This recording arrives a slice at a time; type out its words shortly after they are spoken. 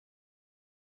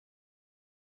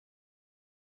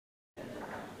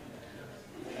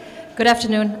Good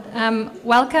afternoon.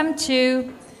 Welcome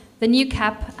to the new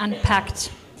CAP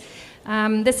Unpacked.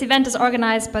 This event is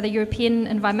organized by the European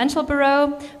Environmental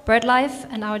Bureau, BirdLife,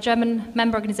 and our German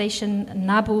member organization,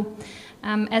 NABU.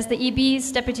 As the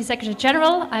EEB's Deputy Secretary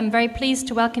General, I'm very pleased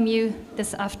to welcome you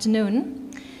this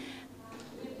afternoon.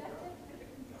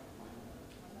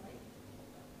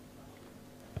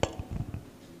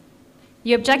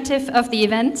 The objective of the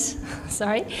event,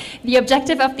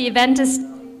 is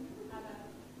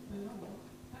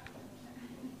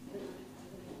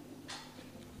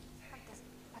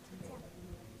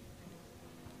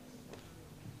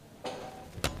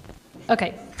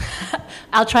okay,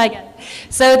 I'll try again.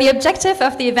 So the objective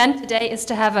of the event today is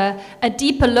to have a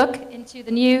deeper look into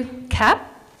the new CAP.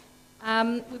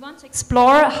 We want to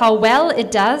explore how well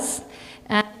it does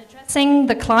in addressing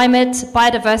the climate,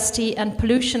 biodiversity, and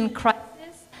pollution crisis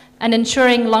and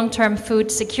ensuring long-term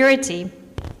food security.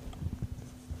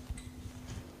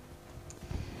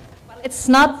 Well, it's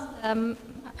not, I'm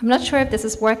not sure if this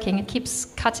is working, it keeps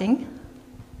cutting.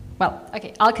 Well,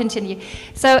 okay, I'll continue.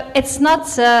 So it's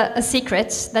not a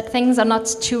secret that things are not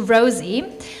too rosy.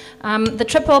 The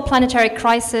triple planetary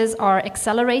crises are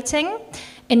accelerating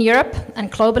in Europe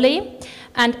and globally,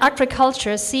 and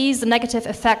agriculture sees the negative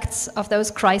effects of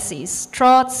those crises: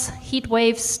 droughts, heat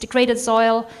waves, degraded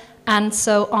soil, and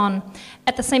so on.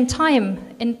 At the same time,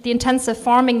 the intensive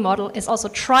farming model is also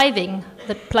driving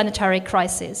the planetary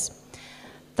crisis.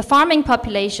 The farming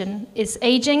population is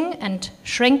aging and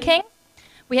shrinking.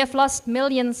 We have lost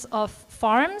millions of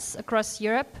farms across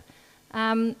Europe,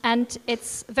 and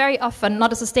it's very often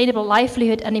not a sustainable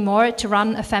livelihood anymore to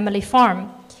run a family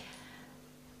farm.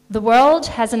 The world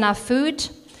has enough food,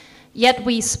 yet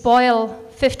we spoil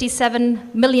 57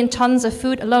 million tons of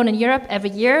food alone in Europe every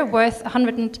year, worth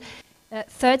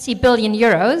 130 billion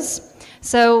euros.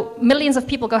 So millions of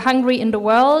people go hungry in the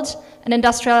world. In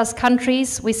industrialized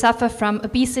countries, we suffer from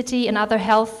obesity and other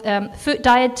health,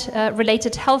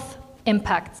 diet-related health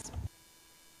impacts.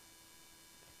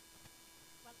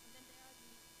 Well, and then there are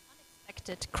the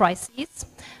unexpected crises,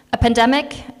 a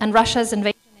pandemic and Russia's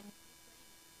invasion in Ukraine.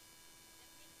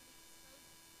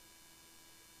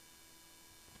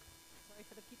 Sorry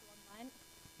for the people online.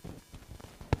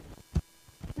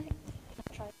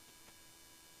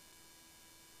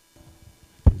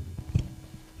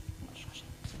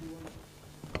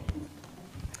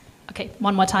 Okay,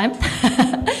 one more time.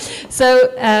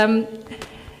 So,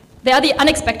 there are the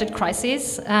unexpected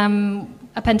crises,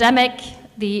 a pandemic,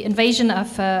 the invasion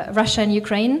of Russia and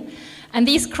Ukraine, and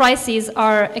these crises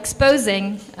are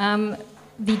exposing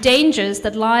the dangers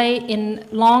that lie in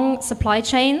long supply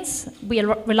chains we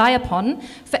rely upon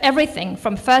for everything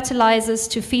from fertilizers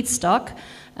to feedstock,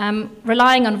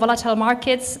 relying on volatile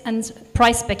markets and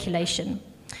price speculation.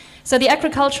 So the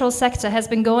agricultural sector has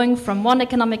been going from one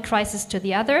economic crisis to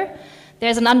the other.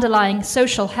 There's an underlying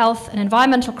social, health, and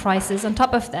environmental crisis on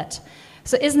top of that.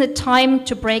 So isn't it time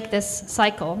to break this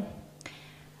cycle?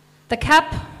 The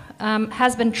CAP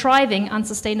has been driving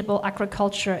unsustainable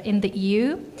agriculture in the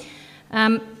EU.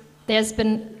 There's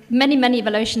been many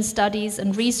evaluation studies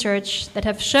and research that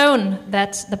have shown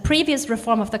that the previous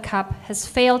reform of the CAP has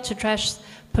failed to address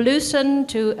pollution,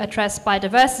 to address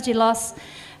biodiversity loss,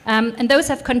 and those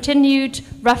have continued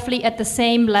roughly at the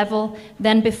same level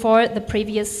than before the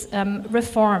previous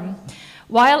reform,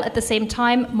 while at the same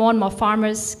time more and more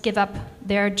farmers give up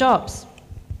their jobs.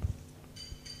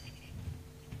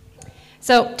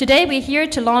 So today we're here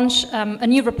to launch a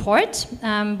new report,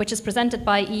 which is presented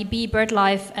by EEB,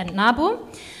 BirdLife, and NABU.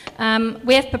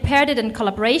 We have prepared it in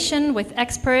collaboration with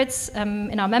experts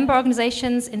in our member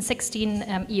organizations in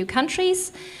 16 EU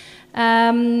countries.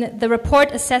 The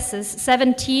report assesses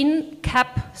 17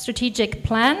 CAP strategic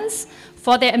plans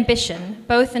for their ambition,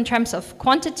 both in terms of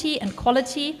quantity and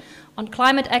quality, on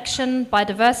climate action,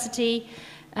 biodiversity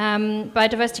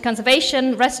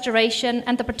conservation, restoration,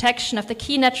 and the protection of the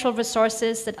key natural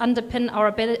resources that underpin our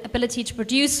ability to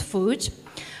produce food.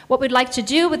 What we'd like to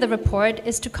do with the report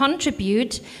is to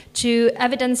contribute to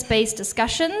evidence-based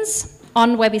discussions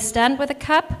on where we stand with the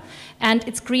CAP and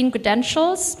its green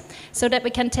credentials, so that we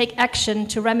can take action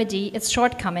to remedy its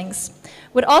shortcomings.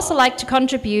 We'd also like to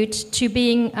contribute to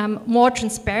being more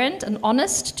transparent and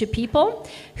honest to people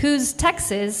whose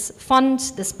taxes fund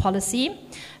this policy,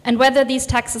 and whether these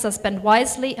taxes are spent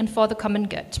wisely and for the common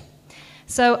good.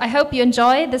 So I hope you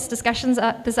enjoy this discussion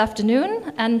this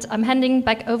afternoon, and I'm handing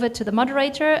back over to the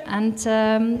moderator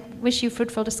and wish you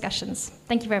fruitful discussions.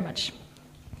 Thank you very much.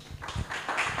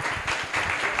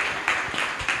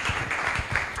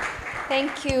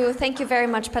 Thank you very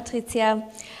much, Patricia.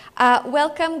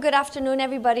 Welcome, good afternoon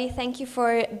everybody. Thank you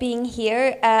for being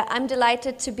here. I'm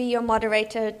delighted to be your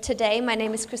moderator today. My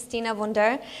name is Christina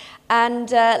Wunder, and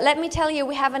let me tell you,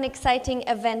 we have an exciting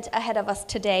event ahead of us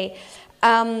today.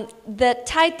 The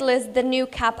title is The New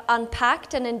CAP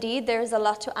Unpacked, and indeed there's a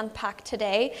lot to unpack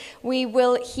today. We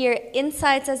will hear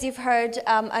insights, as you've heard.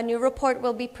 A new report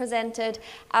will be presented,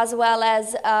 as well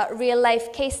as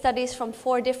real-life case studies from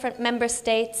 4 different member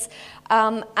states.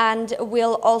 And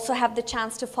we'll also have the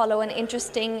chance to follow an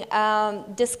interesting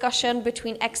discussion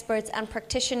between experts and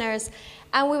practitioners.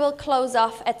 And we will close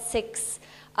off at 6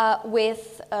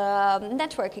 with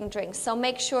networking drinks. So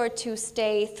make sure to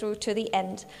stay through to the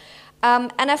end.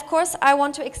 And of course, I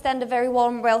want to extend a very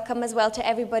warm welcome as well to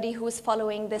everybody who is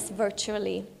following this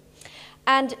virtually.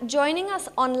 And joining us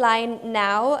online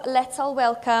now, let's all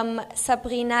welcome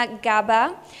Sabrina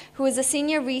Gaba, who is a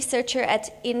senior researcher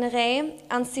at INRE,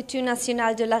 Institut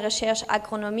National de la Recherche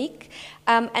Agronomique,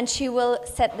 and she will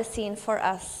set the scene for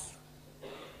us.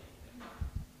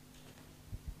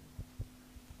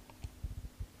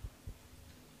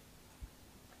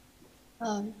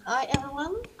 Hi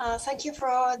everyone, thank you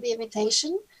for the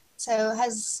invitation. So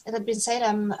as it had been said,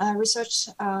 I'm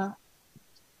a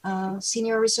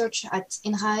senior researcher at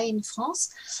INRAE in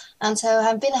France. And so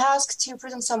I've been asked to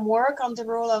present some work on the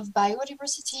role of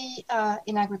biodiversity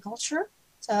in agriculture.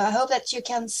 So I hope that you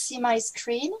can see my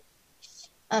screen.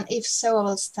 And if so, I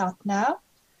will start now.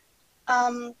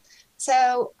 As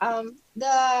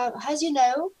you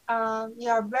know, you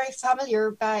are very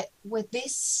familiar with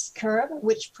this curve,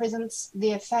 which presents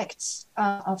the effects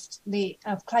of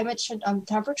climate change on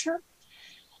temperature.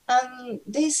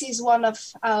 This is one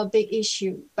of our big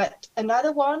issue, but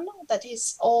another one that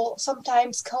is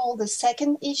sometimes called the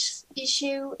second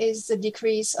issue is the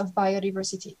decrease of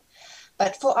biodiversity.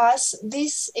 But for us,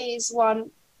 this is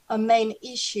a main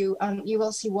issue, and you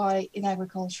will see why in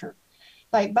agriculture.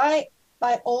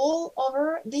 By all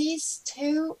over, these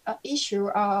 2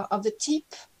 issues are of the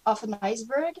tip of an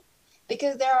iceberg,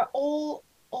 because there are all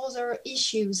other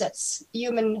issues that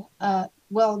human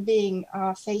well-being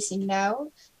are facing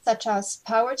now, such as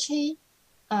poverty,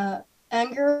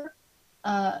 anger,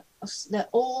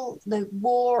 the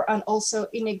war, and also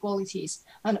inequalities.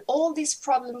 And all these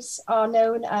problems are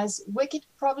known as wicked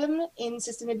problems in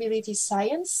sustainability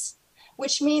science,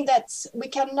 which means that we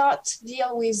cannot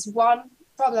deal with one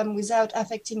problem without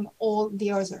affecting all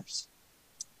the others.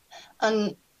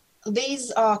 And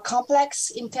these are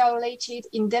complex, interrelated,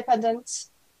 independent,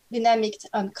 dynamic,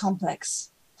 and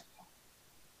complex.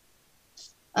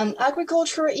 And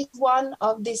agriculture is one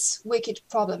of these wicked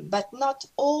problems, but not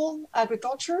all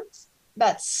agriculture,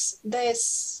 but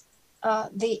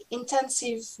the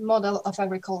intensive model of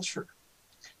agriculture,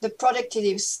 the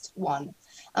productivist one.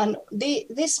 And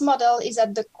this model is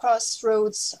at the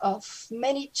crossroads of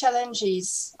many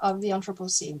challenges of the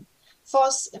Anthropocene.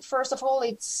 First of all,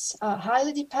 it's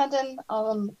highly dependent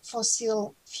on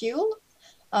fossil fuel.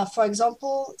 For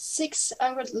example,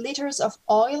 600 liters of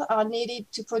oil are needed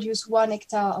to produce 1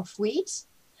 hectare of wheat.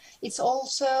 It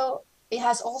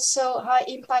has also high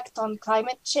impact on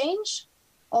climate change,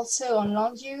 also on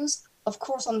land use, of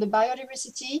course on the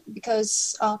biodiversity,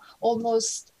 because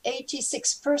almost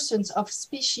 86% of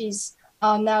species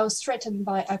are now threatened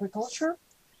by agriculture.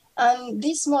 And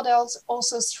these models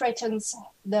also threatens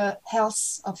the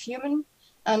health of human,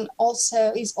 and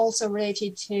is also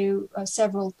related to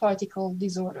several political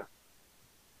disorders.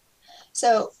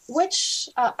 So which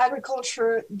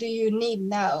agriculture do you need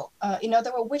now? In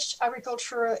other words, which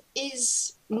agriculture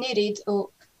is needed or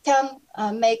can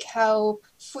make our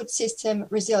food system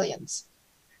resilient?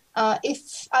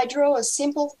 If I draw a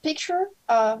simple picture,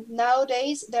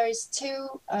 nowadays there is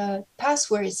 2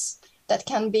 pathways that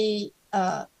can be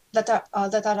that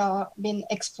are being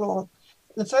explored.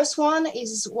 The first one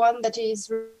is one that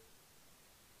is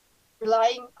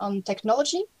relying on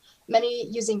technology, many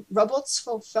using robots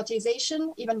for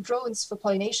fertilization, even drones for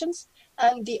pollinations.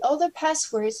 And the other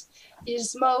pathways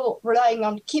is more relying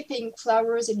on keeping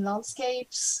flowers in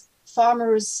landscapes,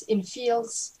 farmers in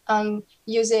fields, and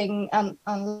using and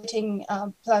letting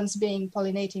plants being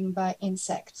pollinated by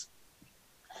insects.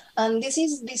 And this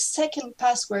is the second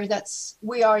pathway that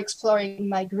we are exploring in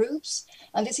my groups.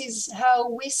 And this is how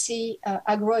we see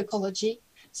agroecology.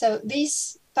 So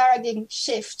this paradigm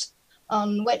shift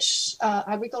on which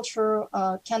agriculture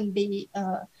can be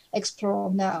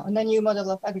explored now, and a new model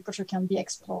of agriculture can be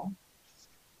explored.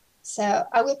 So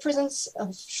I will present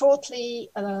shortly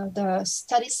the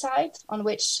study site on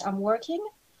which I'm working,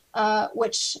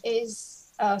 which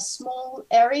is a small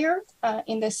area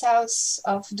in the south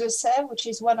of Deux-Sèvres, which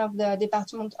is one of the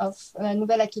departments of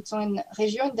Nouvelle-Aquitaine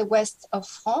region in the west of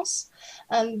France.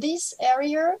 And this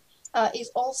area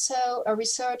is also a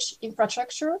research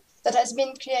infrastructure that has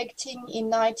been created in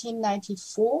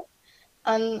 1994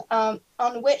 and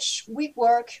on which we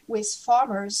work with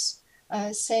farmers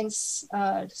since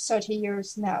 30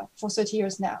 years now.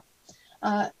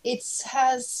 It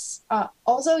has,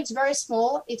 although it's very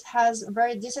small, it has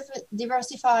very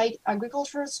diversified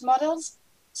agricultural models,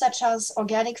 such as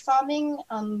organic farming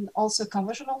and also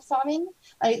conventional farming.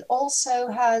 And it also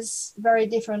has very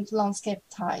different landscape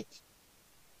type.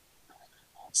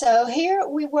 So here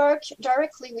we work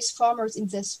directly with farmers in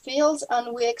these fields,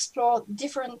 and we explore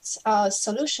different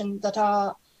solutions that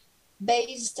are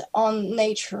based on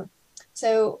nature.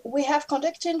 So we have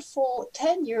conducted for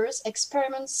 10 years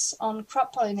experiments on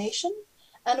crop pollination,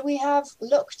 and we have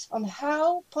looked on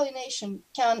how pollination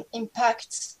can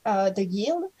impact the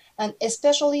yield, and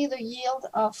especially the yield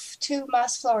of two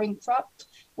mass flowering crops,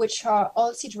 which are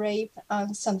oilseed rape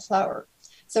and sunflower.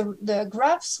 So the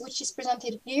graphs which is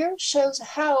presented here shows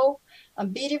how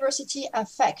biodiversity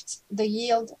affects the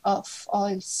yield of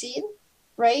oilseed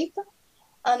rape.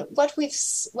 And what we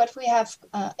have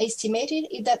estimated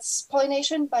is that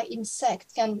pollination by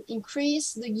insect can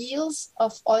increase the yields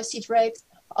of oilseed rape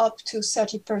up to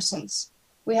 30%.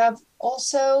 We have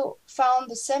also found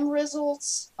the same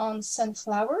results on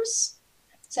sunflowers.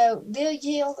 So the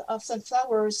yield of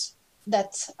sunflowers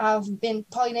that have been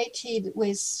pollinated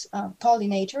with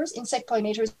pollinators, insect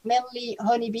pollinators, mainly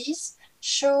honeybees,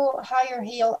 show higher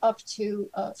yield up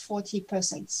to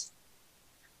 40%.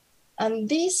 And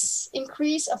this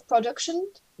increase of production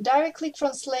directly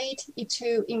translates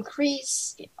into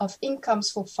increase of incomes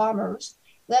for farmers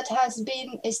that has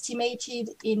been estimated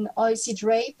in oilseed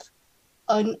rape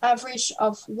an average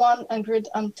of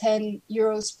 110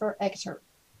 euros per hectare.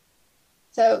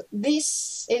 So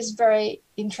this is very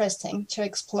interesting to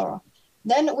explore.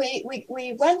 Then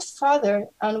we went further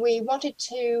and we wanted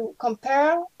to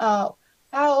compare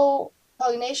how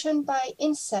pollination by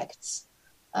insects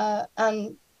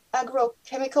and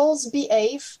agrochemicals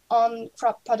behave on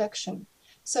crop production.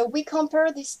 So we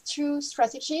compare these two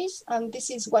strategies, and this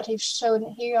is what is shown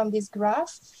here on this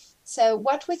graph. So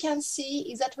what we can see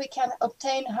is that we can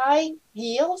obtain high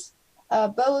yields,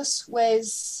 both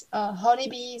with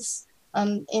honeybees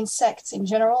and insects in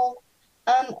general,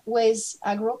 and with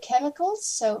agrochemicals.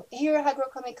 So here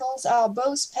agrochemicals are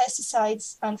both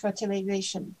pesticides and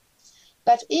fertilization.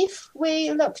 But if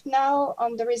we look now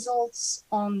on the results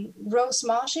on gross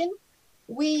margin,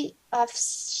 we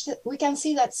can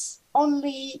see that's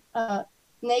only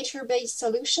nature-based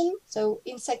solution, so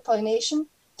insect pollination,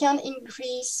 can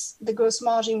increase the gross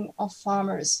margin of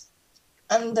farmers.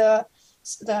 And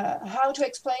how to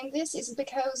explain this is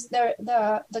because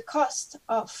the cost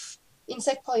of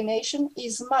insect pollination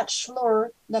is much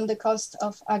lower than the cost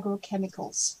of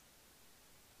agrochemicals.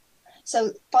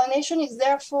 So pollination is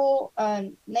therefore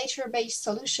a nature-based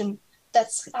solution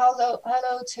that's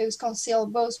allowed to conceal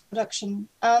both production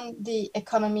and the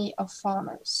economy of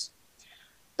farmers.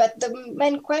 But the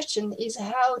main question is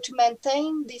how to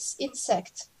maintain this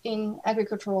insect in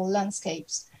agricultural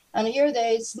landscapes. And here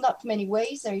there is not many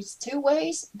ways, there is two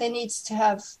ways. They need to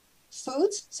have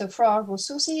food, so for our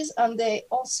resources, and they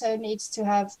also need to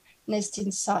have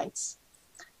nesting sites.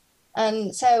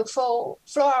 And so for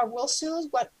our resources,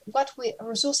 what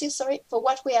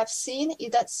we have seen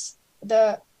is that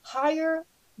the higher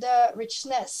the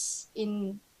richness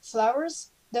in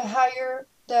flowers, the higher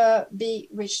the bee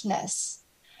richness.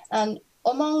 And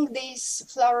among these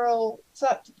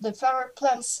the flower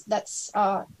plants that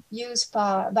are used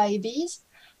by bees,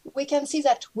 we can see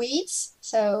that weeds,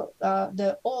 so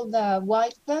all the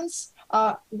wild plants,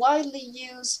 are widely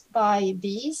used by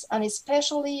bees, and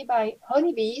especially by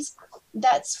honeybees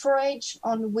that forage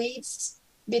on weeds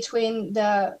between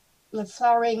the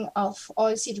flowering of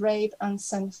oilseed rape and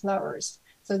sunflowers.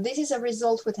 So this is a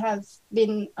result that has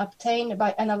been obtained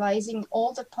by analyzing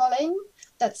all the pollen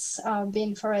that's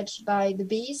been foraged by the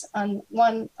bees, and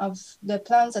one of the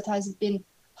plants that has been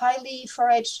highly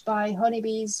foraged by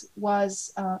honeybees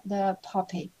was the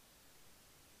poppy.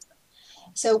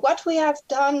 So what we have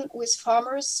done with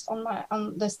farmers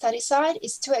on the study side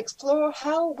is to explore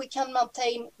how we can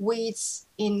maintain weeds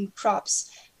in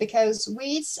crops, because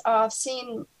weeds are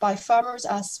seen by farmers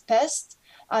as pests,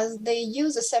 as they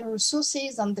use the same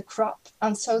resources on the crop,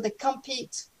 and so they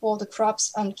compete for the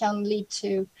crops and can lead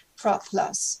to crop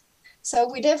loss. So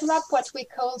we developed what we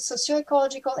call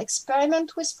socio-ecological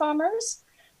experiment with farmers,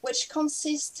 which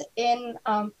consists in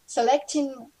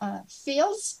selecting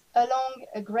fields along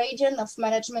a gradient of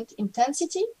management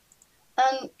intensity.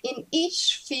 And in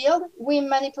each field, we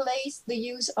manipulate the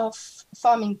use of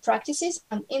farming practices.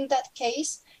 And in that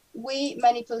case, we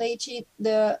manipulated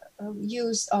the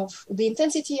use of the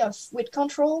intensity of weed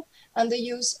control and the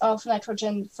use of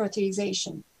nitrogen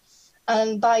fertilization.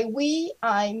 And by we,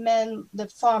 I mean the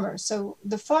farmers. So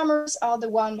the farmers are the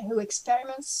one who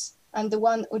experiments and the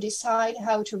one who decide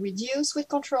how to reduce weed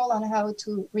control and how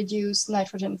to reduce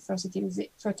nitrogen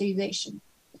fertilization.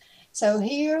 So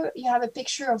here you have a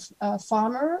picture of a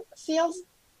farmer field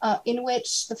in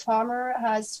which the farmer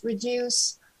has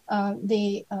reduced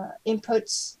the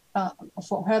inputs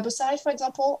for herbicide, for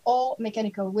example, or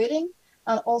mechanical weeding,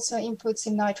 and also inputs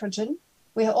in nitrogen.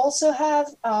 We also have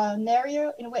an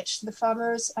area in which the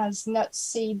farmers has not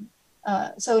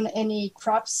sown any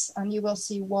crops, and you will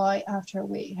see why after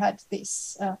we had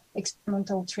this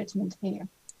experimental treatment here.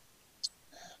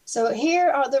 So here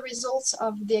are the results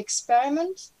of the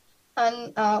experiment.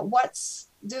 And what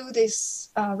do these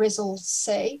results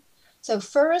say? So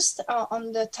first,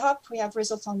 on the top, we have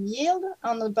results on yield,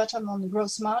 on the bottom on the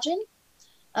gross margin.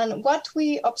 And what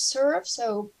we observe,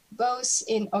 so both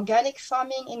in organic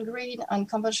farming in green and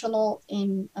conventional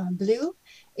in blue,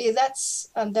 is that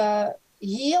the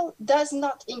yield does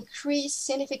not increase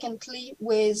significantly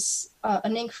with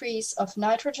an increase of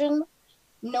nitrogen,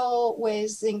 nor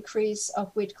with the increase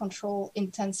of weed control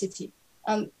intensity.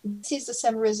 And this is the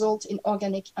same result in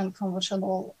organic and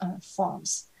conventional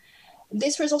farms.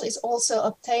 This result is also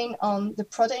obtained on the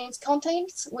protein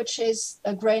content, which is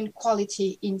a grain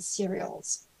quality in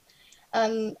cereals.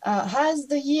 And as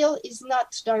the yield is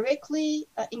not directly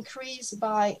increased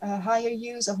by a higher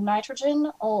use of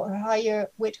nitrogen or a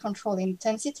higher weed control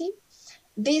intensity,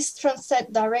 this translates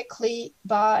directly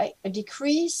by a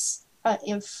decrease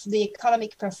in the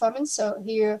economic performance. So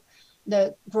here,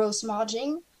 the gross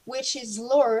margin, which is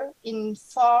lower in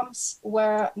farms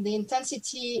where the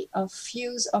intensity of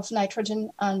use of nitrogen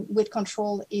and weed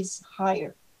control is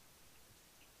higher.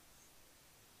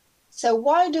 So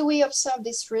why do we observe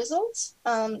these results?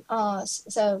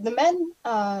 So the main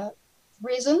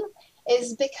reason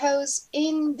is because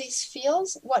in these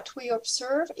fields, what we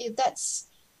observe is that's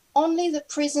only the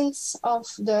presence of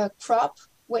the crop,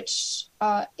 which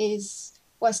was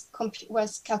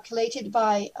calculated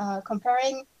by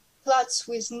comparing plots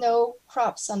with no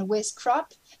crops and with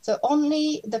crop. So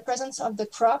only the presence of the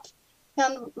crop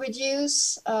can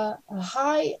reduce a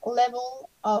high level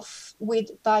of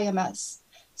weed biomass.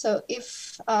 So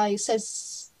if I said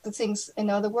the things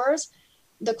in other words,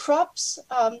 the crops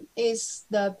is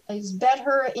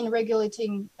better in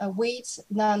regulating weeds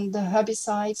than the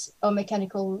herbicides or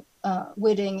mechanical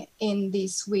weeding in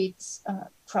these weeds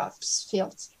crops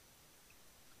fields.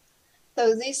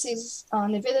 So this is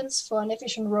an evidence for an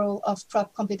efficient role of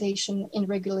crop computation in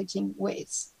regulating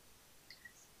weeds.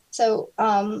 So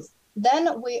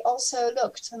then we also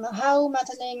looked at how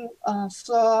maintaining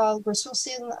floral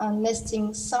resources and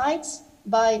nesting sites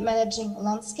by managing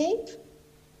landscape.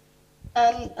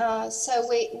 And so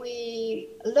we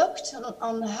looked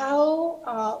on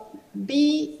how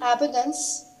bee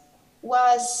abundance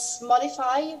was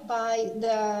modified by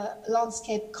the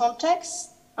landscape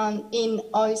context and in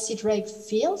oilseed rape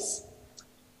fields.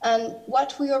 And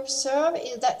what we observe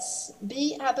is that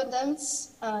bee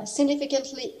abundance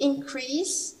significantly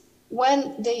increased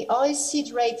when the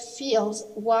oilseed rape fields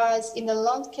was in the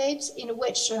landscapes in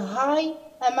which a high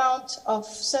amount of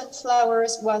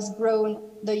sunflowers was grown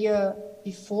the year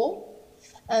before.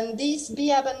 And this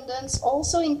bee abundance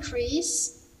also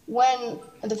increased when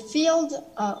the field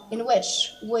in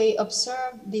which we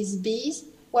observed these bees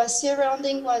was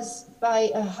surrounding by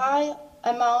a high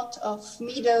amount of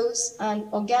meadows and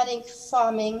organic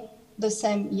farming the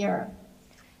same year.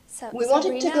 So, we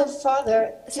wanted to go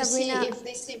further to see if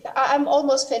this... I'm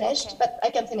almost finished, okay. But I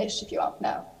can finish if you want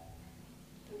now.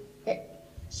 Okay.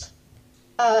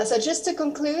 So just to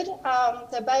conclude,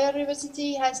 the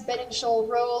biodiversity has beneficial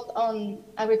role on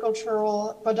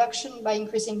agricultural production by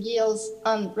increasing yields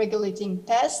and regulating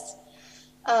pests.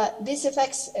 This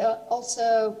effects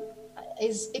also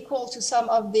is equal to some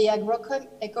of the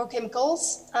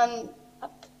agrochemicals, and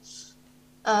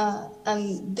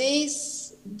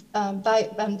this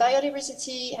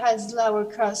biodiversity has lower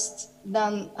cost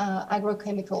than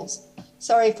agrochemicals.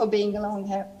 Sorry for being long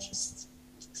here, just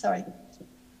sorry.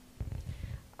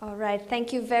 All right,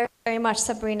 thank you very, very much,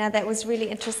 Sabrina. That was really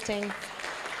interesting.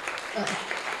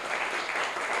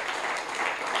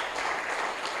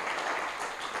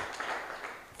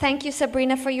 Thank you,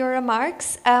 Sabrina, for your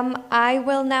remarks. I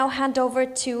will now hand over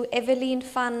to Evelien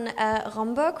van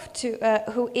Romburg,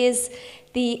 who is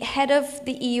the head of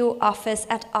the EU office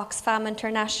at Oxfam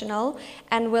International,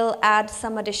 and will add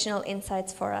some additional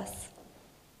insights for us.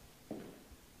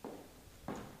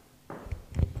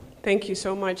 Thank you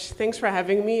so much. Thanks for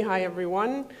having me. Hi,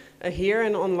 everyone, here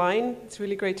and online. It's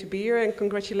really great to be here, and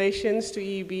congratulations to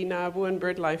EEB, NABU, and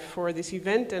BirdLife for this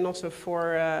event, and also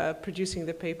for producing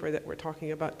the paper that we're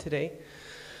talking about today.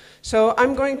 So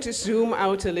I'm going to zoom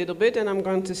out a little bit, and I'm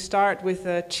going to start with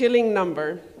a chilling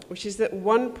number, which is that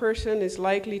one person is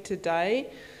likely to die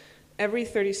every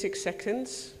 36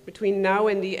 seconds between now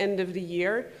and the end of the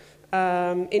year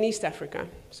in East Africa.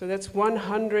 So that's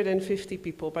 150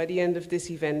 people by the end of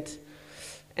this event.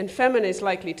 And famine is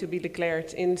likely to be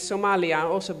declared in Somalia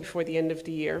also before the end of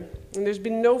the year. And there's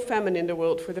been no famine in the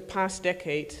world for the past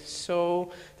decade,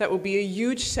 so that will be a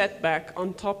huge setback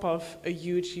on top of a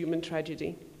huge human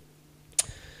tragedy.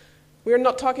 We're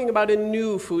not talking about a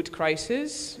new food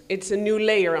crisis. It's a new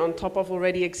layer on top of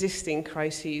already existing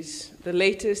crises, the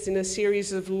latest in a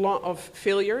series of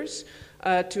failures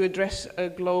to address a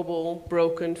global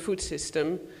broken food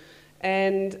system.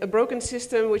 And a broken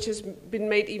system which has been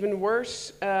made even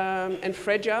worse and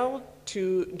fragile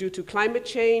due to climate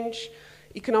change,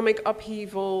 economic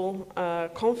upheaval,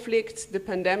 conflict, the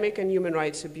pandemic, and human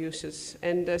rights abuses.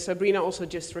 And Sabrina also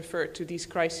just referred to these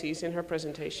crises in her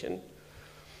presentation.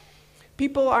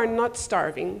 People are not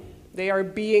starving, they are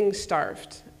being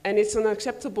starved. And it's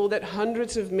unacceptable that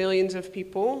hundreds of millions of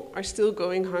people are still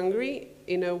going hungry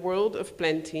in a world of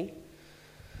plenty.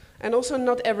 And also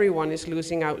not everyone is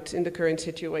losing out in the current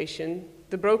situation.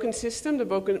 The broken system, the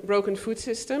broken food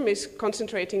system, is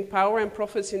concentrating power and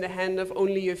profits in the hand of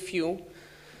only a few.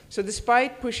 So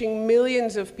despite pushing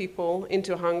millions of people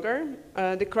into hunger,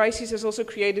 the crisis has also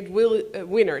created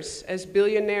winners, as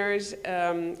billionaires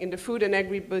in the food and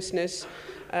agribusiness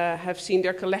have seen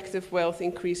their collective wealth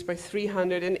increase by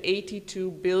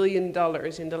 $382 billion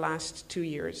in the last 2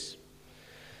 years.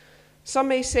 Some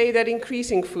may say that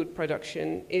increasing food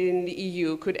production in the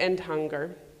EU could end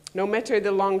hunger, no matter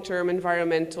the long-term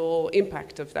environmental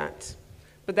impact of that.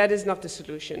 But that is not the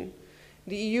solution.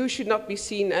 The EU should not be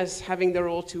seen as having the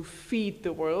role to feed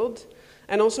the world,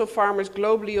 and also farmers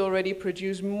globally already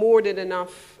produce more than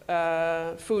enough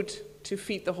food to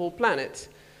feed the whole planet.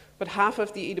 But half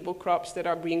of the eatable crops that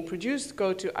are being produced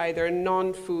go to either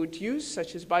non-food use,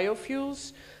 such as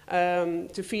biofuels,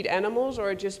 to feed animals,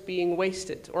 or just being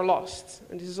wasted or lost.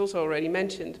 And this is also already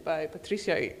mentioned by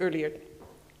Patricia earlier.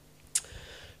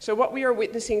 So what we are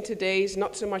witnessing today is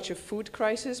not so much a food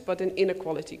crisis, but an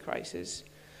inequality crisis.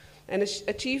 And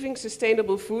achieving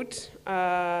sustainable food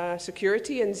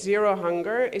security and zero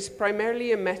hunger is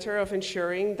primarily a matter of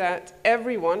ensuring that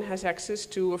everyone has access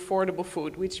to affordable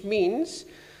food, which means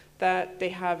that they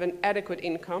have an adequate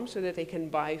income so that they can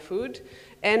buy food,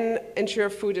 and ensure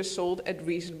food is sold at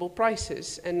reasonable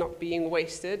prices and not being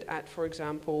wasted at, for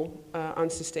example,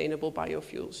 unsustainable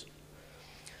biofuels.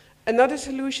 Another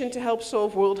solution to help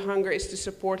solve world hunger is to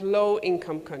support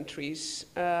low-income countries,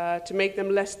 to make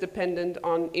them less dependent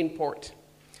on import.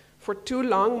 For too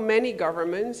long, many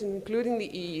governments, including the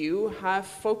EU, have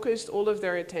focused all of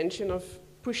their attention of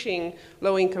pushing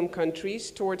low-income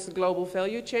countries towards the global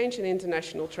value chain and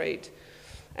international trade.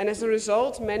 And as a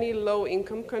result, many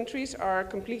low-income countries are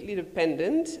completely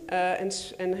dependent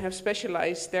and have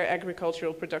specialized their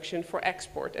agricultural production for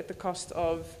export at the cost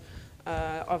of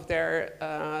their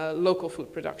local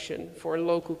food production for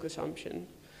local consumption.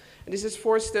 And this has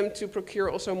forced them to procure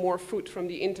also more food from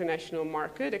the international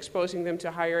market, exposing them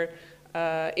to higher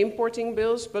importing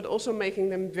bills, but also making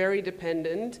them very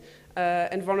dependent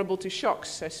and vulnerable to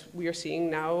shocks, as we are seeing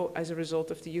now as a result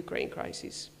of the Ukraine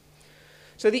crisis.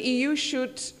 So the EU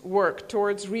should work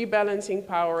towards rebalancing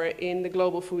power in the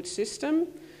global food system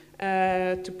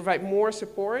to provide more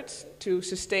support to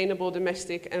sustainable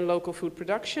domestic and local food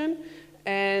production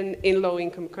and in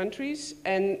low-income countries.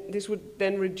 And this would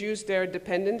then reduce their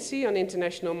dependency on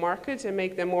international markets and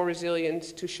make them more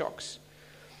resilient to shocks.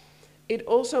 It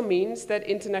also means that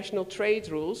international trade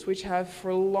rules, which have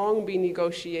for long been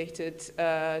negotiated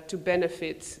to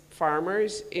benefit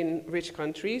farmers in rich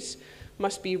countries,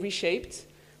 must be reshaped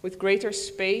with greater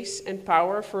space and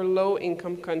power for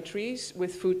low-income countries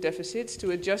with food deficits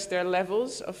to adjust their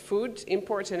levels of food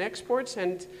imports and exports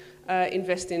and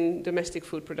invest in domestic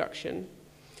food production.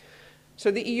 So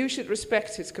the EU should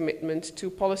respect its commitment to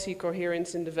policy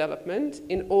coherence and development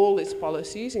in all its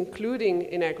policies, including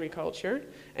in agriculture.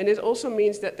 And it also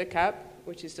means that the CAP,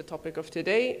 which is the topic of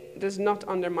today, does not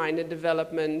undermine the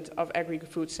development of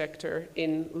agri-food sector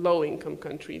in low-income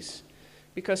countries,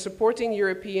 because supporting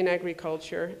European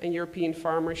agriculture and European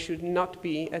farmers should not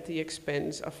be at the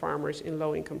expense of farmers in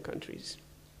low-income countries.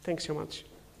 Thanks so much.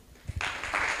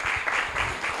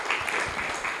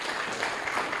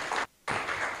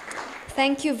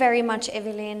 Thank you very much,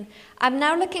 Evelyn. I'm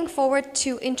now looking forward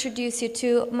to introduce you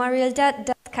to Marilda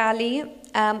Datkali,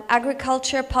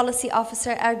 Agriculture Policy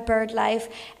Officer at BirdLife,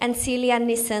 and Celia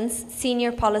Nissens,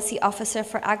 Senior Policy Officer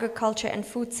for Agriculture and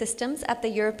Food Systems at the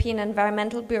European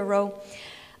Environmental Bureau.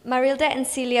 Marilda and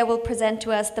Celia will present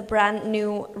to us the brand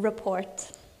new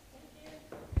report.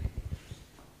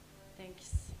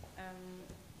 Thanks.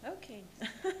 Okay.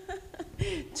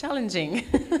 Challenging.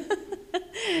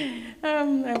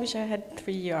 I wish I had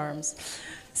 3 arms.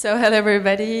 So hello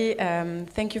everybody,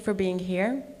 thank you for being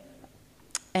here.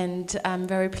 And I'm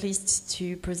very pleased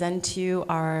to present to you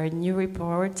our new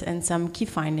report and some key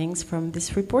findings from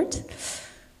this report.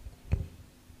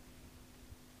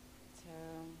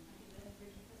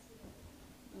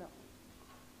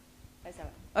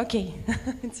 Okay,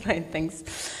 it's fine, thanks.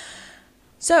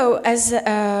 So, as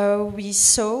we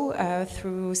saw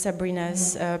through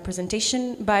Sabrina's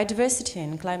presentation, biodiversity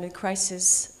and climate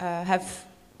crisis have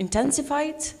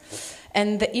intensified,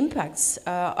 and the impacts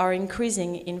are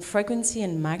increasing in frequency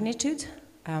and magnitude.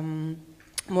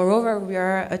 Moreover, we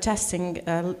are attesting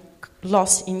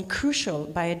loss in crucial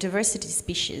biodiversity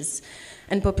species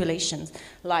and populations,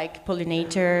 like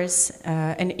pollinators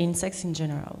and insects in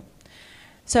general.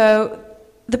 So,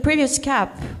 the previous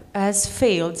CAP has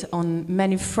failed on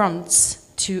many fronts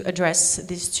to address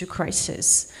these two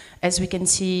crises, as we can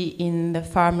see in the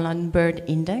farmland bird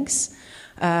index,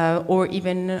 or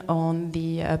even on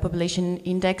the population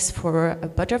index for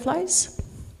butterflies.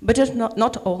 But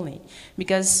not only,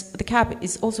 because the CAP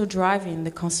is also driving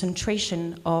the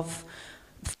concentration of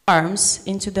farms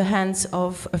into the hands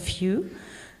of a few,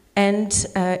 and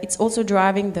it's also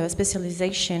driving the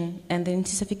specialization and the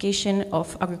intensification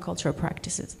of agricultural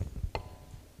practices.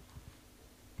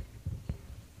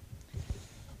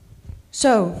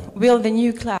 So, will the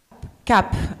new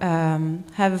CAP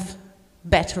have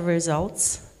better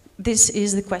results? This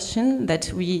is the question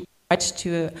that we tried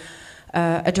to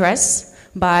address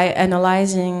by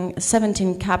analyzing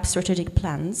 17 CAP strategic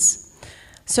plans.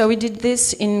 So we did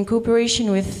this in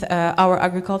cooperation with our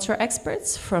agriculture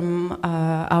experts from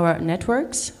our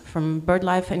networks, from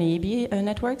BirdLife and EEB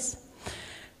networks.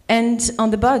 And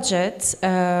on the budget,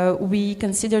 we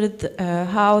considered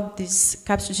how these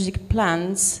CAP strategic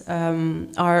plans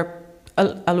are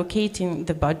allocating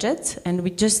the budget, and we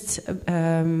just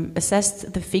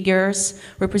assessed the figures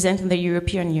representing the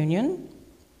European Union.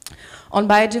 On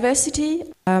biodiversity,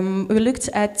 we looked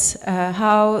at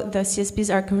how the CSPs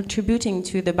are contributing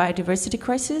to the biodiversity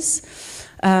crisis.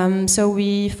 So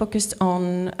we focused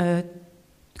on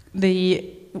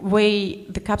the way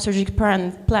the CAP strategic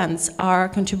plans are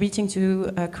contributing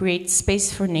to create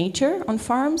space for nature on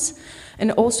farms.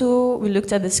 And also we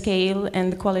looked at the scale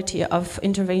and the quality of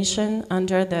intervention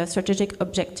under the strategic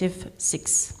objective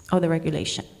 6 of the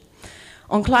regulation.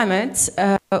 On climate,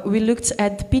 we looked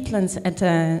at peatlands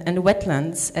and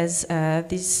wetlands, as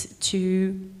these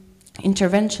two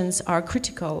interventions are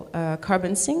critical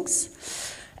carbon sinks.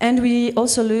 And we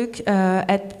also look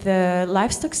at the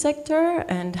livestock sector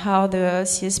and how the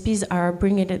CSPs are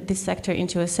bringing this sector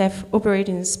into a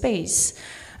self-operating space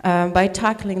by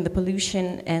tackling the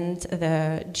pollution and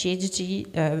the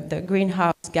GHG, the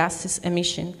greenhouse gases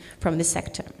emission from the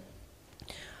sector.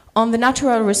 On the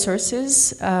natural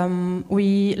resources,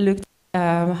 we looked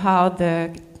at how the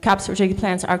CAP strategic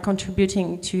plans are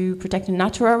contributing to protecting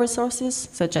natural resources,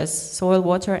 such as soil,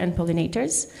 water, and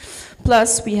pollinators.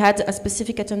 Plus, we had a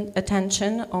specific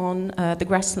attention on the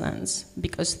grasslands,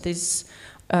 because these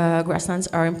grasslands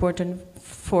are important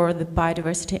for the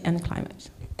biodiversity and climate.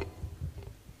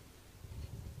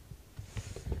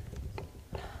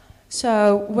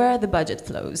 So, where are the budget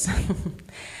flows?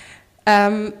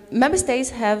 Member states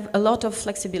have a lot of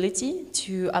flexibility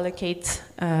to allocate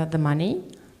the money,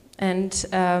 and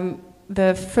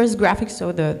the first graphic,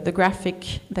 so the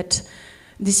graphic that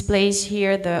displays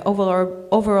here the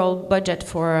overall budget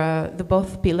for the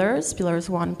both pillars, pillars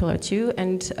 1, pillar 2,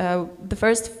 and the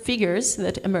first figures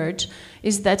that emerge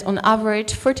is that on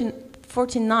average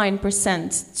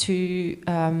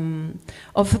 49%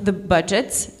 of the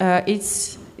budget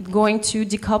is going to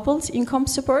decoupled income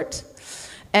support,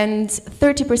 and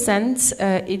 30%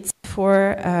 it's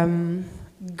for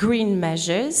green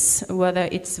measures, whether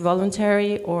it's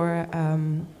voluntary or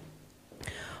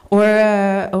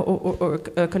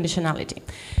conditionality.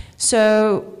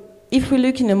 So if we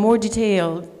look in a more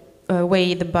detailed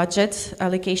weigh the budget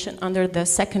allocation under the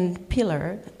second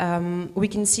pillar, we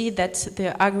can see that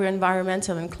the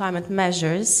agro-environmental and climate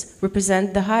measures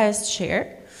represent the highest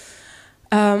share,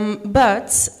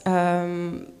 but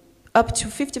up to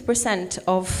 50%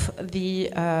 of the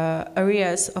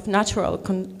areas of natural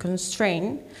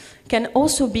constraint can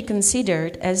also be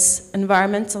considered as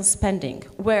environmental spending,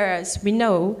 whereas we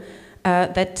know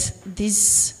that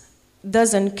this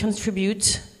doesn't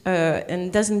contribute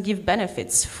and doesn't give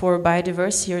benefits for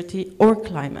biodiversity or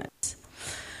climate.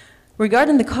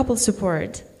 Regarding the couple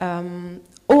support,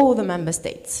 all the member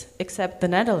states, except the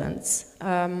Netherlands,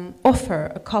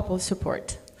 offer a couple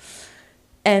support.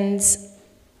 And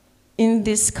in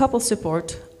this couple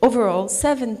support, overall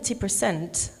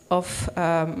 70% of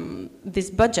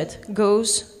this budget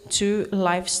goes to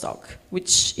livestock,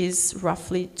 which is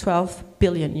roughly 12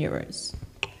 billion euros.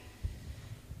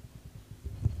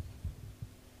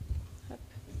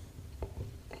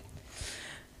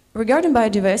 Regarding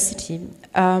biodiversity,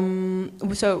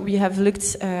 so we have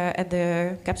looked at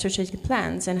the CAP strategic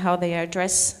plans and how they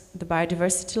address the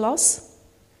biodiversity loss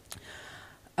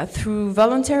through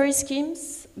voluntary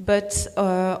schemes, but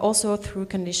also through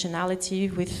conditionality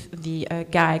with the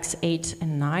GAICs 8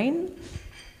 and 9.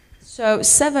 So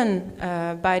 7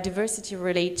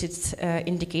 biodiversity-related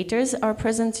indicators are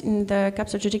present in the CAP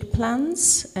strategic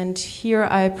plans, and here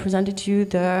I presented to you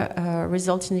the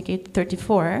results indicator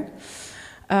 34.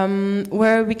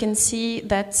 Where we can see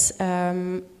that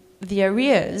the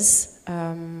areas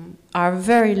are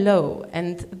very low,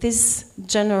 and this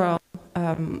general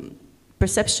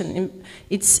perception,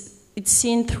 it's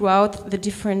seen throughout the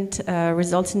different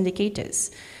results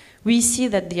indicators. We see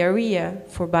that the area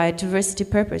for biodiversity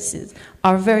purposes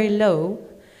are very low,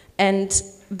 and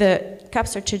the CAP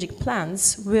strategic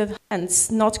plans will hence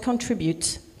not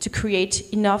contribute to create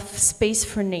enough space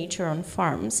for nature on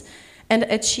farms and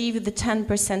achieve the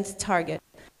 10% target,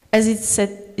 as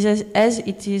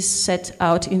it is set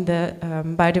out in the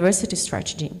biodiversity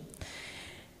strategy.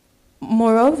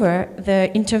 Moreover, the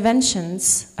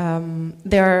interventions,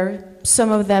 there are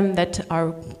some of them that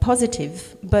are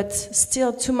positive, but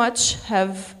still too much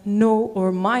have no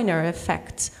or minor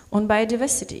effect on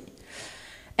biodiversity.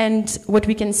 And what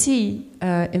we can see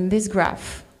in this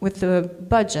graph with the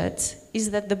budget is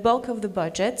that the bulk of the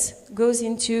budget goes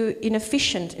into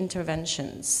inefficient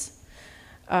interventions.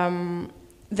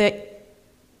 The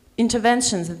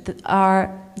interventions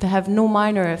that have no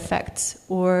minor effects,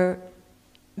 or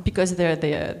because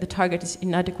the target is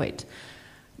inadequate,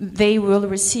 they will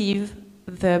receive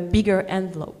the bigger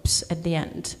envelopes at the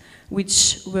end,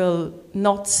 which will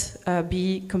not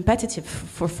be competitive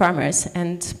for farmers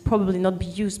and probably not be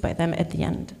used by them at the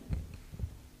end.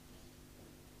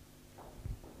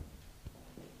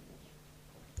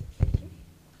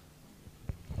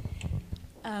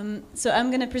 So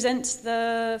I'm going to present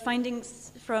the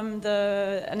findings from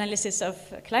the analysis of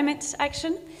climate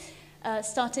action,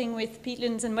 starting with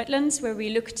peatlands and wetlands, where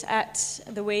we looked at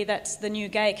the way that the new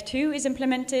GAIC 2 is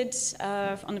implemented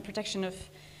on the protection of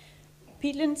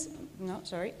peatlands. No,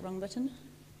 sorry, wrong button.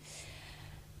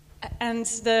 And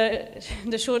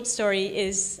the short story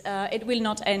is it will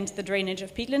not end the drainage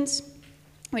of peatlands,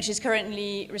 which is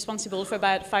currently responsible for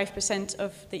about 5%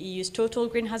 of the EU's total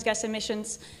greenhouse gas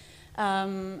emissions.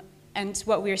 And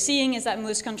what we're seeing is that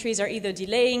most countries are either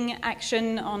delaying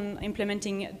action on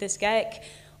implementing this GAIC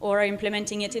or are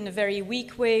implementing it in a very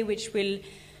weak way, which will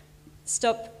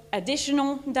stop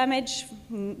additional damage.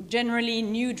 Generally,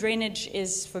 new drainage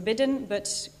is forbidden,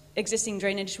 but existing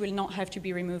drainage will not have to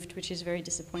be removed, which is very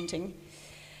disappointing.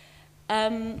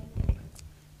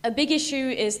 A big issue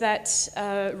is that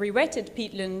re-wetted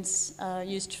peatlands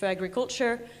used for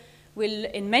agriculture will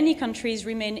in many countries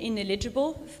remain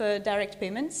ineligible for direct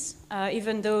payments,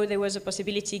 even though there was a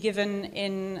possibility given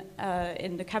in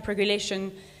the CAP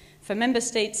regulation for member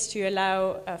states to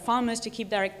allow farmers to keep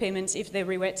direct payments if they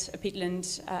re-wet a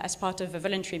peatland as part of a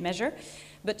voluntary measure.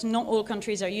 But not all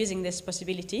countries are using this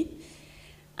possibility.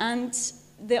 And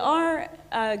there are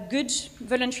good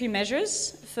voluntary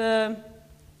measures for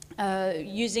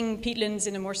using peatlands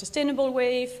in a more sustainable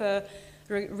way, for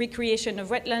recreation of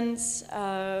wetlands,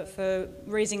 for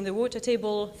raising the water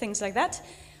table, things like that.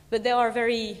 But there are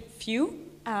very few,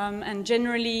 and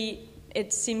generally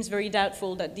it seems very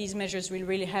doubtful that these measures will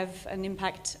really have an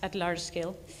impact at large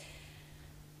scale.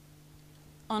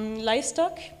 On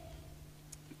livestock,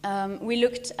 we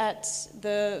looked at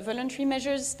the voluntary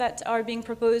measures that are being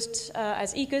proposed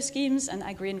as eco-schemes and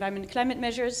agri-environment climate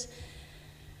measures.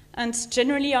 And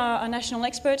generally, our national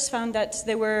experts found that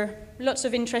there were lots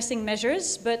of interesting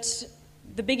measures, but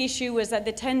the big issue was that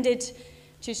they tended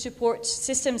to support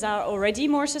systems that are already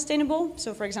more sustainable,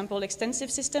 so for example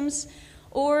extensive systems,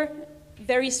 or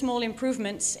very small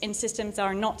improvements in systems that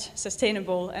are not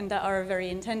sustainable and that are very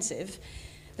intensive.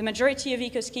 The majority of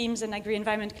eco-schemes and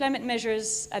agri-environment climate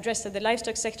measures addressed at the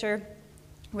livestock sector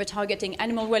were targeting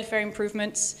animal welfare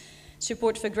improvements,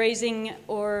 support for grazing,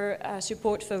 or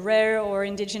support for rare or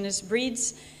indigenous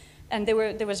breeds, and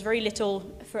there was very little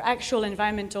for actual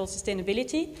environmental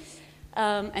sustainability.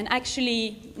 And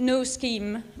actually, no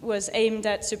scheme was aimed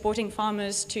at supporting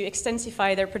farmers to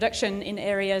extensify their production in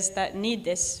areas that need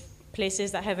this,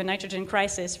 places that have a nitrogen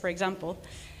crisis, for example.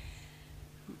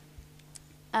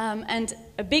 And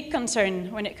a big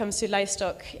concern when it comes to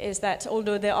livestock is that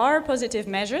although there are positive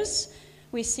measures,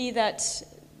 we see that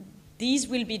these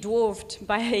will be dwarfed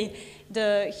by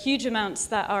the huge amounts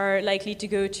that are likely to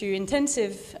go to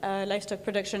intensive livestock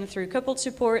production through coupled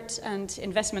support and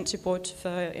investment support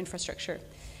for infrastructure.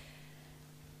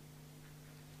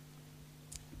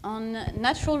 On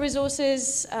natural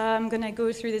resources, I'm going to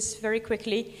go through this very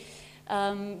quickly,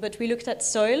 but we looked at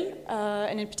soil,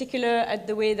 and in particular at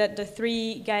the way that the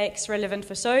 3 GAECs relevant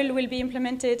for soil will be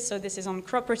implemented. So this is on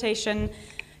crop rotation,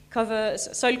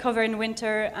 soil cover in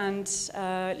winter, and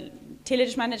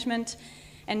tillage management.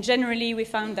 And generally, we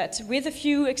found that with a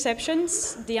few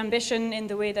exceptions, the ambition in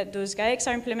the way that those GAECs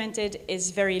are implemented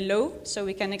is very low, so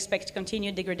we can expect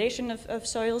continued degradation of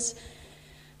soils.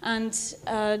 And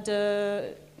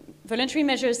the voluntary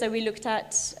measures that we looked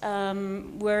at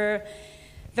were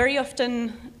very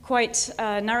often quite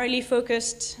narrowly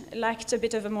focused, lacked a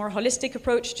bit of a more holistic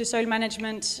approach to soil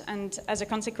management, and as a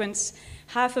consequence,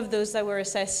 half of those that were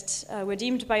assessed were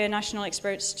deemed by national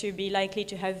experts to be likely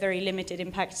to have very limited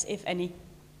impacts, if any.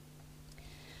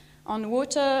 On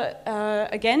water,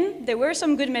 again, there were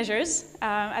some good measures.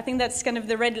 I think that's kind of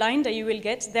the red line that you will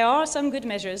get. There are some good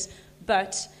measures,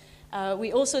 but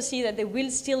we also see that there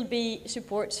will still be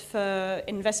support for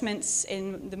investments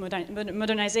in the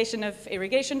modernization of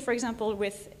irrigation, for example,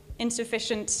 with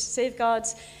insufficient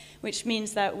safeguards, which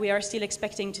means that we are still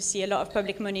expecting to see a lot of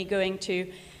public money going to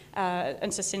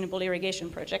unsustainable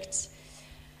irrigation projects.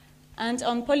 And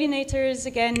on pollinators,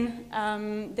 again,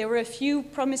 there were a few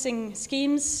promising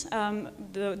schemes,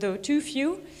 though too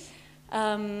few.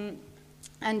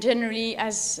 And generally,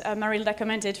 as Marilda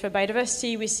commented, for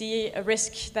biodiversity, we see a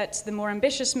risk that the more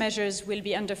ambitious measures will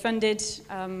be underfunded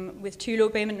with too low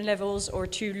payment levels or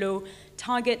too low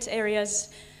target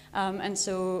areas. And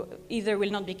so either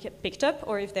will not be picked up,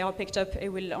 or if they are picked up, it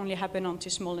will only happen on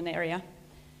too small an area.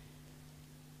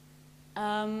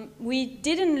 We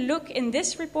didn't look in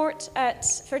this report at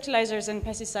fertilizers and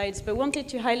pesticides, but wanted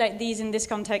to highlight these in this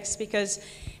context because,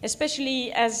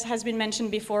 especially as has been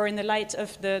mentioned before, in the light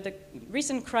of the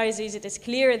recent crises, it is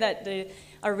clear that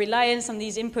our reliance on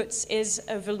these inputs is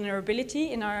a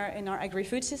vulnerability in our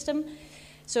agri-food system.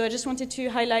 So I just wanted to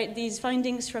highlight these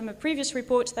findings from a previous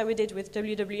report that we did with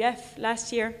WWF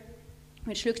last year,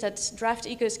 which looked at draft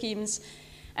eco-schemes.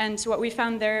 And what we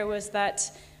found there was that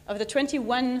of the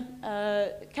 21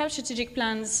 CAP strategic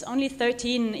plans, only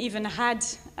 13 even had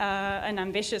an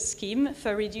ambitious scheme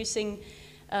for reducing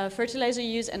fertilizer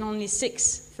use, and only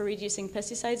 6 for reducing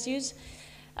pesticides use.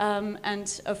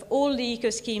 And of all the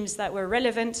eco-schemes that were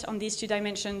relevant on these 2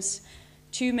 dimensions,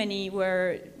 too many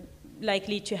were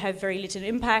likely to have very little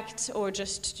impact, or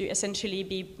just to essentially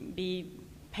be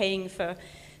paying for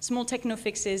small techno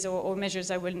fixes or measures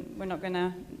that were not going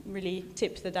to really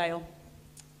tip the dial.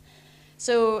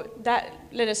 So that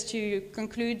led us to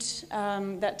conclude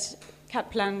that CAP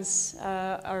plans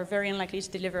are very unlikely to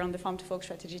deliver on the Farm to Fork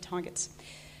strategy targets.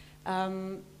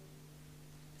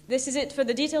 This is it for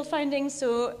the detailed findings.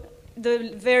 So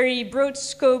the very broad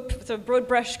scope, the broad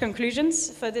brush conclusions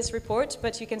for this report,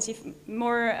 but you can see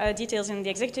more details in the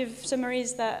executive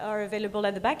summaries that are available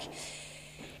at the back,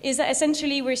 is that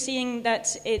essentially we're seeing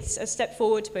that it's a step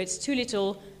forward, but it's too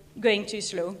little, going too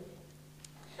slow.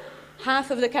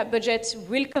 Half of the CAP budget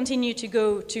will continue to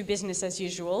go to business as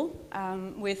usual,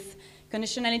 with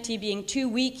conditionality being too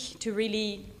weak to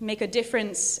really make a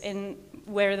difference in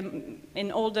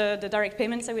all the direct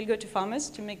payments that will go to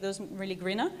farmers to make those really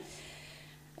greener.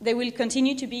 There will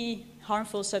continue to be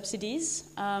harmful subsidies,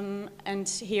 and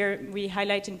here we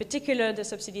highlight in particular the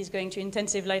subsidies going to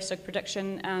intensive livestock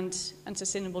production and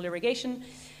unsustainable irrigation.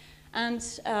 And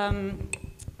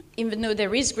even though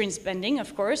there is green spending,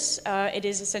 of course, it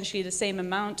is essentially the same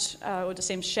amount or the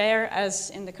same share as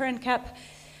in the current CAP,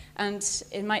 and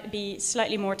it might be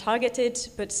slightly more targeted,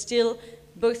 but still,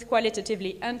 both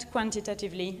qualitatively and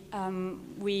quantitatively,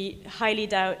 we highly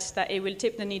doubt that it will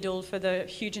tip the needle for the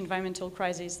huge environmental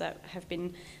crises that have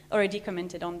been already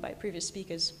commented on by previous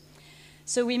speakers.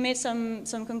 So we made some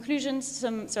conclusions,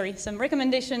 some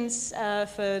recommendations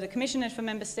for the Commission and for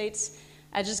Member States.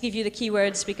 I'll just give you the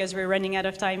keywords because we're running out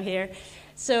of time here.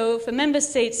 So for Member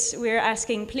States, we're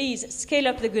asking, please scale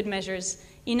up the good measures,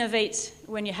 innovate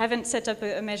when you haven't set up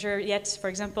a measure yet, for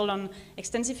example, on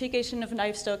extensification of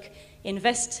livestock,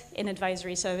 invest in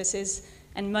advisory services,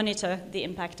 and monitor the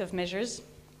impact of measures.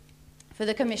 For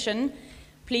the Commission,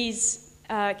 please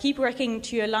keep working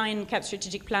to align CAP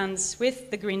strategic plans with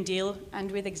the Green Deal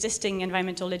and with existing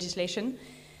environmental legislation.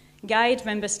 Guide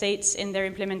Member States in their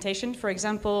implementation, for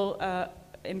example,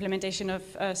 implementation of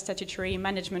statutory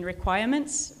management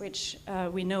requirements, which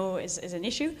we know is an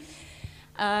issue.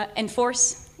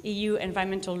 Enforce EU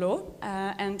environmental law,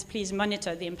 and please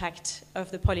monitor the impact of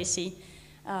the policy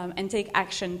and take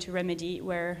action to remedy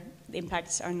where the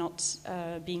impacts are not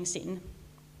being seen.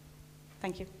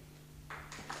 Thank you.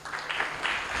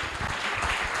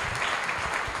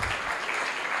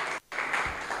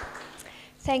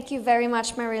 Thank you very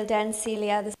much, Marilda and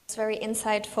Celia. This was very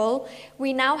insightful.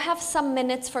 We now have some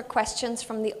minutes for questions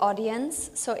from the audience.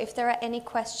 So if there are any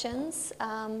questions,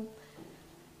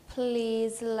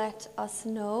 please let us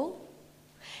know.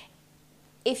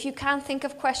 If you can't think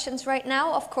of questions right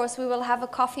now, of course, we will have a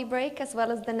coffee break as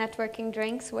well as the networking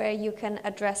drinks where you can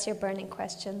address your burning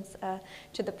questions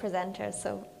to the presenters.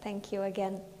 So thank you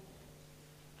again.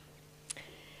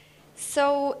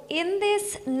 So in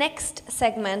this next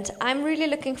segment, I'm really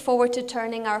looking forward to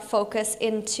turning our focus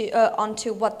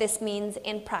onto what this means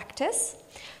in practice.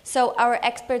 So our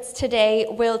experts today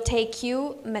will take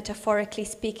you, metaphorically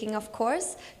speaking, of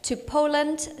course, to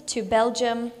Poland, to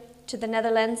Belgium, to the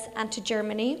Netherlands, and to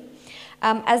Germany,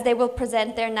 as they will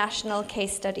present their national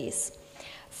case studies.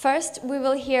 First, we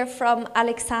will hear from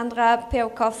Aleksandra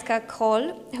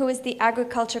Pełkowska-Kroll, who is the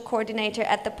Agriculture Coordinator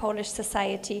at the Polish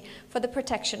Society for the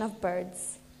Protection of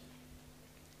Birds.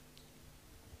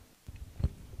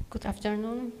 Good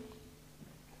afternoon.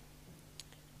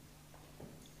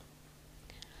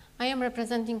 I am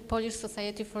representing Polish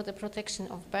Society for the Protection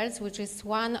of Birds, which is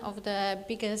one of the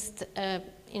biggest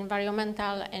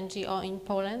environmental NGO in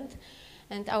Poland.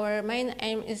 And our main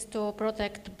aim is to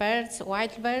protect birds,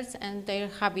 wild birds, and their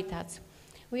habitats.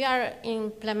 We are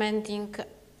implementing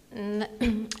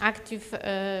active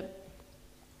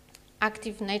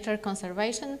nature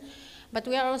conservation, but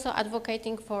we are also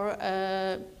advocating for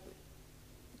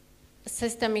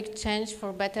systemic change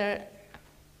for better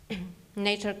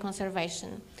nature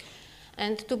conservation.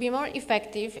 And to be more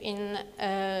effective in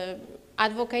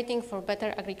advocating for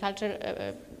better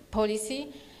agriculture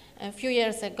policy, a few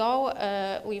years ago,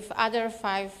 with other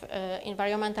 5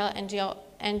 environmental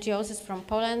NGOs from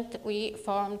Poland, we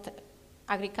formed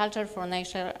Agriculture for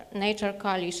Nature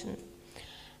Coalition.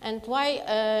 And why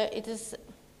it is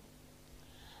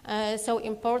so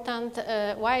important,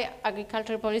 why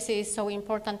agriculture policy is so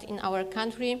important in our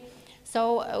country.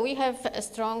 So we have a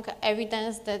strong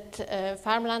evidence that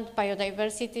farmland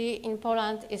biodiversity in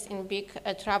Poland is in big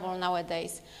trouble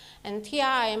nowadays. And here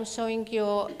I am showing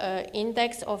you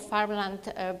index of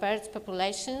farmland birds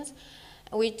populations,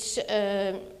 which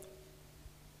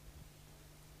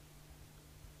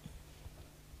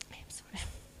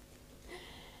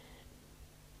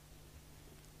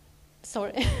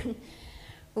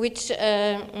which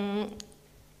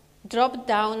dropped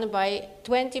down by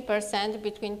 20%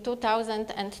 between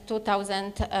 2000 and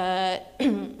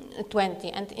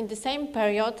 2020. And in the same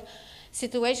period,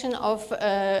 situation of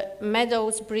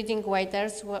meadows breeding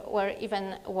waders were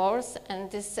even worse,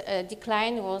 and this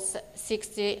decline was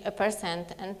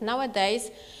 60%. And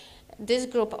nowadays, this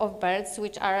group of birds,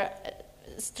 which are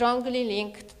strongly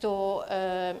linked to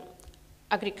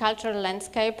agricultural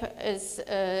landscape, is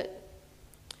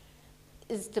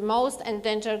the most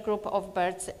endangered group of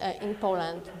birds in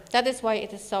Poland. That is why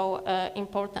it is so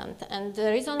important. And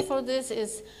the reason for this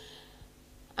is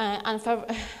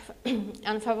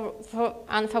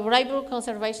unfavorable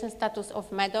conservation status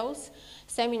of meadows,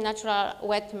 semi-natural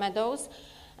wet meadows,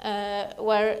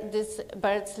 where these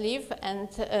birds live, and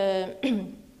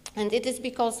and it is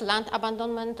because land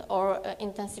abandonment or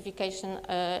intensification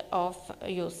of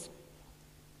use.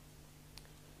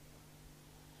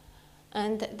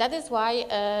 And that is why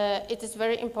it is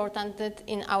very important that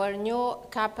in our new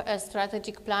CAP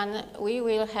strategic plan, we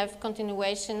will have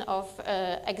continuation of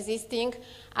existing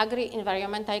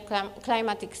agri-environmental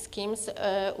climatic schemes,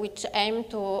 which aim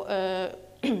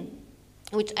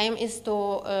is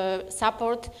to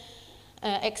support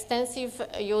extensive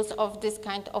use of this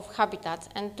kind of habitats.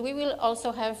 And we will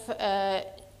also have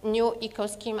new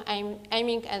eco-scheme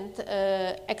aiming at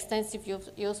extensive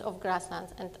use of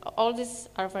grasslands. And all these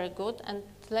are very good. And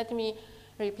let me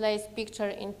replace picture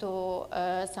into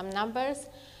some numbers.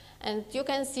 And you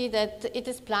can see that it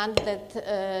is planned that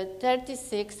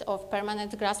 36 of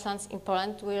permanent grasslands in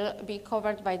Poland will be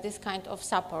covered by this kind of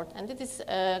support. And it is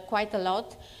quite a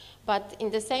lot, but in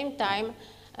the same time,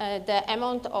 the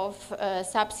amount of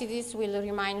subsidies will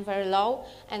remain very low,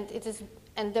 and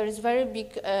there is very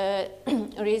big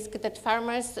risk that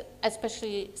farmers,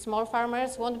 especially small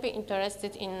farmers, won't be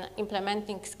interested in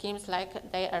implementing schemes like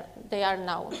they are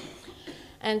now.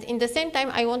 And in the same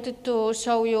time, I wanted to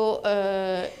show you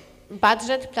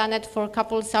budget planned for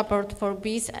couple support for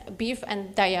beef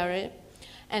and dairy,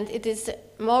 and it is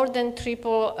more than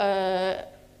triple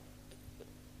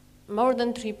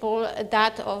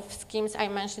that of schemes I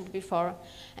mentioned before.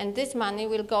 And this money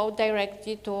will go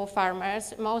directly to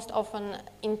farmers, most often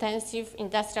intensive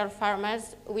industrial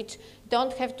farmers, which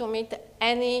don't have to meet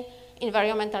any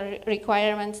environmental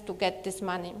requirements to get this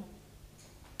money.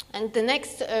 And the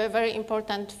next very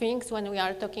important things when we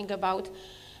are talking about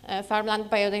farmland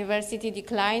biodiversity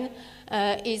decline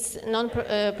is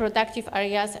non-productive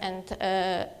areas and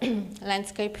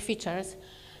landscape features.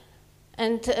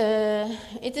 And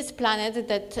it is planned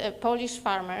that Polish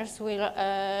farmers will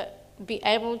be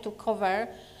able to cover,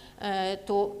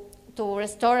 to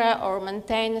restore or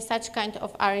maintain such kind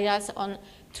of areas on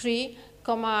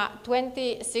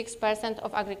 3.26%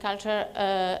 of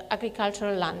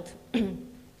agricultural land.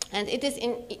 And it is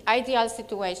in ideal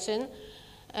situation,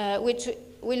 which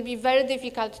will be very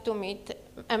difficult to meet,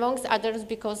 amongst others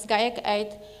because GAEC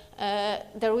aid,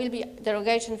 there will be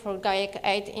derogation for GAEC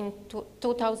aid in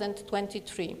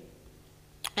 2023.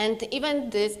 And even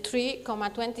this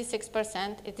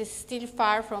 3.26%, it is still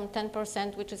far from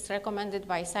 10%, which is recommended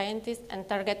by scientists and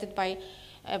targeted by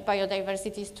a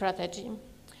biodiversity strategy.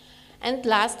 And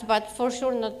last, but for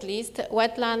sure not least,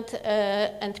 wetland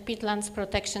and peatlands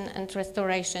protection and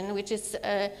restoration, which is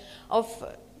of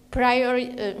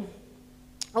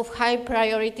high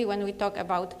priority when we talk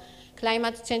about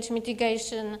climate change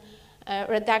mitigation,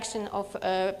 reduction of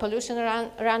pollution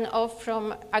runoff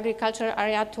from agricultural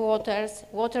area to waters,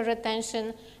 water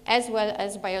retention, as well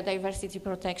as biodiversity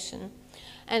protection.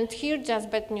 And here, just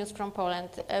bad news from Poland.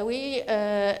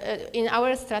 In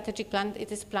our strategic plan,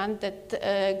 it is planned that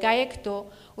GAEC 2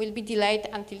 will be delayed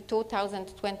until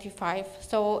 2025.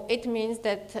 So it means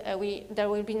that there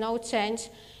will be no change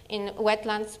in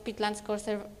wetlands, peatlands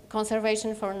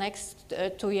conservation for next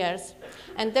 2 years.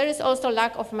 And there is also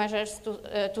lack of measures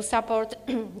to support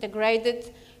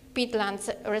degraded peatlands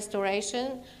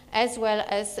restoration, as well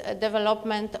as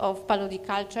development of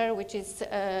paludiculture, which is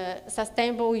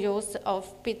sustainable use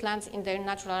of peatlands in their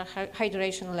natural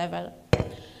hydration level.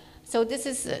 So this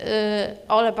is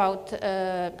all about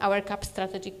our CAP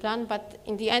strategic plan, but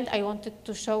in the end I wanted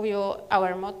to show you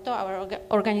our motto, our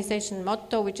organization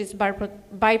motto, which is by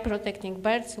protecting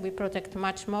birds, we protect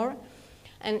much more.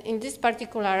 And in this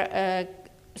particular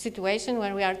situation,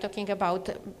 when we are talking about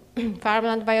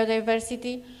farmland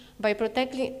biodiversity, by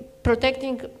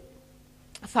protecting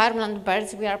farmland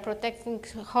birds, we are protecting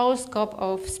the whole scope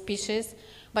of species,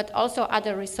 but also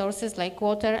other resources like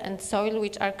water and soil,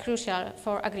 which are crucial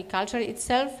for agriculture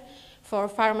itself, for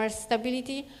farmers'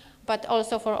 stability, but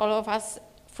also for all of us,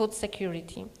 food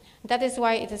security. That is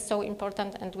why it is so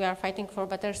important, and we are fighting for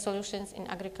better solutions in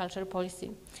agriculture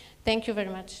policy. Thank you very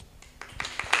much.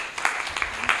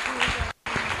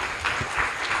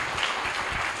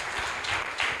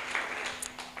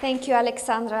 Thank you,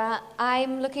 Alexandra.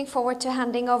 I'm looking forward to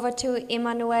handing over to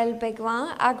Emmanuel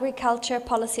Beguin, Agriculture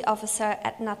Policy Officer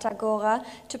at Natagora,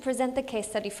 to present the case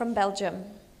study from Belgium.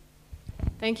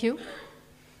 Thank you.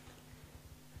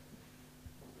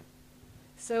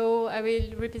 So I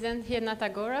will represent here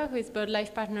Natagora, who is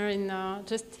BirdLife partner in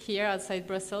just here outside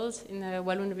Brussels in the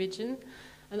Walloon region.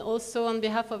 And also on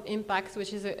behalf of Impact,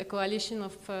 which is a coalition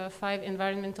of 5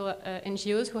 environmental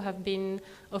NGOs who have been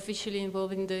officially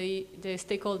involved in the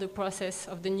stakeholder process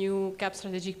of the new CAP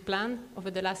strategic plan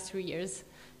over the last 3 years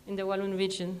in the Walloon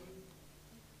region.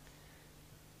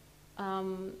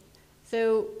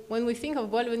 So when we think of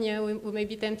Wallonia, we may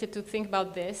be tempted to think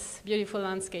about this, beautiful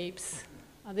landscapes.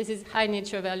 This is high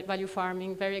nature value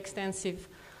farming, very extensive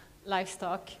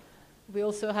livestock. We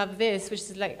also have this, which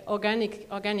is like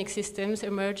organic systems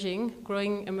emerging,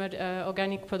 growing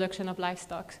organic production of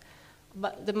livestock.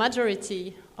 But the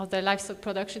majority of the livestock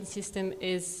production system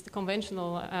is the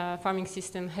conventional farming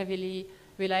system, heavily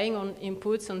relying on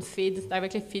inputs, on feed,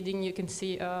 directly feeding. You can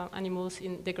see animals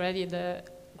in degraded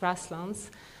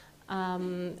grasslands.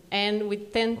 And we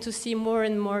tend to see more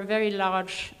and more very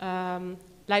large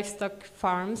livestock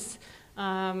farms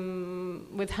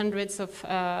with hundreds of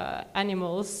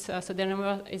animals, so the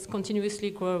number is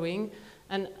continuously growing.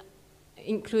 And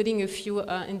including a few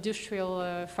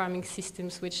industrial farming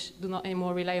systems which do not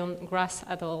anymore rely on grass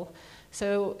at all.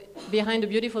 So behind the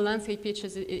beautiful landscape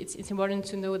pictures, it's important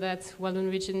to know that Walloon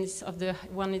region is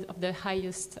one of the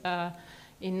highest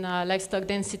in livestock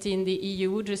density in the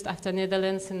EU, just after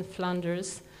Netherlands and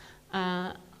Flanders.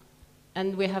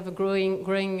 And we have a growing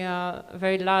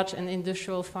very large and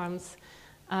industrial farms.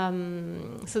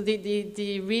 So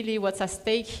really what's at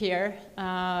stake here,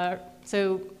 I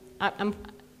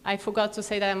forgot to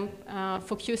say that I'm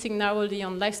focusing narrowly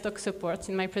on livestock support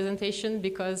in my presentation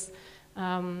because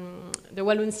the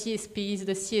Walloon CSP is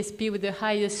the CSP with the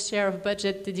highest share of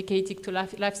budget dedicated to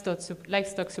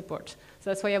livestock support. So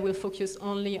that's why I will focus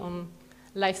only on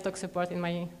livestock support in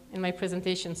my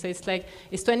presentation. So it's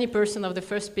 20% of the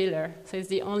first pillar. So it's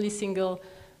the only single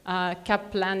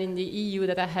CAP plan in the EU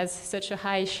that has such a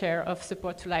high share of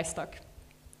support to livestock.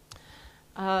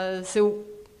 So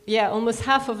yeah, almost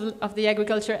half of the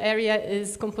agriculture area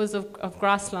is composed of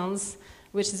grasslands,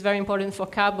 which is very important for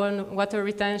carbon, water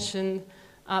retention,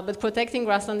 but protecting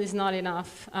grassland is not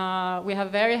enough. We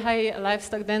have very high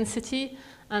livestock density,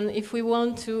 and if we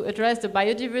want to address the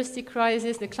biodiversity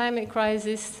crisis, the climate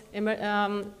crisis,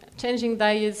 changing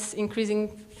diets, increasing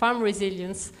farm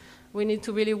resilience, we need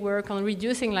to really work on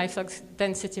reducing livestock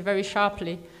density very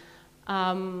sharply,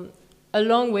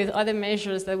 along with other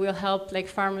measures that will help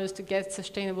farmers to get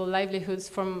sustainable livelihoods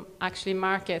from actually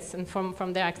markets and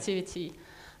from their activity.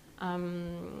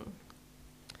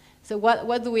 So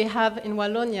what do we have in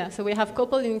Wallonia? So we have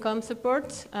coupled income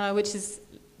support, which is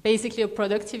basically a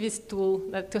productivist tool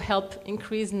to help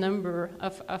increase number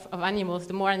of animals.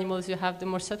 The more animals you have, the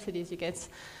more subsidies you get.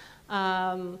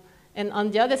 And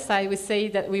on the other side, we say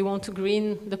that we want to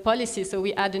green the policy, so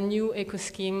we add a new eco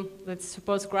scheme that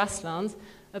supports grassland.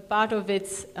 A part of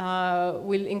it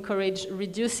will encourage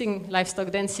reducing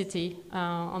livestock density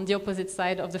on the opposite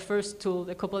side of the first tool,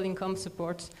 the coupled income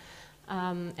support.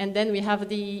 And then we have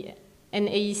the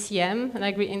NAECM, an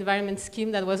agri-environment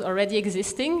scheme that was already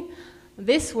existing.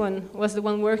 This one was the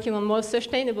one working on more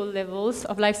sustainable levels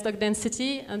of livestock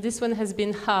density, and this one has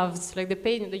been halved,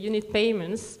 the unit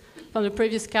payments from the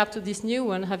previous CAP to this new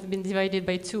one have been divided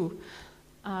by 2.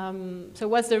 So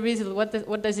what's the result?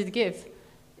 What does it give?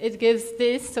 It gives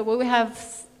this, so we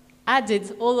have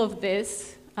added all of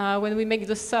this. When we make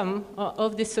the sum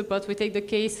of this support, we take the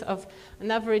case of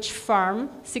an average farm,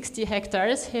 60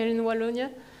 hectares here in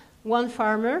Wallonia, one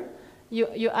farmer.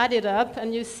 You add it up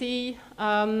and you see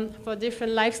for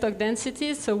different livestock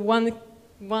densities, so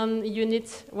one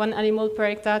unit, one animal per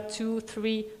hectare, 2,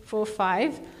 3, 4,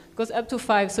 5, goes up to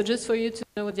 5. So just for you to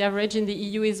know, the average in the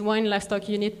EU is 1 livestock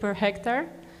unit per hectare.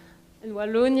 In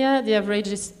Wallonia, the average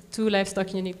is 2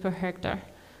 livestock units per hectare.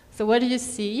 So what do you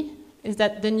see is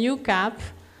that the new CAP,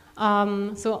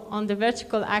 so on the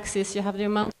vertical axis, you have the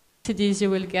amount of subsidies you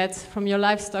will get from your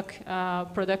livestock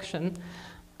production.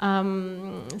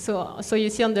 So you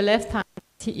see on the left hand,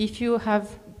 if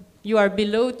you are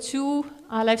below 2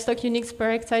 livestock units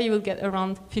per hectare, you will get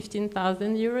around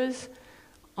 15,000 euros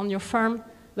on your farm.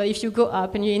 But if you go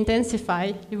up and you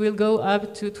intensify, you will go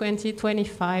up to 20,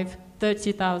 25,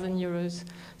 30,000 euros.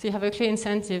 So you have a clear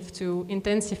incentive to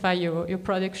intensify your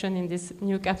production in this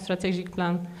new CAP strategic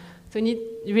plan. So you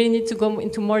really need to go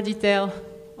into more detail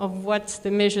of what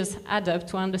the measures add up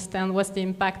to understand what's the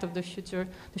impact of the future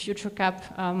CAP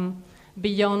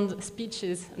beyond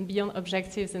speeches and beyond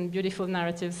objectives and beautiful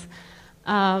narratives.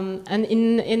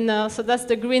 So that's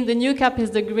the green. The new CAP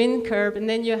is the green curve, and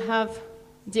then you have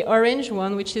the orange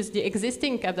one, which is the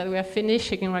existing CAP that we are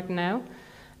finishing right now.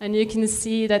 And you can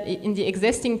see that in the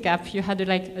existing CAP, you had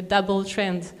a double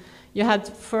trend. You had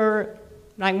for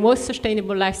most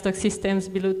sustainable livestock systems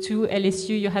below 2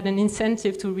 LSU, you had an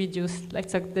incentive to reduce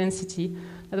livestock density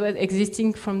that was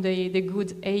existing from the good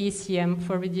AECM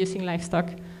for reducing livestock.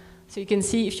 So you can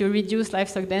see if you reduce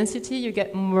livestock density, you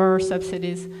get more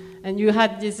subsidies. And you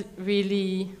had this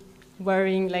really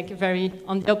worrying, very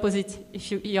on the opposite,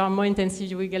 if you are more intensive,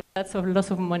 you will get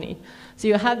lots of money. So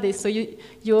you had this. So you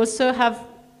also have,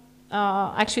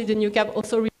 actually the new CAP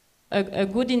also a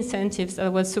good incentives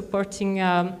that was supporting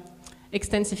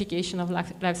extensification of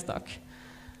livestock.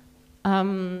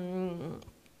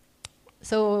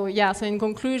 So in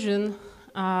conclusion,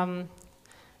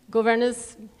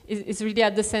 governance is really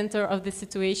at the center of the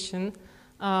situation.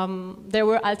 There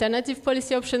were alternative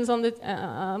policy options on the,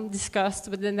 discussed,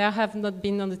 but then they have not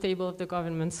been on the table of the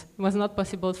governments. It was not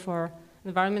possible for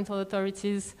environmental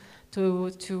authorities to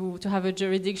have a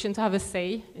jurisdiction, to have a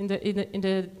say in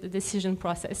the decision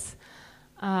process.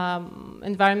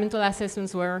 Environmental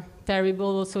assessments were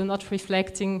terrible, also not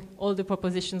reflecting all the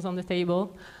propositions on the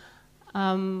table.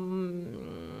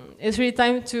 It's really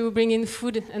time to bring in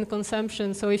food and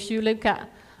consumption. So if you look at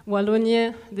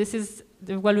Wallonia, this is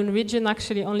the Walloon region.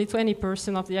 Actually, only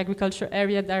 20% of the agriculture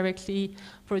area directly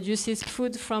produces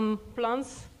food from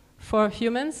plants for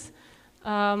humans.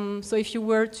 So if you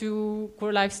were to grow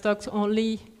livestock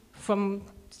only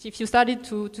if you started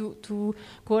to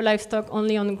grow livestock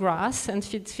only on grass and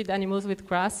feed animals with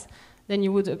grass, then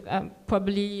you would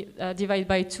probably divide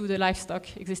by 2 the livestock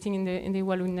existing in the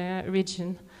Walloon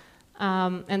region.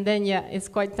 And then, yeah, it's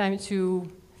quite time to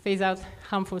phase out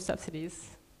harmful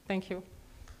subsidies. Thank you.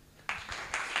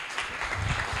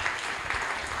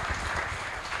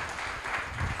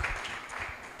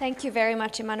 Thank you very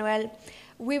much, Emmanuel.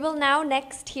 We will now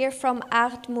next hear from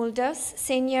Aart Mulders,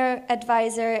 Senior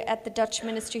Advisor at the Dutch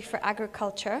Ministry for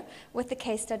Agriculture, with a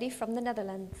case study from the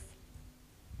Netherlands.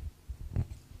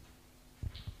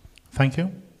 Thank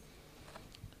you.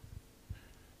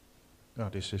 Oh,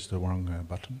 this is the wrong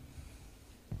button.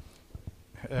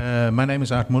 My name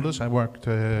is Aart Mulders. I worked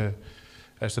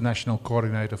as the national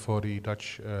coordinator for the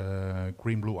Dutch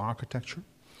Green-Blue architecture.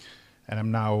 And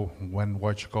I'm now, when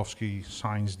Wojciechowski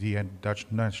signs the Dutch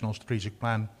National Strategic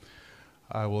Plan,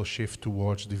 I will shift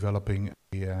towards developing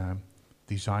a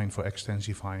design for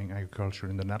extensifying agriculture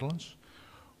in the Netherlands,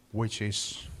 which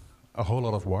is a whole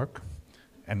lot of work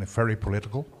and very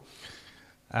political.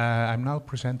 I'm now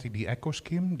presenting the eco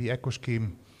scheme. The eco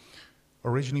scheme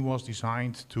originally was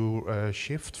designed to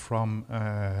shift from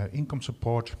income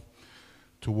support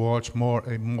towards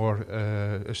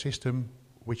a system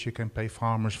which you can pay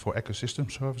farmers for ecosystem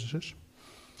services.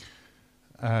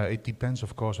 It depends,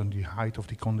 of course, on the height of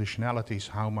the conditionalities,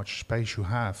 how much space you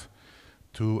have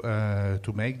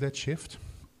to make that shift.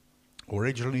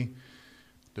 Originally,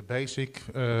 the basic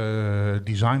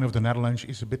design of the Netherlands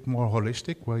is a bit more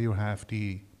holistic, where you have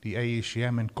the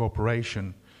AECM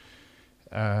incorporation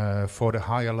for the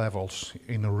higher levels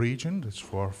in a region. That's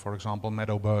for example,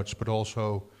 meadow birds, but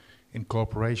also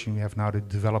incorporation. We have now the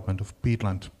development of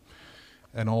peatland,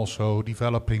 and also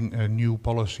developing new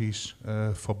policies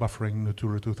for buffering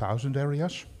Natura 2000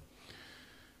 areas.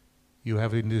 You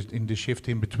have in the shift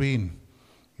in between,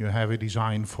 you have a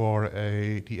design for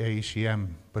the AECM,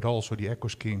 but also the eco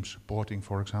scheme supporting,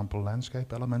 for example,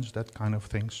 landscape elements, that kind of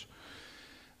things.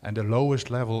 And the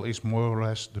lowest level is more or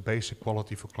less the basic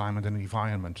quality for climate and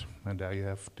environment. And there you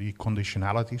have the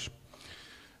conditionalities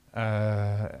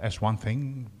as one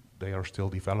thing. They are still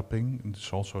developing. And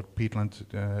it's also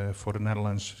peatland for the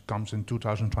Netherlands comes in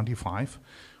 2025.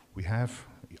 We have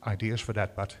ideas for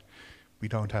that, but we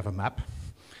don't have a map.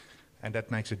 And that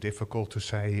makes it difficult to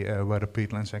say where the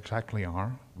peatlands exactly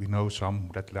are. We know some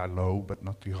that are low, but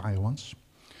not the high ones.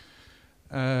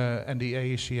 And the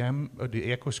AECM,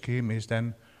 the eco scheme, is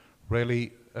then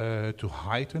really to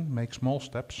heighten, make small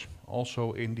steps,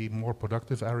 also in the more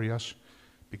productive areas,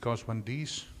 because when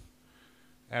these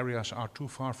areas are too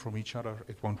far from each other,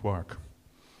 it won't work.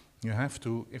 You have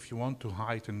to, if you want to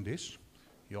heighten this,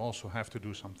 you also have to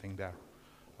do something there.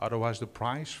 Otherwise, the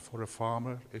price for a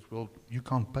farmer, you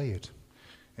can't pay it.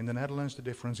 In the Netherlands, the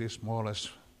difference is more or less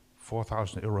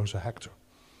 4,000 euros a hectare.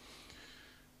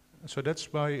 So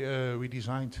that's why we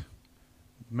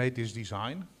made this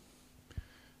design.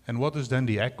 And what is then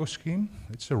the eco scheme?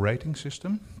 It's a rating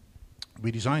system. We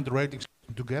designed the rating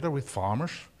system together with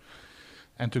farmers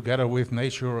and together with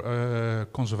nature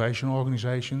conservation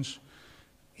organizations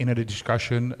in a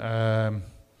discussion,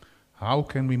 how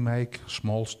can we make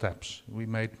small steps? We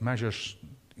made measures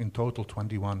in total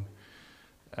 21,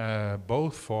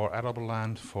 both for arable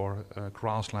land, for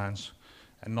grasslands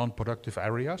and non-productive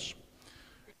areas.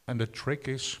 And the trick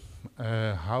is,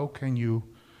 how can you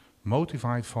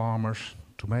motivate farmers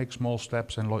to make small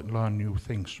steps and learn new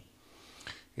things?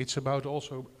 It's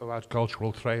also about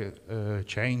cultural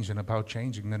change and about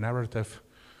changing the narrative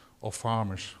of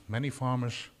farmers. Many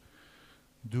farmers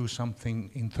do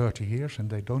something in 30 years and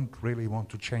they don't really want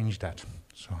to change that.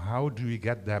 So how do we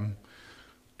get them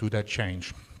to that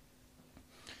change?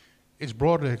 It's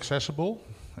broadly accessible.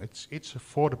 It's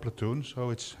for the platoon,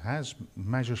 so it has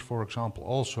measures, for example,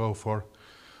 also for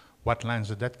wetlands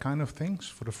and that kind of things,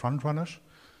 for the front runners.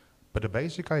 But the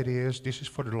basic idea is this is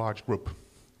for the large group.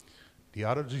 The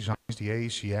other designs, the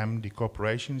AECM, the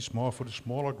cooperation, is more for the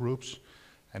smaller groups.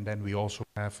 And then we also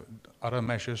have other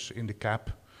measures in the CAP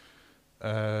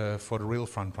for the real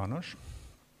front runners.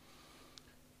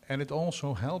 And it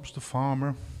also helps the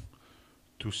farmer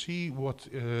to see what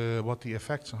the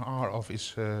effects are of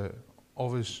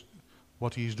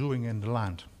what he is doing in the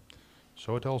land.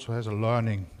 So it also has a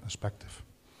learning perspective.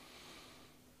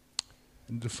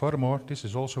 And furthermore, this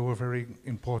is also a very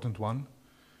important one.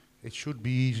 it should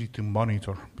be easy to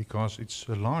monitor because it's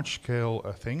a large-scale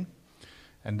thing.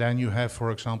 And then you have,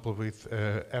 for example, with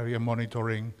area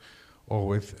monitoring or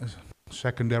with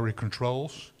secondary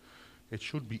controls, it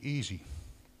should be easy.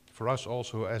 For us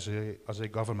also as a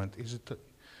government,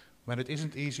 when it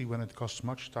isn't easy, when it costs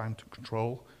much time to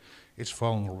control, it's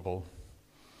vulnerable.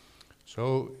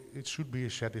 So it should be a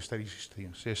steady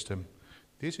system.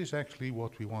 This is actually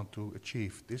what we want to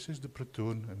achieve. This is the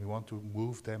platoon, and we want to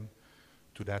move them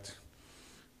to that.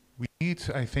 We need,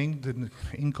 I think, the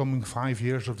incoming 5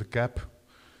 years of the CAP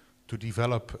to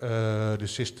develop the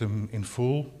system in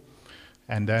full,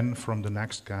 and then from the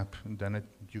next CAP, and then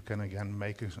you can again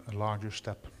make a larger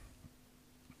step.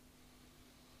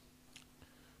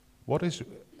 What is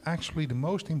actually the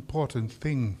most important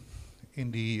thing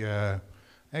in the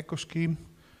eco scheme?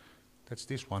 That's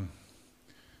this one.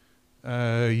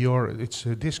 It's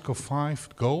a disc of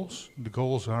 5 goals. The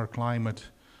goals are climate,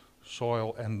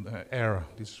 soil and air.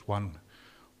 This is one.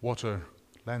 Water,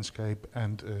 landscape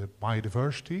and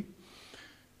biodiversity.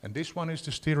 And this one is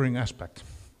the steering aspect.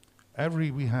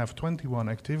 We have 21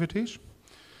 activities.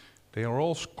 They are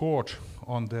all scored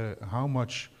on how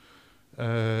much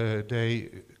they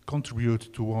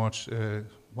contribute towards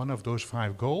one of those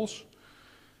 5 goals.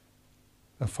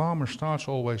 A farmer starts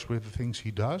always with the things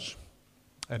he does,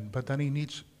 but then he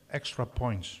needs extra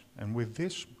points. And with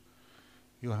this,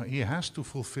 he has to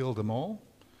fulfill them all.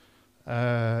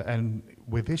 And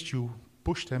with this, you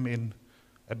push them in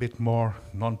a bit more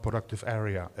non-productive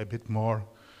area, a bit more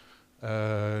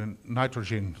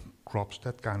nitrogen crops,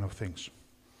 that kind of things.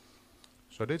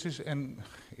 So this is,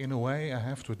 in a way, I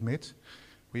have to admit,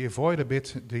 we avoid a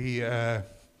bit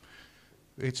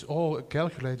it's all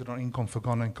calculated on income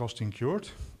forgone and cost incurred,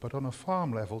 but on a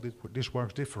farm level, this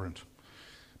works different.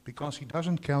 Because he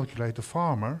doesn't calculate the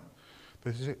farmer,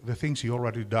 the things he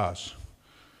already does.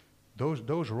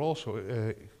 Those are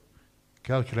also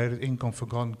calculated income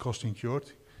forgone, cost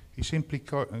incurred. He simply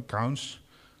counts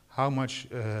how much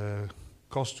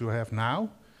cost do I have now,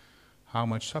 how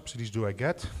much subsidies do I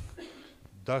get,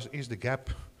 is the gap,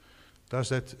 does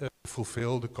that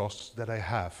fulfill the costs that I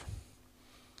have?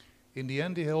 In the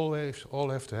end, they all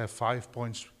have to have 5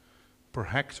 points per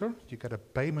hectare. You get a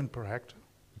payment per hectare,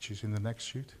 which is in the next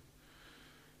sheet.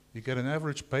 You get an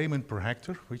average payment per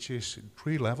hectare, which is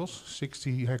 3 levels, 6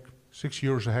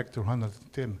 euros a hectare,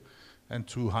 110 and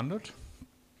 200.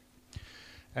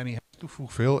 And he has to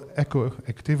fulfill eco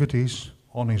activities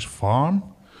on his farm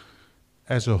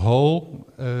as a whole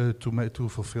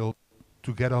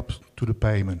to get up to the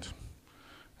payment.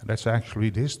 And that's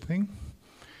actually this thing.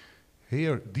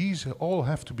 Here, these all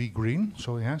have to be green,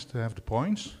 so he has to have the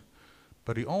points,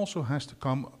 but he also has to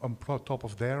come on top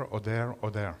of there or there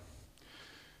or there.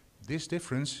 This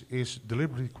difference is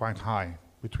deliberately quite high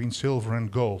between silver and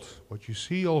gold. What you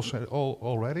see also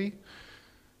already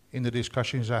in the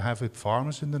discussions I have with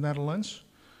farmers in the Netherlands,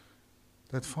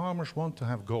 that farmers want to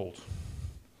have gold.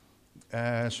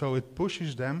 So it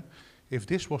pushes them. If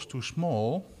this was too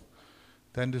small,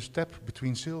 then the step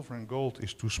between silver and gold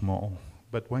is too small.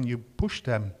 But when you push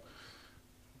them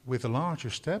with a larger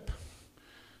step,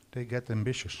 they get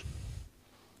ambitious.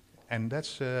 And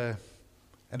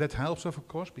that helps, of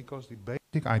course, because the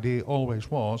basic idea always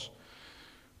was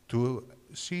to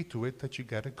see to it that you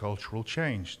get a cultural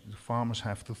change. The farmers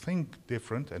have to think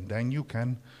different, and then you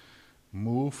can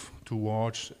move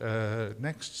towards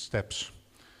next steps.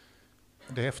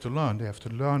 They have to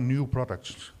learn new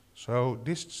products. So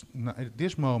at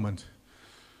this moment,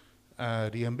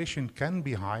 the ambition can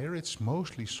be higher. It's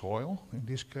mostly soil, in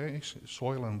this case,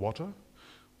 soil and water,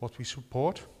 what we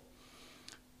support.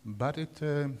 But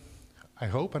I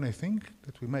hope and I think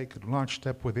that we make a large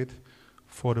step with it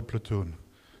for the platoon.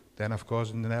 Then, of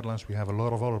course, in the Netherlands, we have a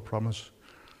lot of other problems,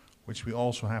 which we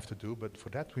also have to do, but for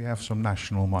that we have some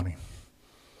national money.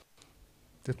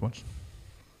 That was.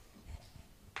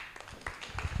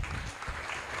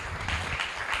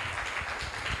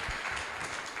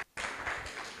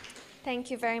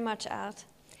 Thank you very much, Art.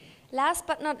 Last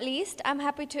but not least, I'm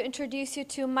happy to introduce you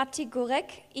to Matti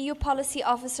Gurek, EU Policy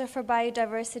Officer for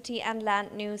Biodiversity and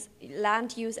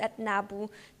Land Use at NABU,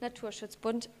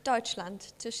 Naturschutzbund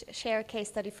Deutschland, to share a case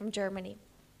study from Germany.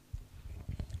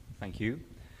 Thank you.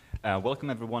 Welcome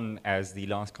everyone. As the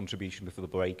last contribution before the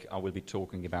break, I will be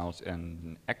talking about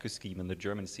an eco scheme in the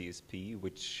German CSP,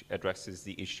 which addresses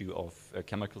the issue of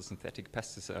chemical synthetic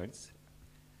pesticides.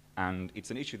 And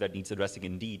it's an issue that needs addressing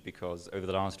indeed, because over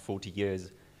the last 40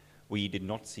 years, we did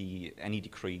not see any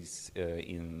decrease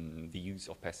in the use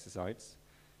of pesticides,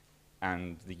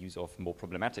 and the use of more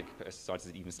problematic pesticides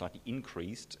is even slightly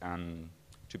increased. And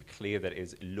to be clear, that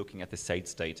is looking at the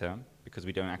SAIDS data, because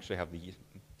we don't actually have the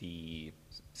the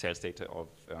sales data of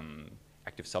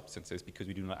active substances because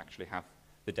we do not actually have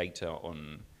the data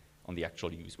on the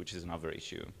actual use, which is another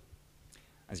issue.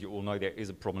 As you all know, there is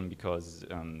a problem because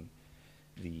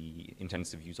the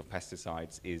intensive use of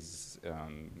pesticides is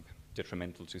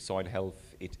detrimental to soil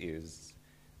health. It is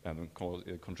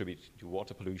contributing to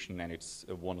water pollution, and it's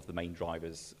one of the main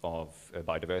drivers of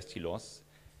biodiversity loss,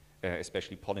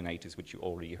 especially pollinators, which you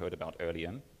already heard about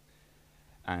earlier.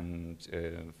 And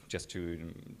just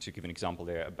to give an example,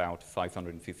 there are about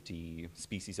 550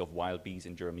 species of wild bees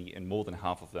in Germany, and more than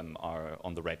half of them are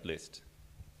on the red list.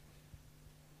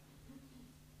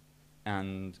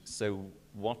 And so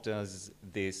what does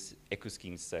this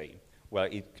eco-scheme say? Well,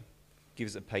 it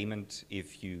gives a payment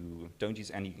if you don't use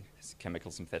any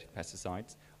chemical synthetic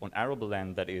pesticides on arable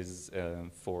land that is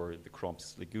for the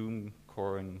crops legume,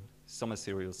 corn, summer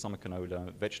cereals, summer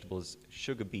canola, vegetables,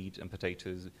 sugar beet, and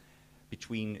potatoes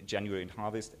between January and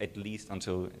harvest, at least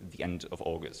until the end of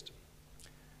August.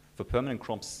 For permanent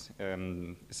crops,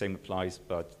 the same applies,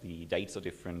 but the dates are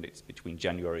different. It's between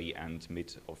January and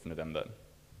mid of November.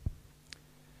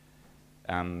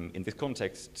 In this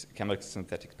context, chemical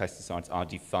synthetic pesticides are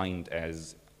defined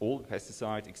as all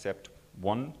pesticides except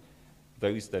one,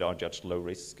 those that are judged low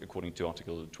risk according to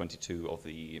Article 22 of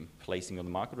the Placing on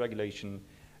the Market Regulation,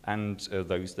 and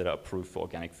those that are approved for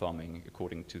organic farming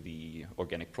according to the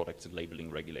Organic Products and Labeling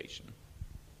Regulation.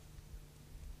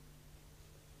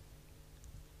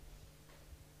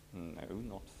 No,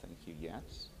 not thank you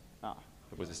yet.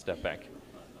 It was a step back.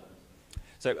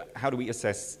 So how do we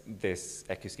assess this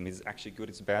eco-scheme? Is it actually good,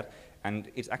 it's bad?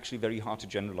 And it's actually very hard to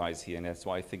generalize here, and that's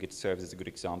why I think it serves as a good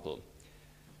example.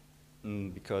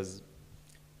 Because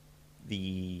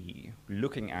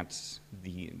looking at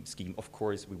the scheme, of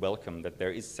course, we welcome that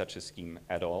there is such a scheme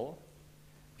at all.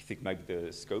 We think maybe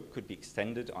the scope could be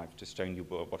extended. I've just shown you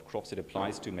what crops it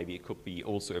applies to. Maybe it could be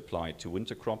also applied to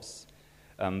winter crops.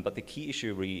 But the key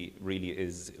issue really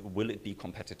is, will it be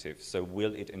competitive? So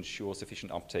will it ensure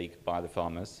sufficient uptake by the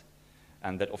farmers?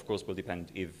 And that, of course, will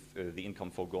depend if the income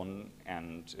foregone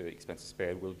and expenses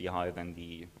spared will be higher than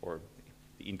the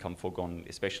income foregone,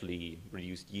 especially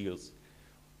reduced yields,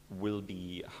 will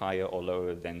be higher or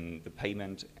lower than the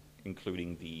payment,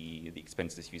 including the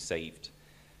expenses you saved.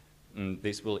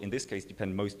 This will, in this case,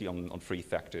 depend mostly on three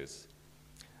factors.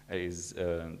 Is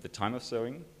the time of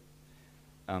sowing,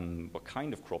 what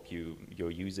kind of crop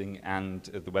you're using, and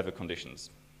the weather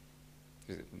conditions.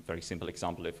 A very simple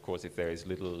example, of course, if there is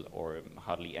little or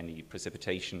hardly any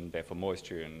precipitation, therefore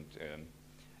moisture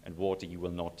and water, you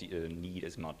will not need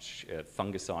as much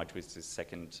fungicide, which is the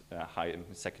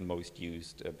second most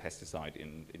used pesticide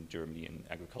in Germany in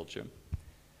agriculture.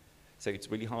 So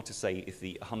it's really hard to say if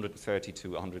the 130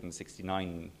 to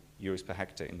 169 euros per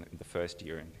hectare in the first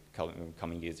year, in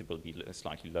coming years it will be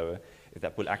slightly lower, if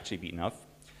that will actually be enough.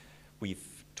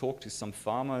 We've talked to some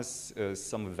farmers,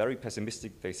 some are very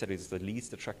pessimistic. They said it's the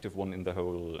least attractive one in the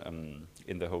whole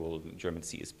German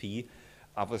CSP.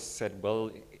 Others said, well,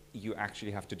 you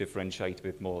actually have to differentiate a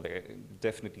bit more. There are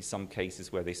definitely some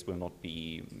cases where this will not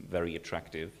be very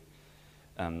attractive.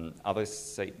 Others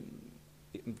say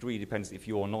it really depends if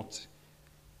you're not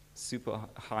super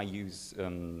high use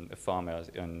farmer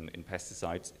in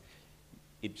pesticides,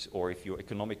 or if your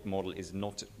economic model is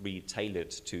not really tailored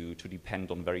to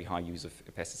depend on very high use of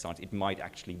pesticides, it might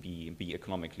actually be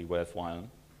economically worthwhile.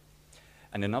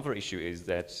 And another issue is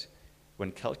that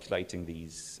when calculating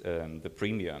these, the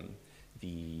premium,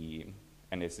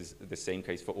 and this is the same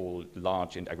case for all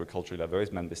large and agriculturally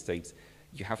diverse member states,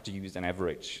 you have to use an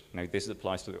average. Now, this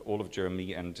applies to all of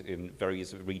Germany, and in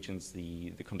various regions,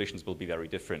 the conditions will be very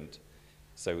different.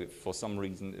 So for some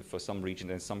regions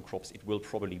and some crops, it will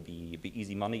probably be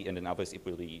easy money, and in others, it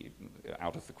will be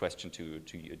out of the question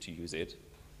to use it.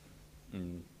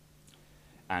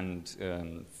 And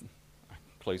I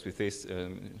close with this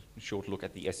short look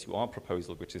at the SUR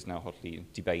proposal, which is now hotly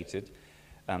debated.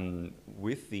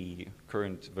 With the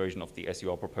current version of the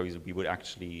SUR proposal, we would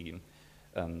actually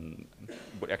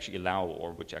allow,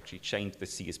 or which actually change the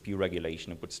CSP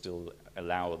regulation, and would still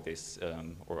allow this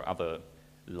or other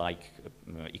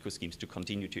eco schemes to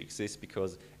continue to exist,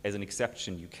 because as an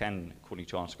exception you can, according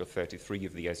to Article 33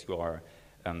 of the SUR,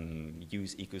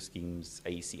 use eco schemes,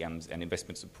 AECMs, and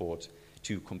investment support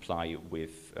to comply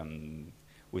with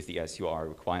the SUR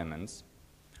requirements.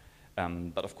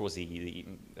 But of course the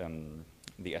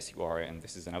SUR, and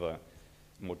this is another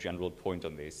more general point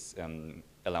on this,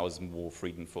 allows more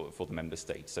freedom for the member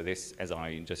states. So this, as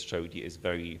I just showed you, is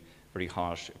very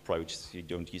harsh approach. So you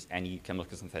don't use any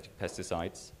chemical synthetic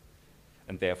pesticides,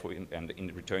 and therefore,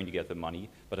 in return you get the money.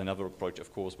 But another approach,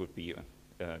 of course, would be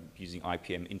using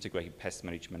IPM, integrated pest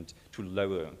management, to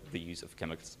lower the use of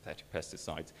chemical synthetic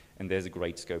pesticides. And there's a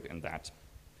great scope in that.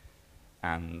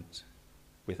 And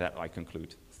with that, I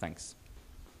conclude. Thanks.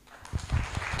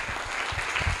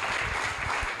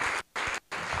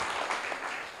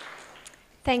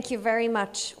 Thank you very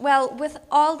much. Well, with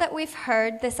all that we've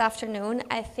heard this afternoon,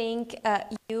 I think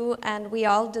you and we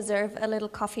all deserve a little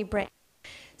coffee break.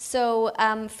 So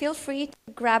feel free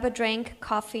to grab a drink,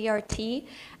 coffee or tea,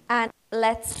 and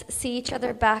let's see each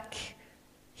other back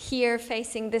here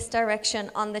facing this direction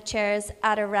on the chairs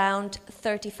at around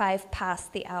 35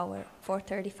 past the hour,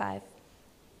 4:35.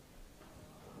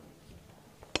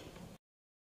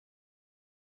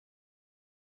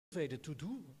 To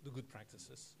do the good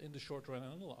practices in the short run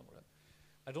and in the long run.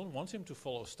 I don't want him to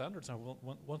follow standards. I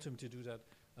want him to do that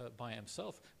by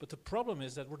himself. But the problem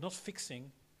is that we're not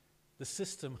fixing the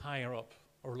system higher up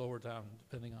or lower down,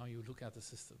 depending how you look at the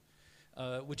system,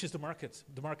 which is the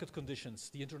market conditions,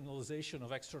 the internalization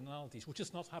of externalities, which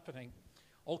is not happening.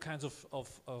 All kinds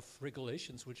of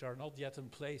regulations which are not yet in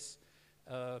place.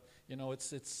 And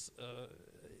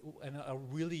are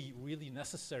really, really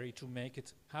necessary to make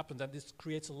it happen. And this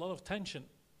creates a lot of tension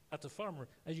at the farmer,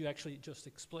 as you actually just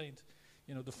explained.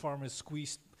 The farmer is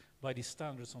squeezed by these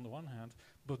standards on the one hand,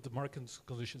 but the market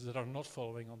conditions that are not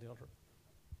following on the other.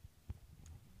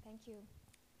 Thank you.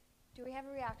 Do we have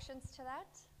reactions to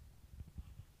that?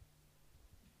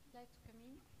 I'd like to come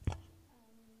in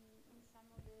on some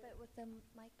of the, but with the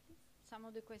mic, please. Some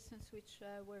of the questions which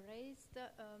were raised.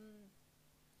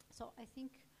 So I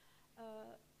think,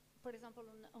 for example,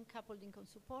 on coupled income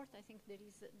support, I think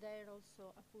there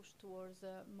also a push towards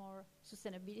more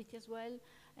sustainability as well.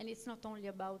 And it's not only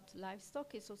about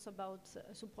livestock, it's also about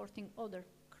supporting other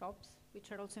crops,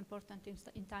 which are also important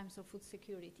in times of food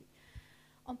security.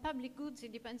 On public goods,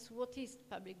 it depends what is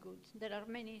public good. There are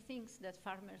many things that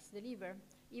farmers deliver.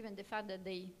 Even the fact that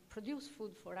they produce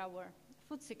food for our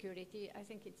food security, I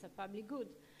think it's a public good.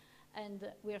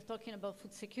 And we are talking about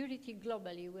food security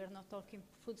globally. We are not talking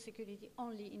food security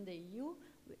only in the EU,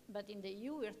 but in the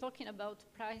EU we are talking about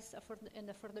price and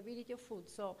affordability of food.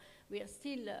 So we are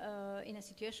still in a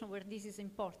situation where this is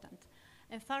important.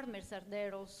 And farmers are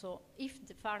there also. If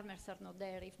the farmers are not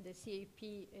there, if the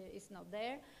CAP is not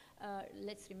there,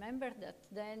 let's remember that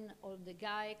then all the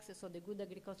GAECs, so the good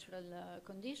agricultural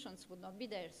conditions, would not be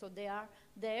there. So they are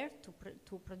there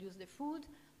to produce the food,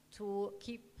 to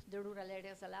keep the rural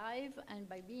areas alive, and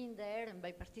by being there and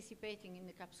by participating in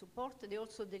the CAP support, they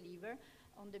also deliver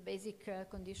on the basic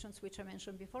conditions which I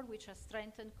mentioned before, which are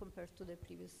strengthened compared to the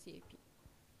previous CAP.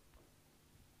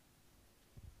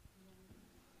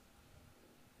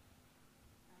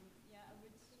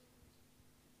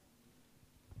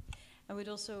 I would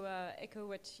also echo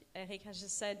what Eric has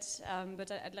just said,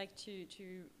 but I'd like to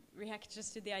react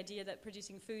just to the idea that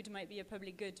producing food might be a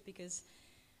public good, because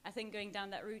I think going down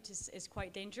that route is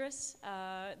quite dangerous.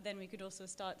 Then we could also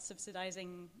start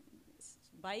subsidizing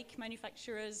bike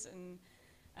manufacturers and,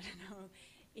 I don't know,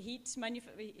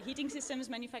 heating systems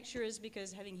manufacturers,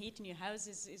 because having heat in your house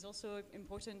is also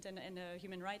important and a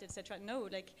human right, etc. No,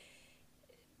 like,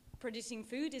 producing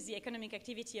food is the economic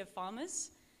activity of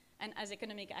farmers, and as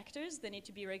economic actors, they need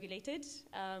to be regulated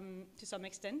to some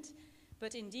extent.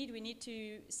 But indeed, we need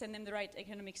to send them the right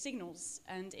economic signals,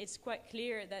 and it's quite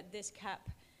clear that this CAP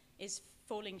is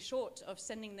falling short of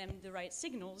sending them the right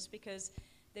signals, because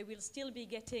they will still be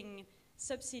getting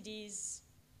subsidies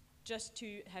just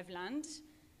to have land.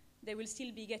 They will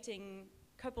still be getting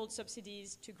coupled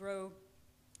subsidies to grow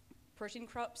protein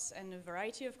crops and a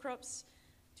variety of crops,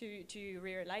 to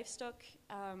rear livestock,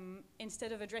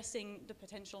 instead of addressing the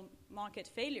potential market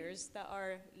failures that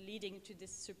are leading to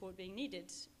this support being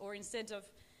needed, or instead of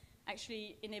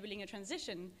actually enabling a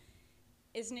transition.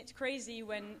 Isn't it crazy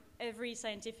when every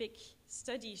scientific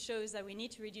study shows that we need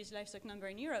to reduce livestock number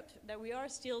in Europe, that we are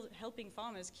still helping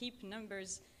farmers keep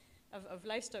numbers of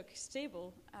livestock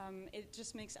stable? It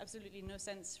just makes absolutely no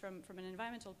sense from an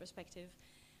environmental perspective.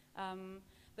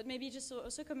 But maybe just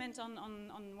also comment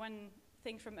on one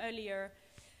thing from earlier.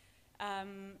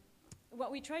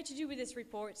 What we try to do with this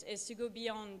report is to go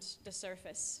beyond the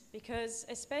surface, because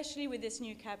especially with this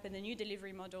new CAP and the new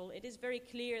delivery model, it is very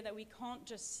clear that we can't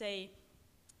just say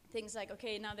things like,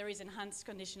 okay, now there is enhanced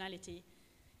conditionality.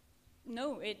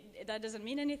 No, that doesn't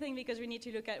mean anything, because we need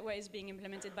to look at what is being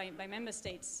implemented by member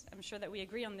states. I'm sure that we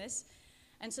agree on this.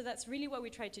 And so that's really what we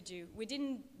tried to do. We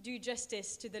didn't do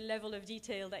justice to the level of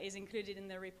detail that is included in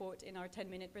the report in our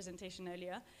 10-minute presentation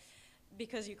earlier,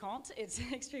 because you can't. It's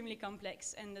extremely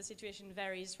complex, and the situation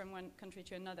varies from one country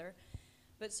to another.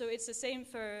 But so it's the same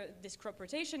for this crop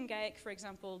rotation GAEC, for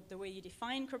example, the way you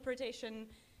define crop rotation,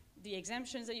 the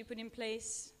exemptions that you put in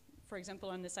place, for example,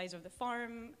 on the size of the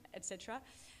farm, etc.,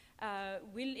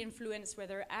 will influence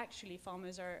whether actually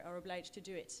farmers are obliged to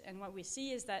do it. And what we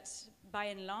see is that, by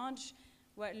and large,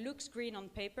 what looks green on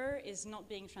paper is not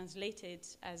being translated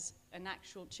as an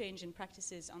actual change in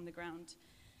practices on the ground.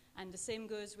 And the same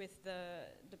goes with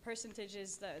the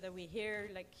percentages that we hear,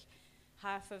 like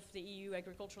half of the EU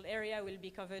agricultural area will be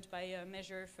covered by a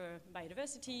measure for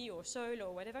biodiversity or soil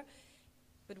or whatever.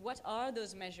 But what are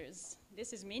those measures?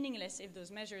 This is meaningless if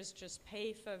those measures just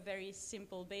pay for very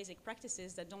simple, basic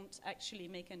practices that don't actually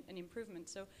make an improvement.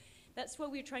 So that's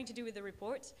what we're trying to do with the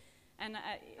report. And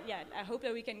I hope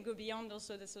that we can go beyond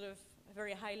also the sort of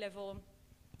very high-level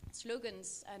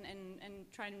slogans and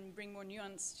try and bring more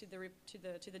nuance to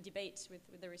the debate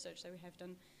with the research that we have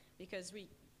done, because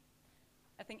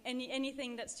I think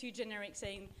anything that's too generic,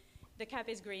 saying the CAP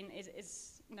is green,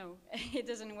 is no, it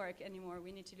doesn't work anymore.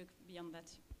 We need to look beyond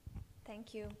that.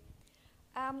 Thank you.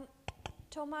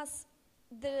 Thomas,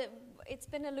 it's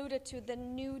been alluded to, the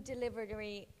new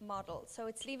delivery model. So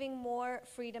it's leaving more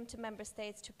freedom to member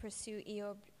states to pursue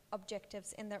EU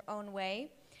objectives in their own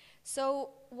way. So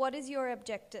what is your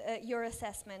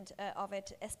assessment of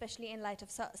it, especially in light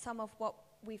of some of what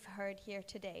we've heard here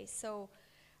today? So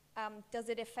does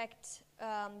it affect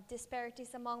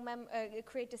disparities among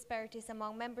create disparities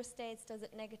among member states? Does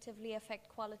it negatively affect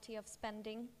quality of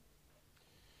spending?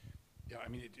 Yeah, I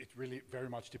mean, it really very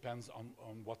much depends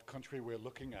on what country we're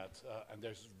looking at, and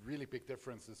there's really big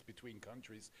differences between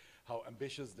countries, how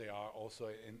ambitious they are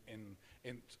also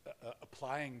in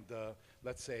applying the,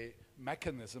 let's say,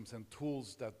 mechanisms and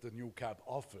tools that the new CAP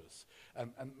offers.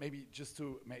 And maybe just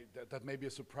to, that may be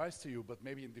a surprise to you, but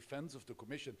maybe in defense of the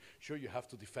Commission, sure, you have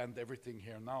to defend everything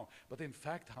here now. But in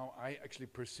fact, how I actually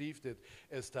perceived it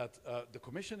is that the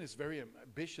Commission is very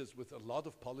ambitious with a lot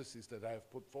of policies that I have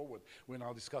put forward. We're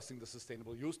now discussing the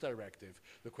Sustainable Use Directive.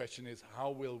 The question is,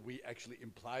 how will we actually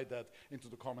imply that into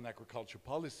the Common Agriculture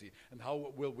Policy? And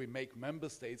how will we make member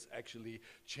states actually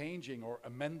changing or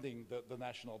amending the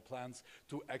national plans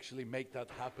to actually make that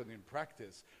happen in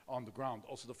practice on the ground?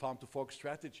 Also, the Farm to Fork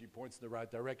strategy points in the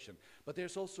right direction. But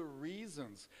there's also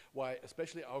reasons why,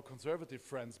 especially our conservative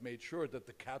friends, made sure that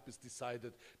the CAP is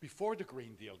decided before the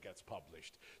Green Deal gets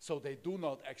published. So they do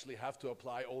not actually have to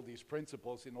apply all these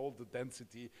principles in all the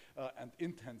density and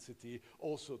intensity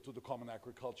also to the Common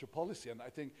Agriculture Policy. And I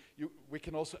think we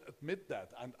can also admit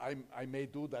that, and I may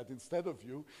do that instead of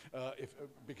you,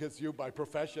 because you by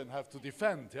profession have to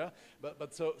defend, yeah?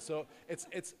 But so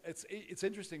it's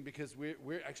interesting, because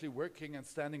we're actually working and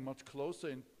standing much closer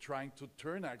in trying to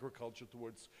turn agriculture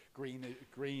towards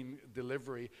green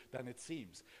delivery than it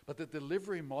seems. But the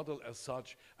delivery model as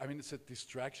such, I mean, it's a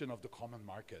distraction of the common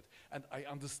market. And I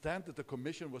understand that the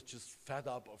Commission was just fed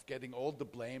up of getting all the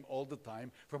blame all the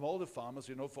time from all the farmers,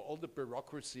 you know, for all the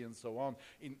bureaucracy and so on.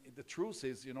 The truth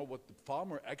is, you know, what the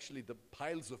farmer actually, the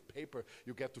piles of paper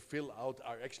you get to fill out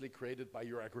are actually created by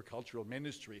your agricultural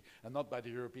ministry and not by the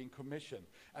European Commission.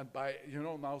 And by, you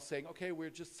know, now saying, okay, we're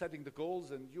just setting the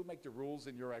goals and you make the rules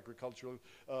in your agricultural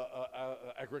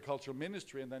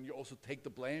ministry, and then you also take the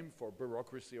blame for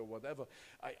bureaucracy or whatever.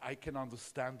 I can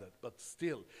understand that, but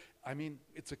still, I mean,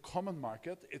 it's a common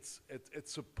market. It's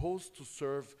supposed to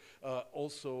serve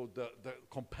also the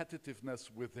competitiveness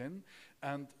within.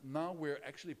 And now we're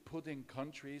actually putting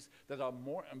countries that are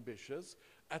more ambitious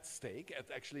at stake.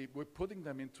 We're putting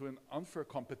them into an unfair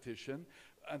competition,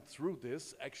 and through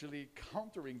this, actually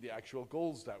countering the actual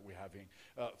goals that we're having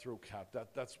through CAP.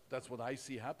 That's what I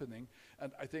see happening,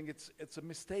 and I think it's a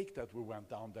mistake that we went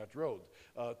down that road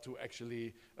to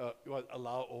actually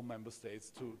allow all member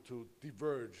states to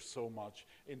diverge so much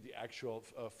in the actual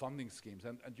funding schemes.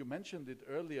 And you mentioned it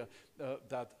earlier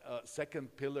that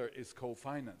second pillar is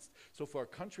co-financed. So for a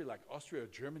country like Austria,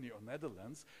 Germany, or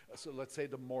Netherlands, so let's say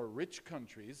the more rich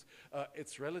countries,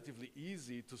 it's relatively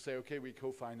easy to say, okay, we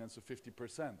co-finance a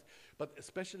 50%. But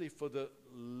especially for the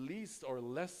least or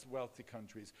less wealthy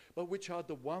countries, but which are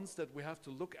the ones that we have to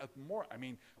look at more. I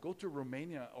mean, go to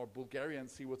Romania or Bulgaria and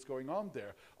see what's going on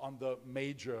there on the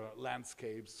major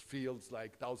landscapes, fields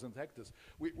like 1,000 hectares.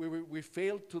 We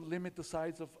failed to limit the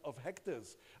size of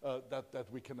hectares that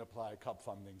we can apply CAP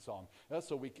fundings on.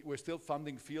 So we're still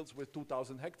funding fields with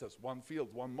 2,000 hectares, one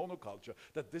field, one monoculture.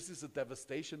 That this is a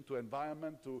devastation to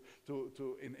environment,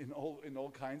 in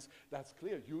all kinds. That's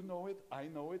clear. You know it. I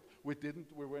know it.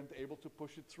 We weren't able to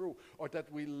push it through. Or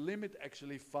that we limit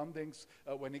actually fundings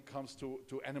when it comes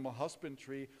to animal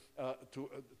husbandry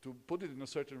to put it in a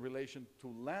certain relation to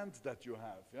land that you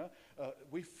have. Yeah?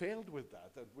 We failed with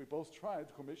that, and we both tried.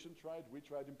 The Commission tried, we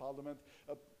tried in Parliament.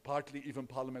 Partly even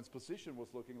Parliament's position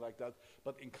was looking like that,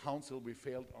 but in Council we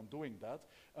failed on doing that.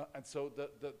 And so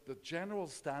the general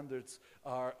standards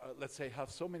are, let's say, have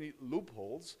so many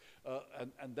loopholes,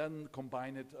 and then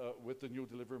combine it with the new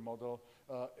delivery model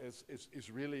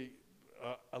is really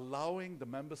allowing the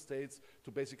member states to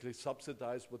basically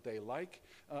subsidize what they like,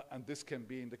 and this can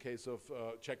be in the case of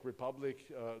Czech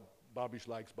Republic, Babiš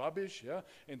likes Babiš, yeah?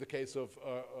 In the case of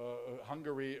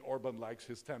Hungary, Orban likes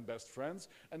his 10 best friends,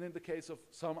 and in the case of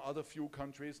some other few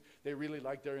countries, they really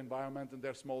like their environment and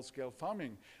their small-scale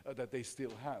farming that they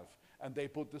still have, and they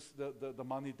put the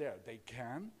money there. They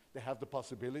have the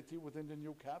possibility within the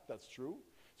new CAP, that's true.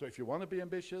 So if you want to be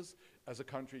ambitious as a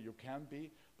country, you can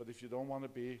be, but if you don't want to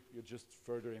be, you just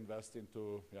further invest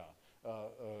into,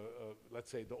 let's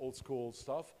say, the old school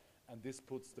stuff, and this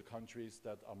puts the countries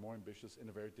that are more ambitious in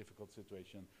a very difficult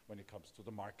situation when it comes to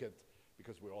the market,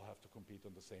 because we all have to compete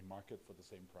on the same market for the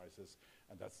same prices,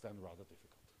 and that's then rather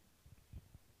difficult.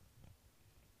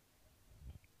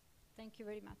 Thank you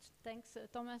very much. Thanks,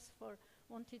 Thomas, for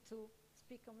wanting to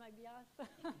speak on my behalf,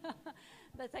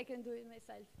 but I can do it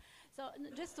myself. So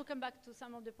just to come back to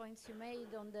some of the points you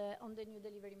made on the new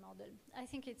delivery model, I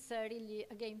think it's really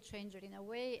a game changer in a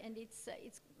way, and it's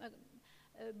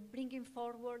bringing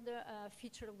forward a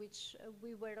feature which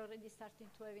we were already starting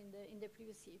to have in the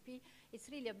previous CAP. It's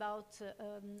really about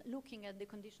looking at the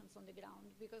conditions on the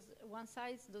ground, because one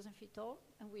size doesn't fit all,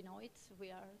 and we know it. We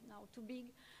are now too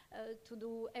big to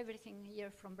do everything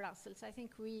here from Brussels. I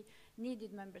think we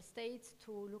needed member states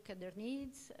to look at their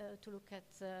needs, to look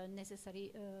at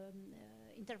necessary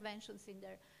interventions in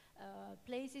their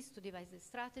places, to devise the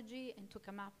strategy and to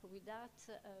come up with that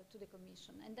to the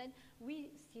Commission. And then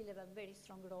we still have a very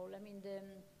strong role. I mean,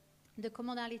 the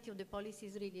commonality of the policy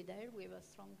is really there. We have a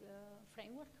strong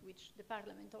framework, which the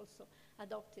Parliament also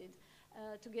adopted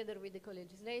together with the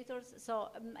co-legislators.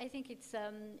 So I think it's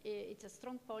a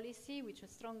strong policy, which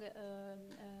has strong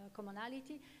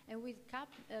commonality, and with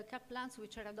CAP plans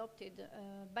which are adopted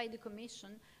by the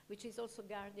Commission, which is also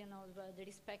guardian of the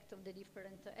respect of the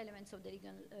different elements of the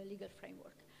legal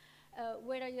framework.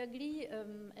 Where I agree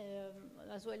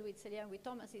as well with Celia and with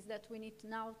Thomas is that we need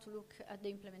now to look at the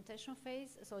implementation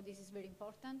phase. So this is very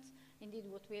important. Indeed,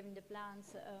 what we have in the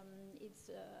plans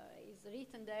is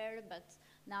written there, but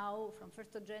now from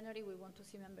 1st of January we want to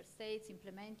see member states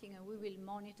implementing, and we will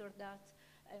monitor that,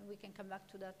 and we can come back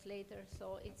to that later.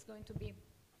 So it's going to be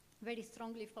very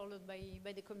strongly followed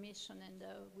by the Commission, and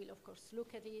we'll of course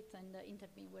look at it and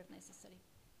intervene where necessary.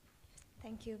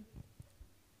 Thank you.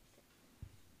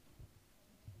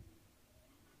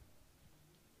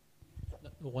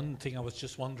 One thing I was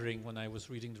just wondering when I was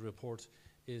reading the report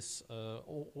is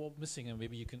all missing, and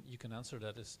maybe you can answer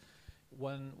that, is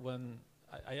when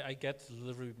I get the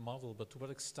delivery model, but to what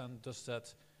extent does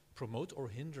that promote or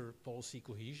hinder policy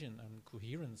cohesion and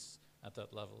coherence at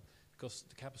that level? Because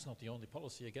the CAP is not the only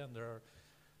policy. Again, there are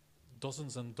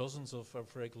dozens and dozens of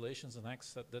regulations and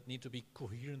acts that need to be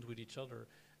coherent with each other.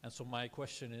 And so my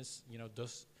question is,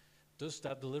 does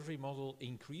that delivery model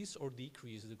increase or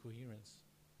decrease the coherence?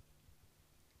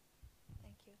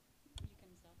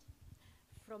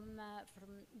 From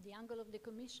the angle of the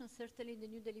Commission, certainly the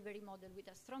new delivery model with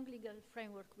a strong legal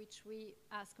framework which we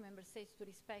ask member states to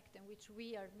respect and which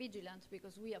we are vigilant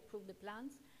because we approve the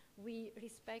plans, we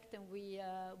respect and we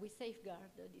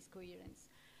safeguard this coherence.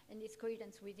 And this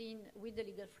coherence with the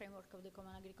legal framework of the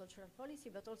Common Agricultural Policy,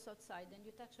 but also outside. And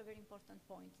you touch a very important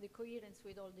point, the coherence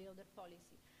with all the other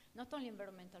policy. Not only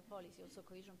environmental policy, also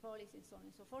cohesion policy, and so on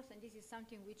and so forth. And this is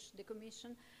something which the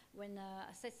Commission, when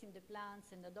assessing the plans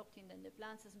and adopting the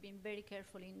plans, has been very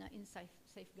careful in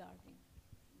safeguarding.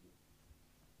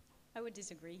 I would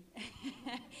disagree,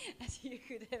 as you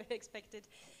could have expected.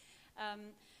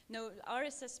 No, our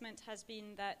assessment has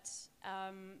been that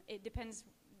it depends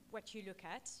what you look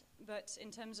at, but in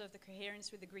terms of the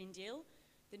coherence with the Green Deal,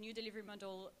 the new delivery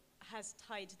model has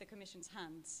tied the Commission's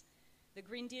hands. The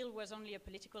Green Deal was only a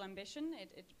political ambition.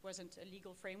 It wasn't a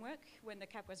legal framework when the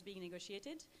CAP was being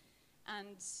negotiated.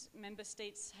 And member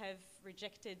states have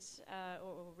rejected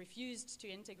or refused to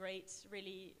integrate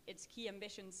really its key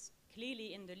ambitions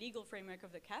clearly in the legal framework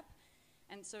of the CAP.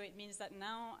 And so it means that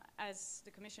now, as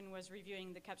the Commission was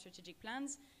reviewing the CAP strategic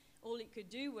plans, all it could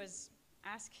do was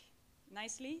ask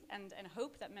nicely and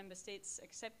hope that member states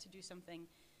accept to do something.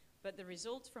 But the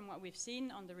result from what we've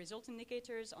seen on the result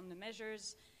indicators, on the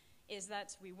measures, is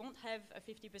that we won't have a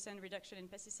 50% reduction in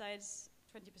pesticides,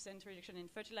 20% reduction in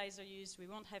fertilizer use, we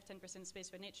won't have 10% space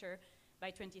for nature by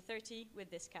 2030 with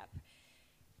this CAP.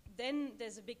 Then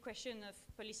there's a big question of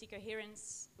policy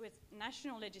coherence with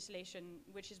national legislation,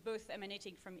 which is both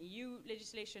emanating from EU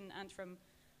legislation and from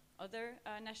other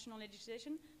national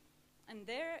legislation. And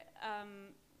there,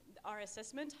 our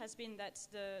assessment has been that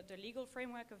the legal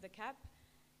framework of the CAP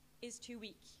is too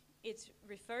weak. It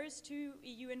refers to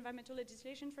EU environmental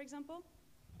legislation, for example.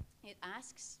 It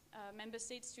asks member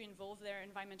states to involve their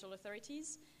environmental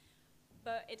authorities,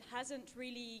 but it hasn't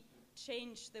really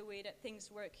changed the way that things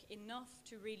work enough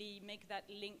to really make that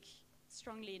link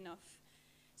strongly enough.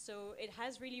 So it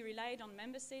has really relied on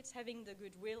member states having the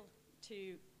goodwill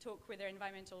to talk with their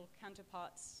environmental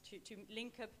counterparts, to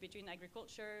link up between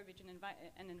agriculture, between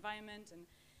environment and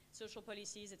social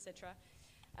policies, etc.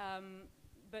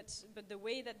 But the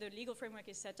way that the legal framework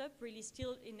is set up really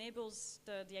still enables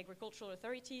the agricultural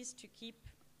authorities to keep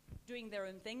doing their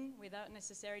own thing without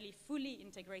necessarily fully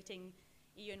integrating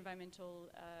EU environmental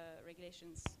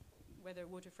regulations, whether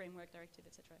water framework directive,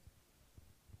 etc.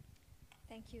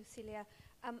 Thank you, Celia.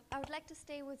 I would like to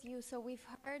stay with you. So we've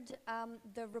heard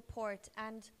the report,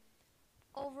 and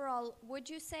overall, would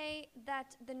you say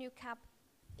that the new CAP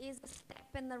is a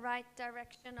step in the right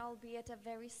direction, albeit a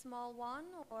very small one,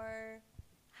 or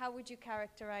how would you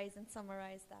characterize and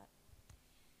summarize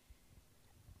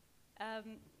that?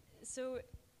 So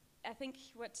I think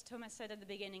what Thomas said at the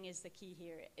beginning is the key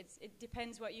here. It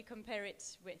depends what you compare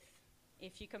it with.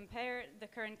 If you compare the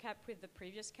current CAP with the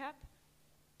previous CAP,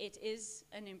 it is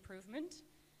an improvement.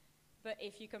 But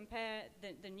if you compare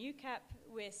the new CAP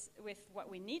with what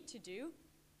we need to do,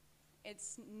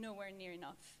 it's nowhere near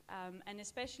enough. And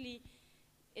especially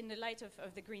in the light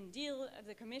of the Green Deal,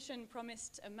 the Commission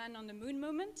promised a man on the moon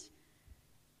moment,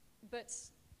 but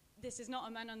this is not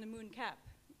a man on the moon CAP.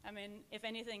 I mean, if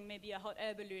anything, maybe a hot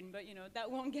air balloon, but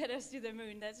that won't get us to the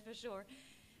moon, that's for sure.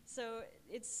 So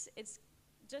it's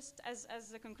just as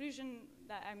the conclusion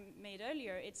that I made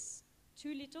earlier, it's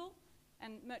too little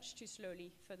and much too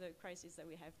slowly for the crisis that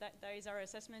we have. That is our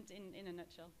assessment in a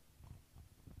nutshell.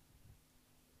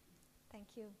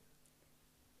 Thank you.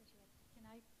 Can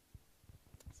I?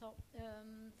 So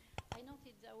I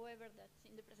noted, however, that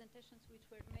in the presentations which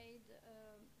were made,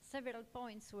 several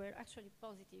points were actually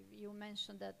positive. You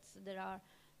mentioned that there are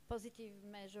positive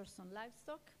measures on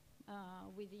livestock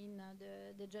within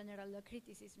the general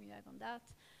criticism you have on that.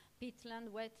 Peatland,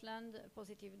 wetland,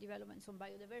 positive developments on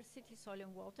biodiversity, soil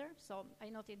and water. So I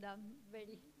noted them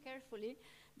very carefully,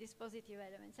 these positive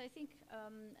elements. I think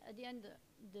at the end,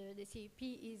 the CAP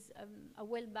is a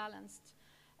well-balanced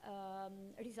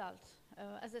result.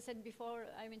 As I said before,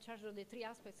 I'm in charge of the three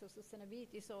aspects of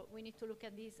sustainability, so we need to look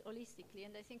at these holistically,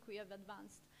 and I think we have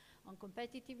advanced on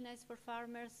competitiveness for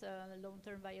farmers,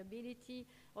 long-term viability,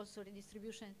 also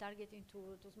redistribution and targeting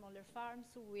to smaller farms.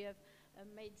 So we have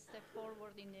made step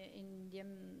forward in the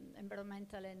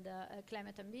environmental and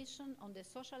climate ambition. On the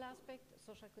social aspect,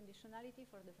 social conditionality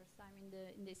for the first time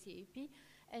in the CAP,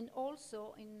 and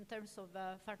also in terms of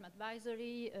farm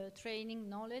advisory, training,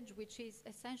 knowledge, which is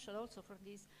essential also for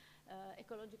this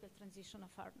ecological transition of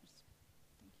farmers.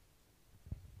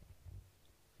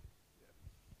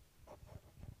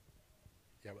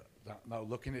 Yeah, but now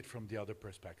looking at it from the other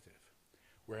perspective.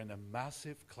 We're in a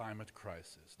massive climate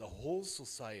crisis. The whole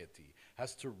society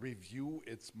has to review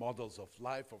its models of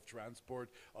life, of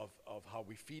transport, of how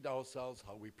we feed ourselves,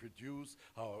 how we produce,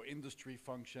 how our industry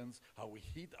functions, how we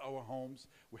heat our homes.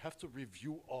 We have to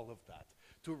review all of that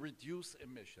to reduce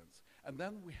emissions. And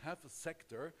then we have a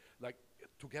sector like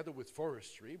together with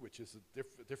forestry, which is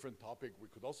a different topic we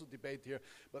could also debate here,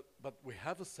 but we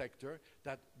have a sector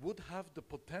that would have the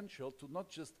potential to not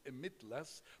just emit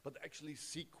less, but actually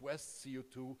sequester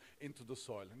CO2 into the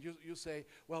soil. And you say,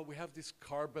 well, we have these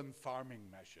carbon farming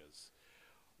measures.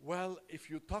 Well, if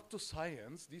you talk to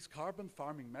science, these carbon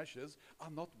farming measures are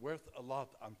not worth a lot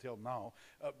until now,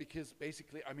 because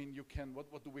basically, I mean, you can,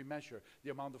 what do we measure?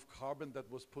 The amount of carbon that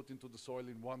was put into the soil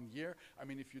in 1 year. I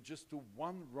mean, if you just do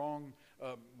one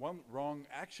wrong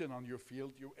action on your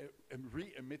field, you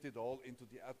re-emit it all into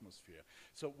the atmosphere.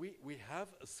 So we have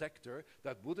a sector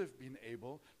that would have been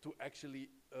able to actually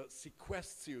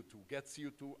sequester CO2, get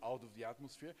CO2 out of the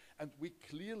atmosphere, and we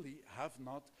clearly have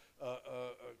not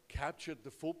captured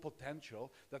the full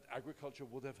potential that agriculture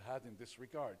would have had in this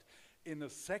regard. In a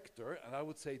sector, and I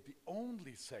would say the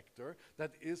only sector,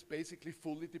 that is basically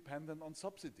fully dependent on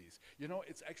subsidies. You know,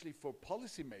 it's actually for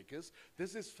policymakers,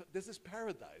 this is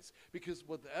paradise, because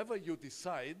whatever you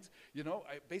decide, you know,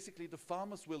 basically the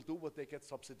farmers will do what they get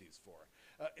subsidies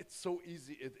for. It's so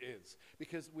easy it is.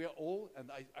 Because we are all, and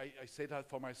I say that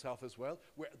for myself as well,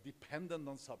 we're dependent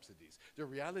on subsidies. The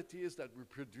reality is that we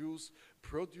produce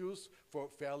produce for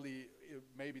fairly,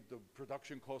 maybe the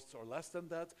production costs are less than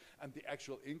that, and the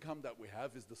actual income that we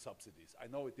have is the subsidies. I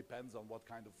know it depends on what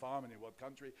kind of farm and in what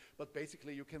country, but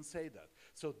basically you can say that.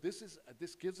 So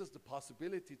this gives us the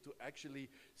possibility to actually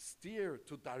steer,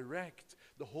 to direct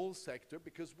the whole sector,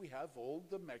 because we have all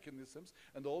the mechanisms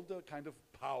and all the kind of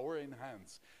power in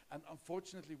hands. And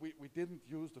unfortunately, we didn't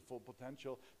use the full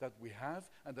potential that we have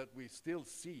and that we still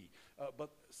see.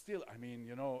 But still, I mean,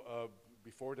 you know,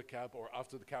 before the CAP or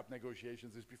after the CAP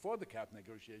negotiations is before the CAP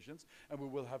negotiations, and we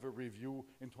will have a review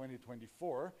in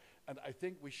 2024. And I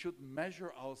think we should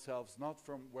measure ourselves not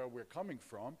from where we're coming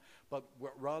from, but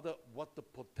rather what the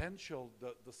potential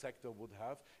the sector would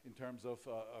have in terms of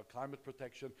climate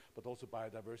protection, but also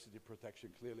biodiversity protection.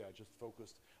 Clearly, I just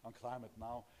focused on climate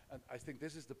now. And I think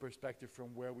this is the perspective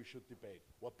from where we should debate.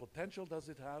 What potential does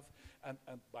it have? And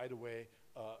by the way,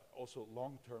 also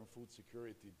long-term food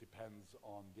security depends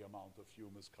on the amount of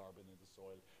humus, carbon in the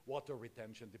soil. Water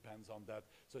retention depends on that.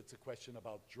 So it's a question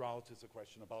about drought, it's a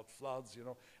question about floods, you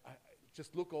know.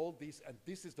 Just look all these, and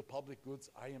this is the public goods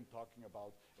I am talking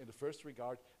about in the first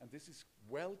regard, and this is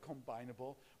well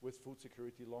combinable with food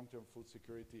security, long-term food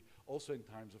security, also in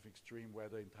times of extreme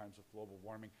weather, in times of global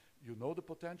warming. You know the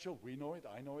potential, we know it,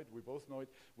 I know it, we both know it.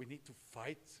 We need to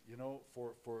fight, you know,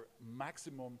 for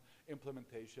maximum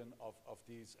implementation of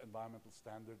these environmental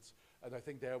standards. And I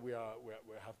think there we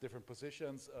have different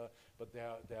positions, but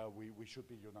there we should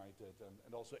be united,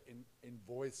 and also in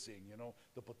voicing, you know,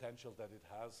 the potential that it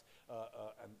has,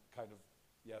 and kind of,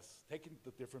 yes, taking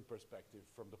the different perspective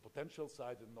from the potential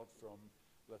side and not from,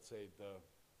 let's say, the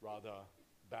rather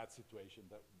bad situation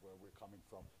where we're coming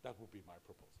from. That would be my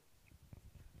proposal.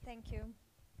 Thank you.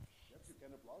 Yes, you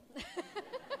can applaud.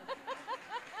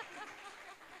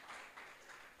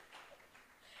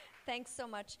 Thanks so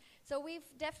much. So we've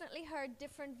definitely heard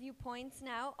different viewpoints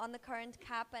now on the current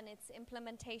CAP and its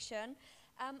implementation.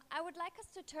 I would like us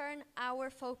to turn our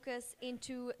focus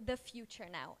into the future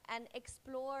now and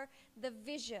explore the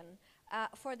vision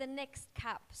for the next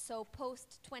CAP, so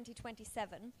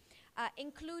post-2027,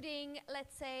 including,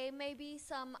 let's say, maybe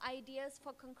some ideas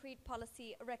for concrete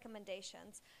policy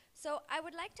recommendations. So I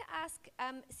would like to ask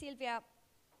Silvia,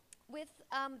 with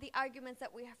the arguments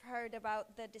that we have heard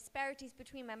about the disparities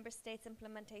between member states'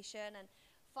 implementation and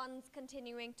funds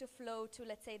continuing to flow to,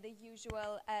 let's say, the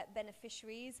usual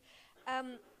beneficiaries,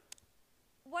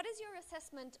 what is your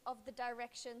assessment of the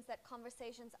directions that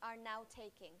conversations are now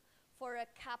taking for a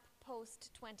CAP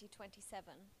post-2027?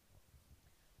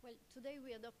 Well, today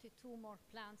we adopted 2 more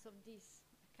plans of this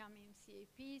coming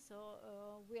CAP, so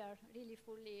we are really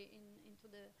fully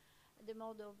into the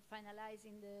mode of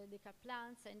finalizing the CAP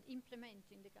plans and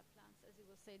implementing the CAP plans, as it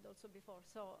was said also before.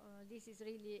 So this is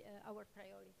really our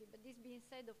priority. But this being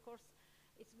said, of course,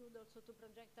 it's good also to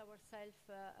project ourselves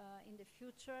in the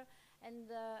future. And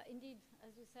indeed,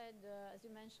 as you said, as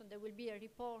you mentioned, there will be a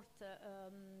report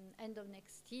end of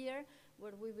next year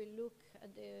where we will look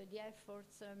at the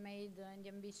efforts made in the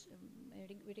ambition,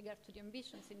 with regard to the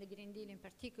ambitions in the Green Deal in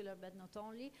particular, but not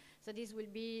only. So this will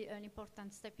be an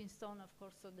important stepping stone, of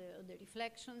course, of the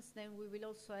reflections. Then we will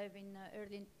also have in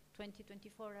early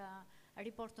 2024 a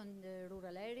report on the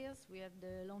rural areas. We have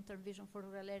the long-term vision for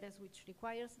rural areas, which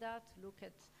requires that, look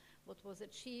at what was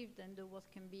achieved and what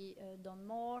can be done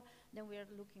more. Then we are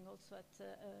looking also at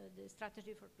the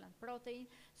strategy for plant protein.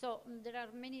 So there are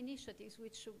many initiatives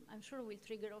which I'm sure will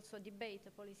trigger also a debate,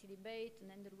 a policy debate,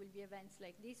 and then there will be events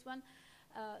like this one.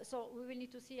 So we will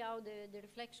need to see how the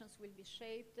reflections will be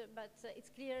shaped, but it's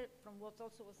clear from what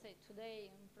also was said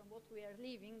today and from what we are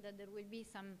living that there will be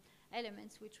some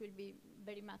elements which will be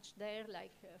very much there,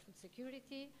 like food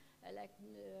security, like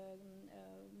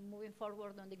moving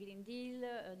forward on the Green Deal,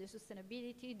 the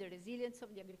sustainability, the resilience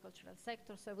of the agricultural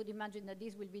sector. So I would imagine that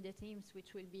these will be the themes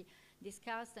which will be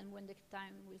discussed, and when the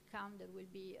time will come, there will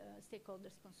be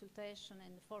stakeholders consultation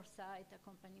and foresight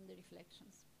accompanying the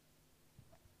reflections.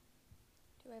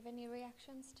 Do we have any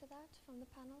reactions to that from the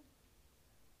panel?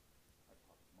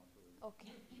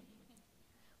 Okay.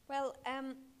 Well,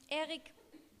 Eric,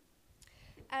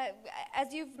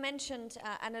 as you've mentioned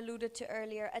and alluded to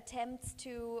earlier, attempts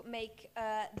to make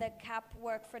the CAP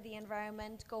work for the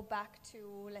environment go back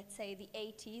to, let's say, the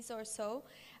 80s or so.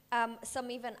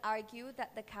 Some even argue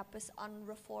that the CAP is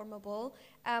unreformable.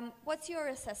 What's your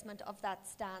assessment of that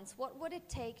stance? What would it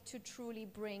take to truly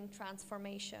bring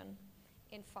transformation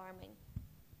in farming?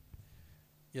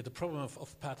 Yeah, the problem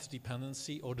of path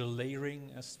dependency, or the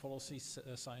layering, as policy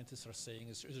scientists are saying,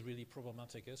 is really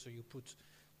problematic. So you put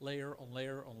layer on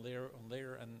layer on layer on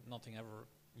layer, and nothing ever,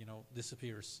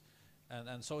 disappears.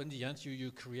 And so in the end,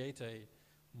 you create a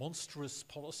monstrous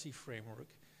policy framework,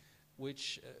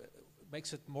 which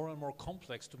makes it more and more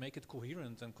complex to make it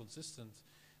coherent and consistent,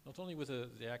 not only with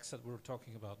the acts that we're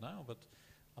talking about now, but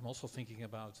I'm also thinking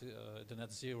about the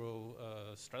net zero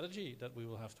strategy that we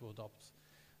will have to adopt.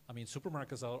 I mean,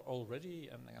 supermarkets are already,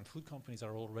 and food companies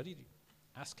are already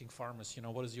asking farmers,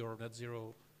 what is your net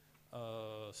zero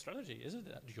strategy? Is it?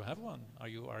 Do you have one? Are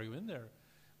you in there?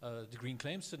 The Green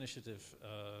Claims Initiative,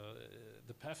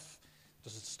 the PEF,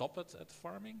 does it stop at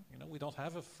farming? We don't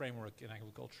have a framework in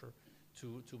agriculture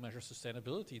to measure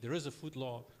sustainability. There is a food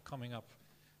law coming up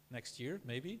next year,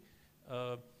 maybe.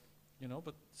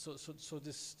 But so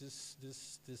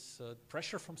this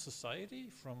pressure from society,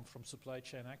 from supply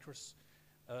chain actors,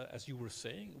 as you were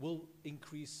saying, will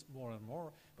increase more and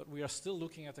more. But we are still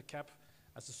looking at the CAP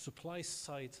as a supply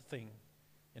side thing.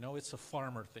 It's a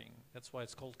farmer thing. That's why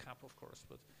it's called CAP, of course.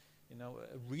 But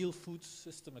a real food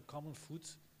system, a common food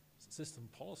system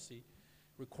policy,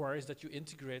 requires that you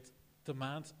integrate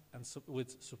demand and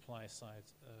with supply side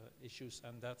issues,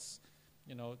 and that's,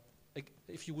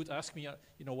 if you would ask me,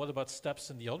 what about steps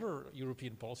in the other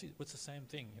European policies? It's the same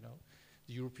thing,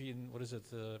 The European,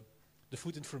 the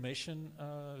Food Information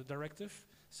Directive,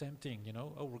 same thing,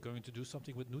 we're going to do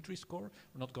something with Nutri-Score.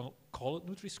 We're not going to call it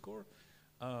Nutri-Score,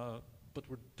 but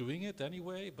we're doing it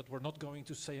anyway, but we're not going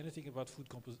to say anything about food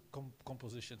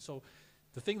composition. So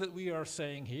the thing that we are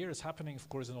saying here is happening, of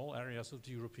course, in all areas of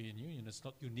the European Union. It's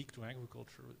not unique to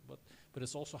agriculture, but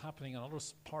it's also happening in other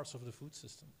parts of the food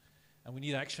system. And we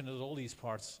need action at all these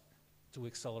parts to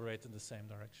accelerate in the same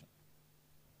direction.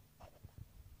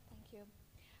 Thank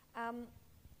you.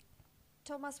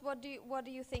 Thomas, what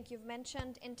do you think? You've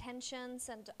mentioned intentions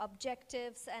and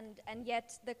objectives, and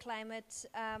yet the climate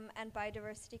and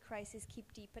biodiversity crises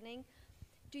keep deepening.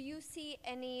 Do you see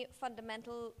any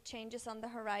fundamental changes on the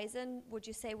horizon? Would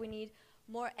you say we need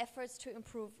more efforts to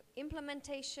improve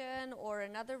implementation, or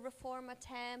another reform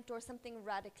attempt, or something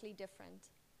radically different?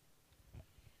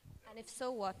 And if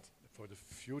so, what? For the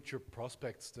future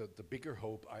prospects, the bigger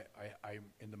hope I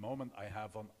in the moment I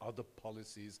have on other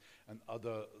policies and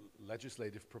other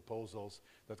legislative proposals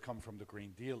that come from the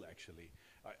Green Deal, actually.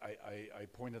 I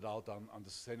pointed out on the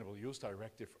Sustainable Use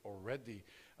Directive already.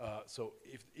 So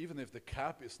even if the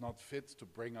CAP is not fit to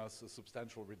bring us a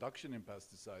substantial reduction in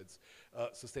pesticides,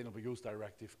 Sustainable Use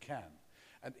Directive can.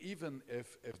 And even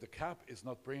if the CAP is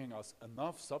not bringing us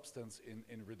enough substance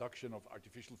in reduction of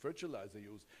artificial fertilizer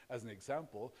use, as an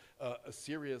example, a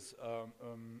serious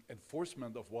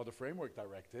enforcement of Water Framework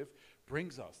Directive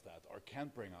brings us that, or can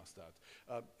bring us that.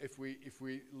 If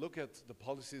we look at the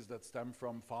policies that stem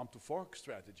from farm to fork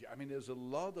strategy, I mean, there's a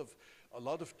lot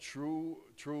of true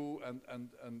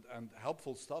and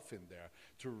helpful stuff in there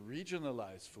to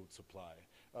regionalize food supply.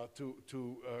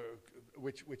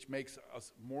 Which makes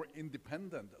us more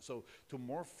independent, so to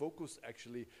more focus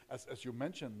actually, as you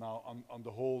mentioned now, on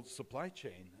the whole supply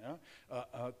chain,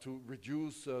 to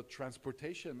reduce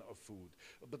transportation of food.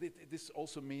 But this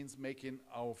also means making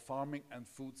our farming and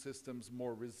food systems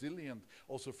more resilient,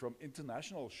 also from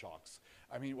international shocks.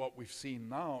 I mean, what we've seen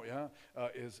now,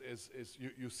 is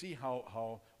you see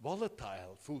how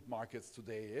volatile food markets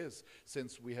today is,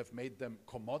 since we have made them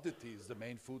commodities, the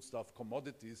main foodstuff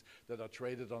commodities that are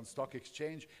traded on stock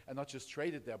exchange, and not just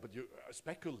traded there, but you are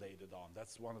speculated on.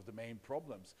 That's one of the main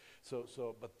problems.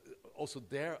 But also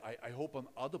there, I hope on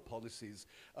other policies,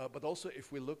 but also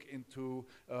if we look into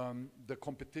the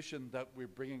competition that we're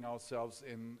bringing ourselves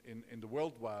in the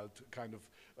worldwide kind of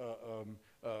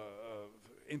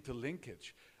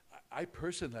interlinkage. I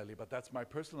personally, but that's my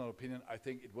personal opinion, I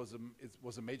think it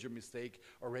was a major mistake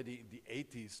already in the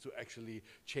 80s to actually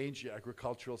change the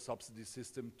agricultural subsidy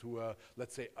system to,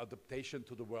 let's say, adaptation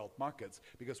to the world markets.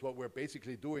 Because what we're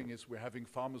basically doing is we're having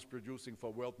farmers producing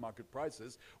for world market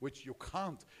prices, which you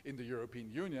can't in the European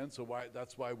Union, so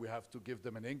that's why we have to give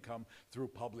them an income through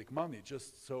public money,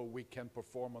 just so we can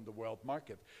perform on the world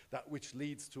market. That which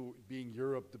leads to being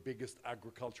Europe the biggest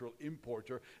agricultural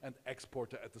importer and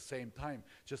exporter at the same time.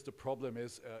 Just the problem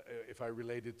is, if I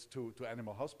relate it to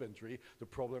animal husbandry, the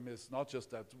problem is not just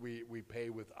that we pay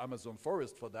with Amazon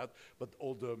forest for that, but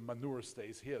all the manure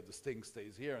stays here, the sting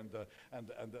stays here, and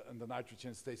the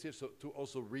nitrogen stays here. So to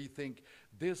also rethink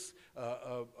this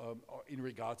in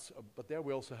regards, but there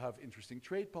we also have interesting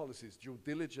trade policies, due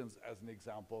diligence as an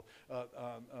example,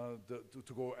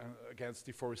 to go against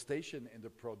deforestation in the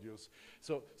produce.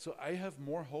 So I have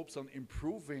more hopes on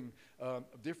improving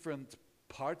different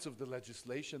parts of the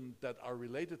legislation that are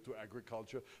related to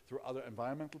agriculture through other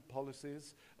environmental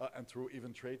policies and through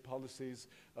even trade policies,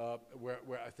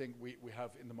 where I think we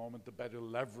have in the moment the better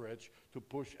leverage to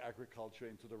push agriculture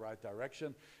into the right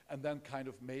direction, and then kind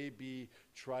of maybe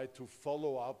try to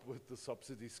follow up with the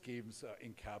subsidy schemes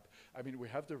in CAP. I mean, we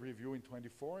have the review in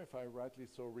 24, if I rightly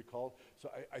so recall. So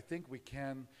I think we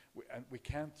can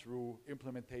through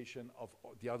implementation of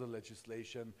the other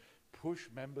legislation, push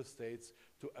member states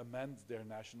to amend their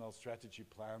national strategy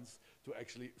plans to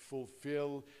actually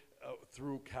fulfill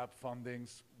through CAP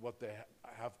fundings what they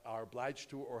are obliged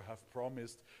to or have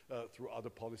promised through other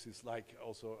policies, like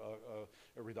also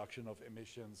a reduction of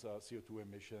emissions, CO2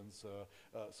 emissions,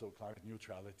 so climate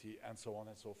neutrality, and so on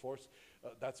and so forth.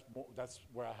 That's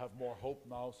where I have more hope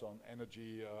now, so on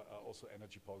energy, also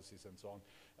energy policies and so on.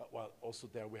 While also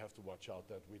there we have to watch out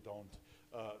that we don't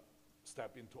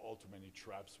step into all too many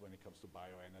traps when it comes to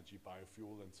bioenergy,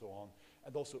 biofuel, and so on,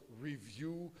 and also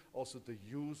review also the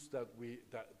use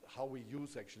how we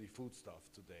use actually foodstuff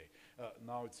today.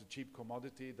 Now it's a cheap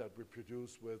commodity that we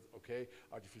produce with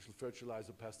artificial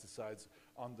fertilizer, pesticides,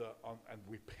 and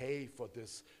we pay for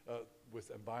this with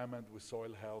environment, with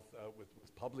soil health,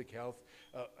 with public health,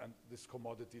 and this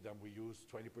commodity then we use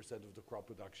 20% of the crop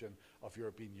production of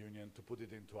European Union to put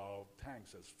it into our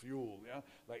tanks as fuel. Yeah,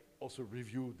 like also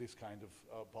review this kind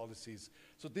of policies.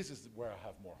 So this is where I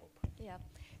have more hope. Yeah.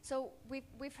 So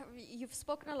you've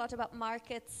spoken a lot about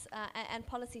markets and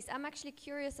policies. I'm actually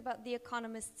curious about the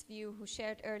economist's view, who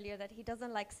shared earlier that he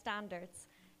doesn't like standards.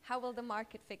 How will the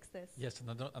market fix this? Yes,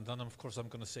 and then of course I'm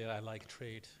going to say I like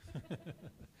trade,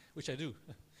 which I do.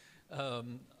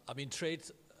 I mean, trade,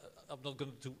 I'm not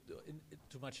going to do in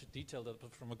too much detail,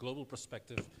 but from a global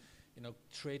perspective, you know,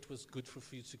 trade was good for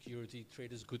food security,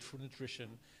 trade is good for nutrition,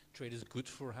 trade is good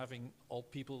for having all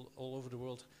people all over the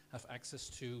world have access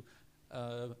to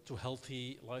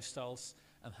healthy lifestyles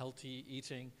and healthy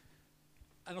eating.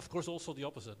 And of course also the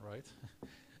opposite, right?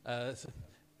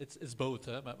 It's both,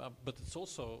 but it's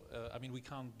also, I mean, we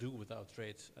can't do without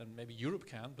trade, and maybe Europe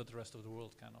can, but the rest of the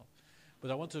world cannot.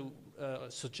 But I want to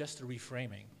suggest a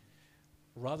reframing.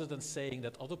 Rather than saying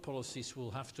that other policies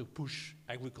will have to push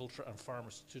agriculture and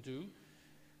farmers to do,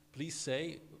 please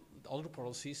say other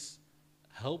policies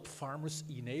help farmers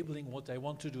enabling what they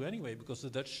want to do anyway, because the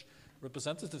Dutch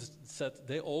representatives said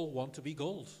they all want to be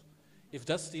gold. If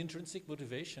that's the intrinsic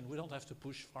motivation, we don't have to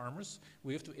push farmers,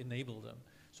 we have to enable them.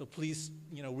 So please,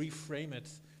 you know, reframe it,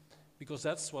 because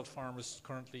that's what farmers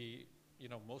currently, you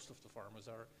know, most of the farmers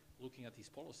are looking at these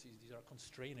policies. These are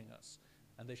constraining us,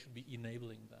 and they should be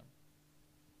enabling them.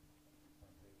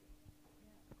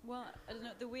 Well, I don't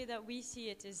know, the way that we see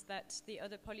it is that the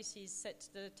other policies set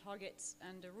the targets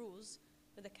and the rules,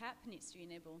 but the CAP needs to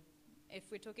enable.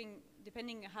 If we're talking,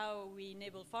 depending how we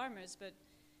enable farmers, but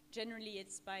generally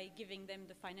it's by giving them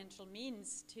the financial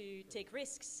means to take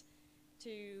risks,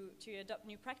 to adopt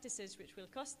new practices which will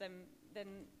cost them, then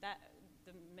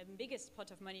the biggest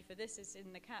pot of money for this is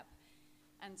in the CAP.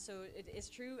 And so it is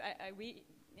true, we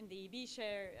in the EEB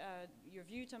share your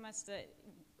view, Thomas, that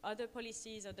other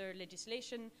policies, other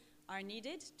legislation are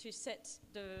needed to set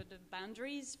the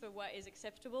boundaries for what is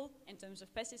acceptable in terms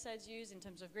of pesticides use, in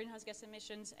terms of greenhouse gas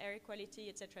emissions, air quality,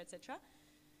 etc., etc.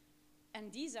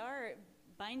 And these are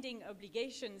binding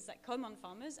obligations that come on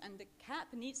farmers, and the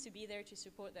CAP needs to be there to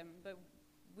support them. But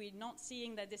we're not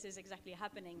seeing that this is exactly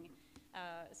happening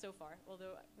so far.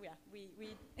 Although, yeah,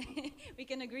 we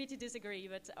can agree to disagree,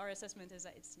 but our assessment is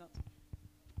that it's not.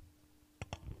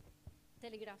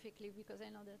 Telegraphically, because I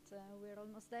know that we're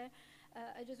almost there.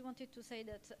 I just wanted to say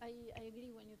that I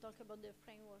agree when you talk about the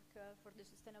framework for the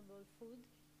sustainable food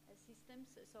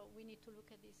systems. So we need to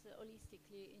look at this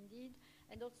holistically indeed,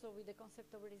 and also with the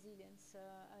concept of resilience.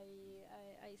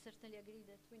 I certainly agree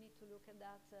that we need to look at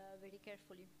that very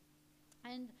carefully.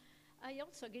 And I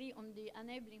also agree on the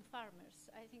enabling farmers.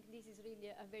 I think this is really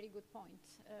a very good point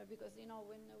because, you know,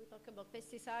 when we talk about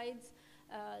pesticides,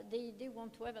 they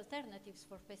want to have alternatives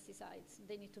for pesticides.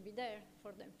 They need to be there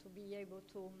for them to be able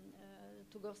to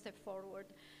go a step forward.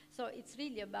 So it's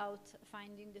really about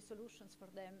finding the solutions for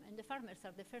them. And the farmers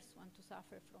are the first one to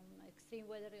suffer from extreme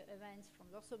weather events, from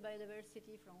loss of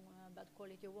biodiversity, from bad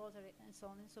quality of water, and so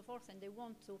on and so forth. And they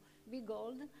want to be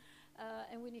gold,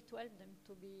 and we need to help them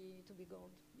to be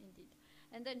gold, indeed.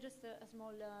 And then just a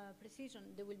small precision,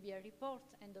 there will be a report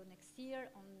end of next year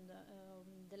on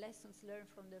the lessons learned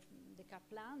from the CAP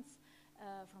plans,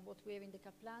 from what we have in the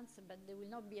CAP plans, but there will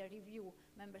not be a review.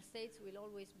 Member states will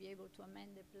always be able to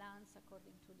amend the plans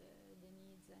according to the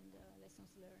needs and lessons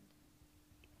learned.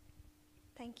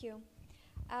 Thank you.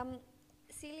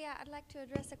 Celia, I'd like to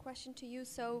address a question to you.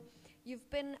 So You've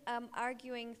been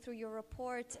arguing through your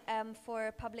report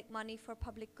for public money for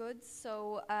public goods,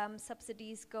 so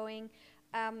subsidies going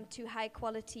to high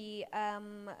quality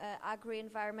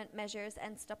agri-environment measures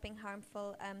and stopping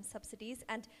harmful subsidies.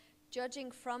 And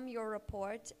judging from your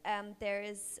report, there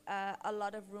is a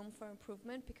lot of room for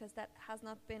improvement because that has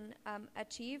not been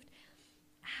achieved.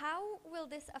 How will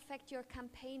this affect your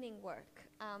campaigning work?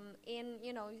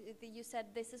 You said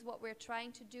this is what we're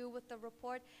trying to do with the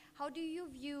report. How do you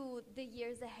view the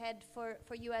years ahead for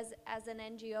you as an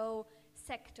NGO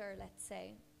sector, let's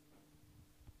say?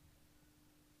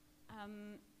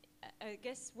 I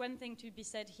guess one thing to be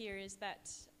said here is that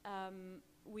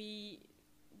we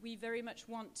very much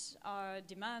want our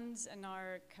demands and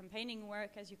our campaigning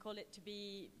work, as you call it, to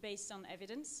be based on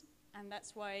evidence. And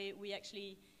that's why we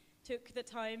actually took the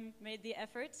time, made the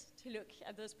effort to look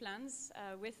at those plans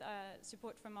with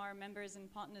support from our members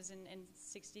and partners in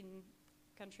 16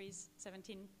 countries,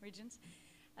 17 regions.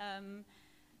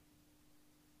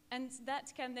 And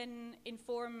that can then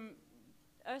inform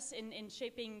us in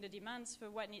shaping the demands for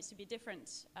what needs to be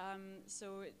different.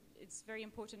 So it's very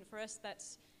important for us that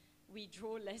we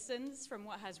draw lessons from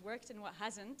what has worked and what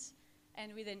hasn't,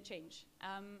 and we then change.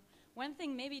 One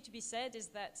thing maybe to be said is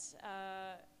that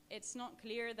it's not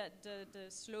clear that the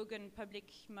slogan public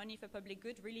money for public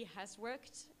good really has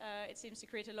worked. It seems to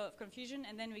create a lot of confusion,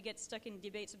 and then we get stuck in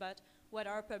debates about what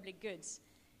are public goods.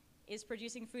 Is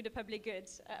producing food a public good?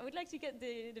 I would like to get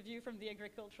the view from the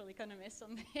agricultural economists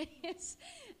on this.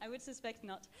 I would suspect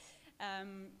not.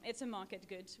 It's a market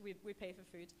good. We pay for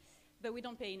food, but we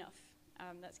don't pay enough.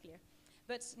 That's clear.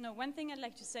 But no, one thing I'd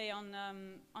like to say on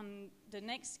the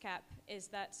next CAP is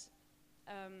that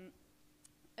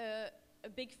a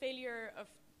big failure of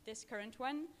this current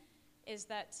one is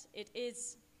that it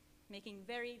is making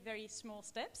very, very small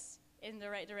steps in the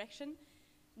right direction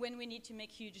when we need to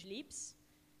make huge leaps.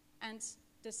 And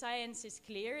the science is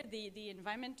clear. The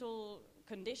environmental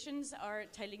conditions are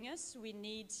telling us we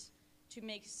need to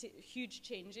make huge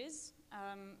changes.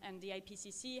 And the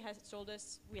IPCC has told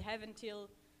us we have until,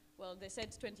 well, they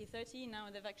said 2030. Now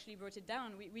they've actually brought it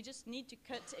down. We just need to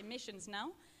cut emissions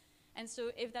now. And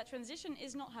so if that transition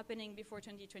is not happening before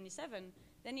 2027,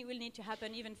 then it will need to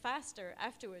happen even faster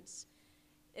afterwards.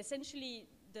 Essentially,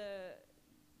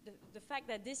 the fact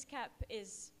that this CAP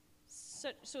is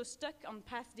so stuck on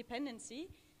path dependency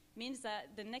means that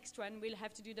the next one will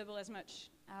have to do double as much.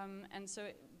 And so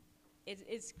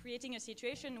it's creating a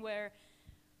situation where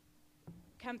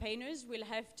campaigners will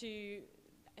have to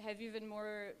have even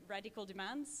more radical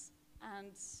demands,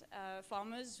 and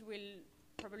farmers will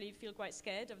probably feel quite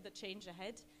scared of the change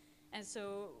ahead. And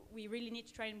so we really need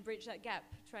to try and bridge that gap,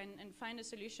 try and find a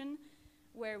solution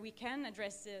where we can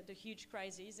address the huge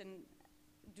crises and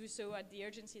do so at the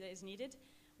urgency that is needed,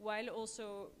 while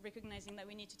also recognizing that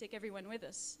we need to take everyone with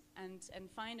us and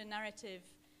find a narrative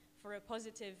for a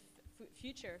positive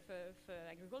future for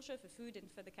agriculture, for food,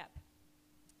 and for the CAP.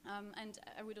 And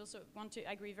I would also want to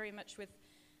agree very much with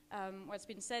what's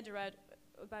been said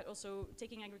about also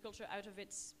taking agriculture out of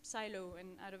its silo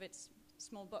and out of its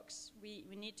small box. We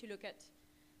need to look at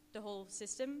the whole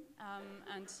system,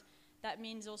 and that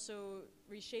means also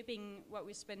reshaping what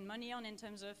we spend money on in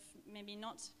terms of maybe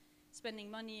not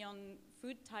spending money on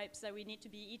food types that we need to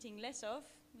be eating less of,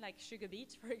 like sugar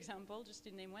beet, for example, just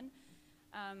to name one,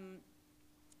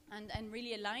 and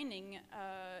really aligning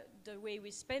the way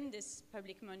we spend this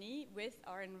public money with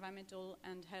our environmental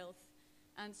and health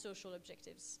and social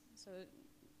objectives. So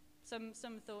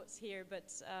some thoughts here,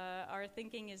 but our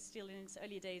thinking is still in its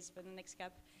early days for the next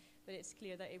CAP, but it's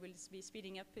clear that it will be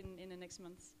speeding up in the next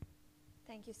months.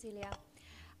 Thank you, Celia.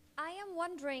 I am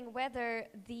wondering whether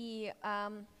the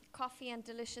coffee and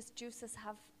delicious juices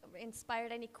have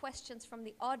inspired any questions from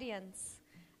the audience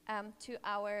to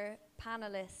our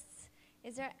panelists.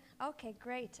 Is there? Okay,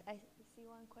 great. I see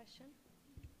one question.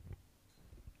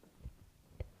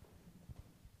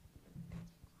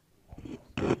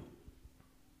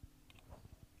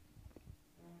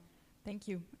 Thank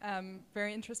you.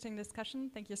 Very interesting discussion.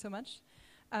 Thank you so much.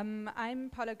 I'm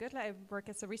Paula Göttler. I work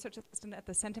as a research assistant at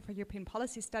the Center for European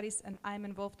Policy Studies, and I'm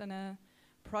involved in a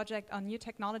project on new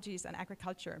technologies and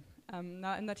agriculture.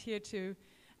 Now, I'm not here to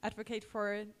advocate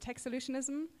for tech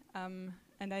solutionism,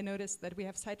 and I noticed that we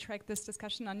have sidetracked this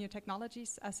discussion on new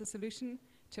technologies as a solution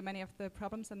to many of the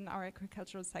problems in our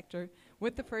agricultural sector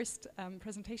with the first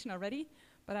presentation already,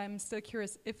 but I'm still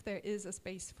curious if there is a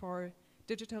space for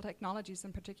digital technologies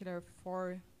in particular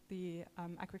for the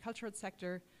agricultural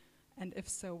sector, and if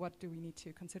so, what do we need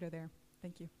to consider there?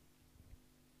 Thank you.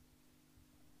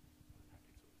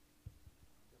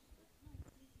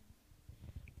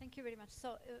 Thank Thank you very much.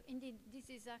 So, indeed, this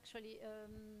is actually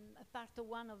a part of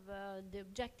one of the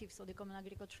objectives of the Common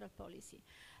Agricultural Policy,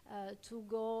 to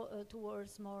go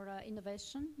towards more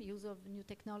innovation, use of new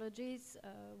technologies.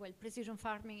 Well, precision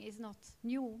farming is not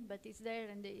new, but it's there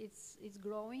and it's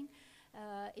growing.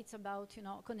 It's about, you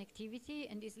know, connectivity,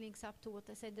 and this links up to what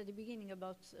I said at the beginning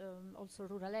about also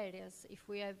rural areas. If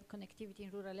we have connectivity in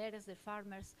rural areas, the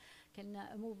farmers can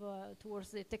move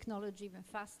towards the technology even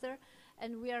faster.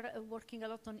 And we are working a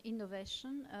lot on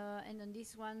innovation, and on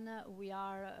this one we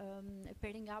are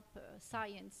pairing up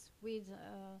science with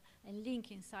and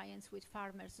linking science with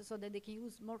farmers so that they can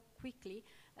use more quickly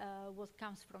what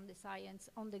comes from the science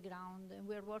on the ground. And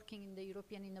we're working in the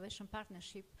European Innovation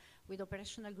Partnership with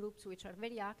operational groups which are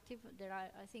very active. There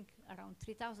are, I think, around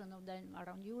 3,000 of them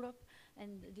around Europe,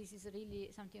 and this is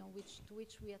really something on to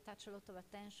which we attach a lot of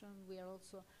attention. We are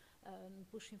also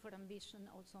pushing for ambition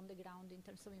also on the ground in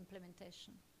terms of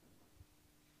implementation.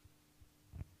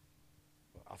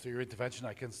 After your intervention,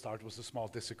 I can start with a small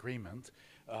disagreement.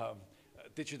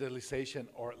 Digitalization,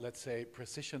 or let's say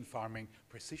precision farming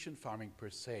per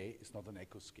se is not an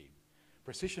eco scheme.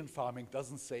 Precision farming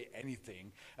doesn't say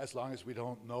anything as long as we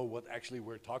don't know what actually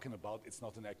we're talking about. It's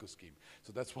not an eco scheme.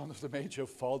 So that's one of the major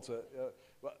faults,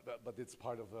 but it's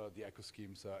part of the eco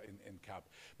schemes in CAP.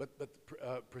 But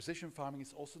precision farming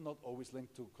is also not always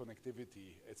linked to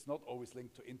connectivity. It's not always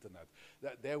linked to internet.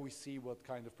 There we see what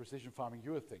kind of precision farming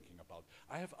you are thinking about.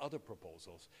 I have other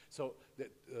proposals. So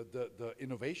the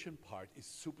innovation part is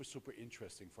super, super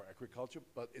interesting for agriculture,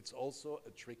 but it's also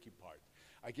a tricky part.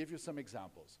 I give you some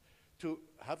examples. To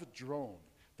have a drone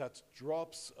that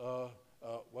drops,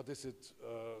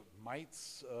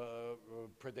 mites,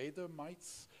 predator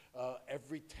mites,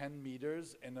 every 10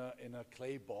 meters in a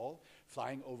clay ball,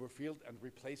 flying over field and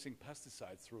replacing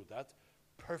pesticides through that.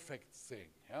 Perfect thing,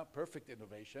 yeah? Perfect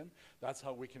innovation. That's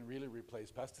how we can really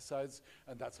replace pesticides,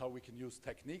 and that's how we can use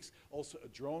techniques. Also, a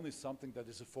drone is something that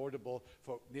is affordable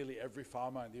for nearly every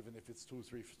farmer, and even if it's 2 or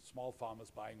 3 small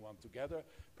farmers buying one together,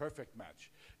 perfect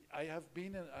match. I have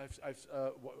been in, I've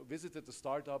visited a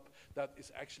startup that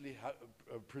is actually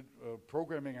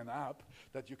programming an app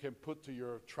that you can put to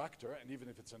your tractor, and even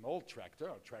if it's an old tractor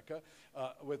or tracker,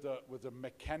 with a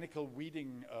mechanical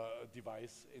weeding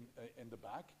device in the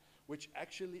back, which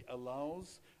actually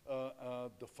allows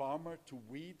the farmer to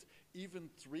weed even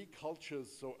 3 cultures,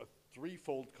 so a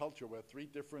 3-fold culture where 3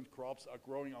 different crops are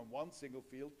growing on one single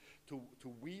field, to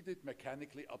weed it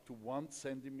mechanically up to 1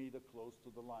 centimeter close to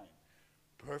the line.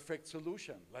 Perfect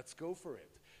solution. Let's go for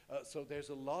it. So there's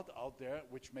a lot out there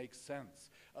which makes sense.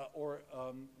 Or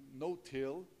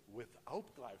no-till without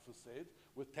glyphosate,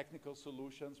 with technical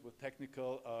solutions, with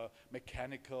technical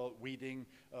mechanical weeding,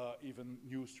 even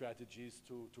new strategies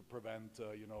to prevent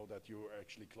that you're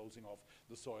actually closing off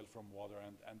the soil from water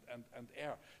and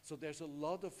air. So there's a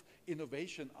lot of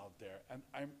innovation out there, and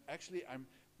I'm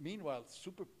meanwhile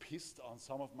super pissed on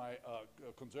some of my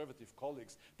conservative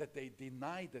colleagues that they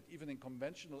deny that even in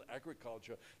conventional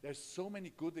agriculture there's so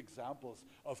many good examples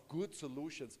of good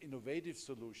solutions, innovative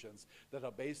solutions that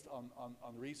are based on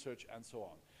research and so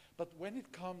on. But when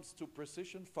it comes to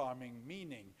precision farming,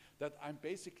 meaning that I'm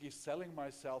basically selling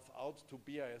myself out to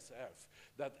BASF,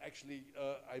 that actually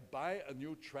I buy a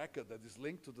new tracker that is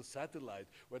linked to the satellite,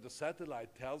 where the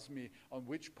satellite tells me on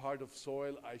which part of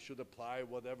soil I should apply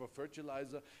whatever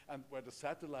fertilizer, and where the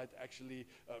satellite actually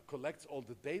collects all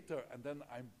the data, and then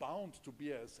I'm bound to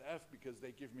BASF because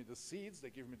they give me the seeds, they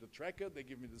give me the tracker, they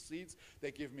give me the seeds,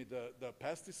 they give me the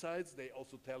pesticides, they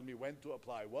also tell me when to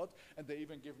apply what, and they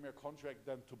even give me a contract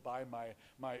then to buy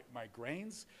my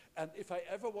grains. And if I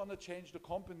ever want to change the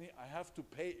company, I have to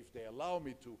pay, if they allow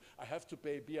me to, I have to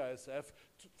pay BASF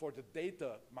for the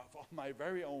data on my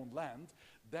very own land.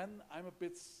 Then I'm a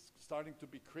bit starting to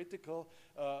be critical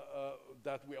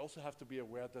that we also have to be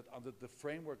aware that under the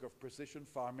framework of precision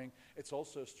farming, it's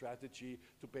also a strategy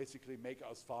to basically make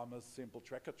us farmers simple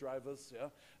tracker drivers, yeah?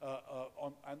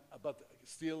 But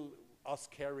still us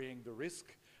carrying the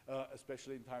risk,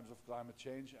 especially in times of climate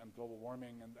change and global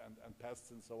warming and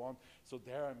pests and so on. So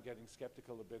there I'm getting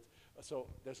skeptical a bit. So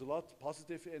there's a lot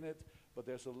positive in it, but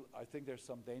I think there's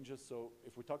some dangers. So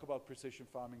if we talk about precision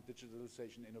farming,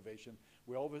 digitalization, innovation,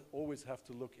 we always have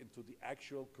to look into the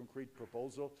actual concrete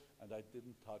proposal, and I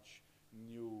didn't touch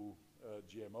new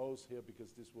GMOs here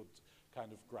because this would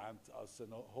kind of grant us a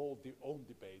whole own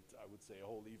debate, I would say, a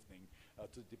whole evening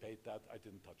to debate that. I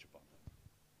didn't touch upon that.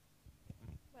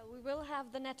 Well, we will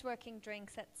have the networking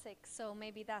drinks at 6, so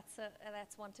maybe that's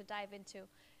one to dive into.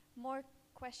 More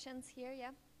questions here,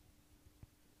 yeah?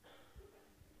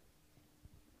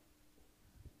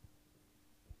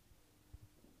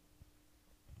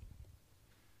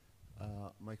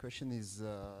 My my question is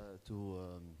to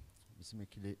Mr.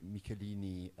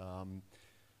 Michelini,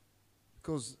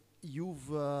 because you've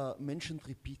mentioned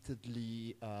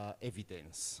repeatedly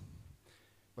evidence.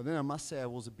 But then I must say I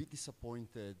was a bit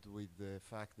disappointed with the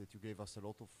fact that you gave us a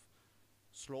lot of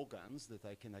slogans that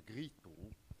I can agree to,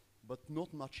 but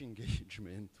not much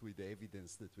engagement with the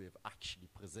evidence that we have actually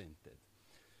presented.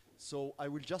 So I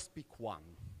will just pick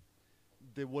one.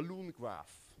 The Walloon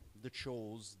graph that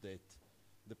shows that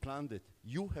the plan that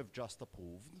you have just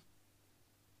approved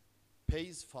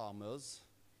pays farmers,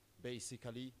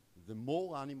 basically, the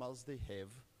more animals they have,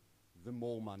 the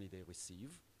more money they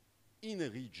receive, in a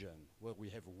region where we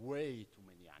have way too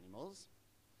many animals.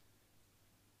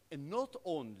 And not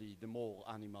only the more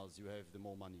animals you have, the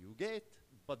more money you get,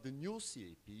 but the new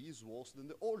CAP is worse than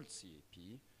the old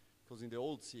CAP, because in the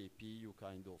old CAP, you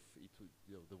kind of,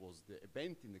 there was the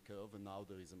bend in the curve, and now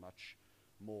there is a much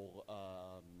more,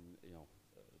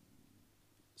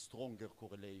 stronger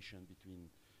correlation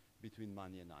between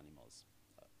money and animals.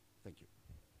 Thank you.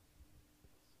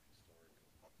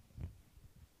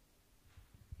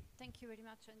 Thank you very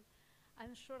much, and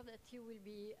I'm sure that you will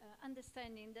be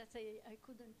understanding that I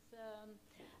couldn't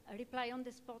reply on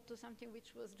the spot to something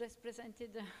which was just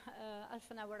presented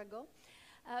half an hour ago.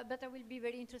 But I will be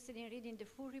very interested in reading the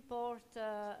full report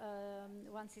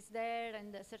once it's there,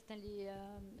 and certainly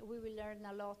we will learn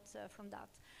a lot from that.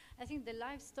 I think the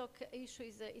livestock issue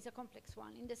is a complex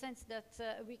one, in the sense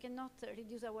that we cannot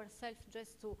reduce ourselves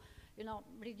just to,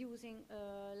 reducing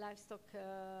livestock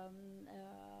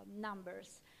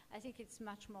numbers. I think it's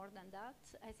much more than that.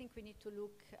 I think we need to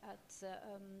look at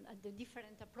the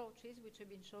different approaches which have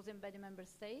been chosen by the member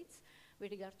states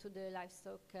with regard to the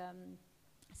livestock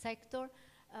sector.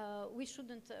 We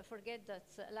shouldn't forget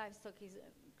that livestock is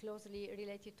closely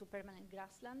related to permanent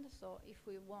grassland. So if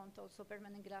we want also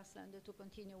permanent grassland to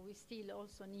continue, we still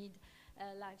also need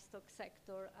livestock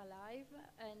sector alive.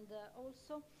 And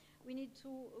also we need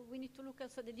to look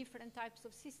also at the different types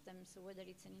of systems, whether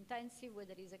it's an intensive,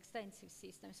 whether it's extensive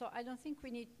system. So I don't think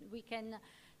we can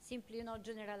simply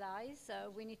generalize.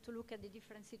 We need to look at the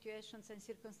different situations and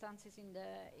circumstances in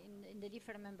the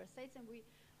different member states, and we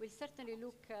will certainly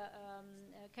look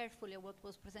carefully at what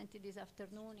was presented this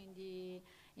afternoon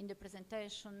in the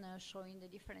presentation showing the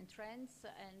different trends,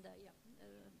 and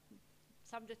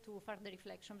subject to further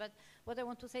reflection. But what I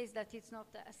want to say is that it's not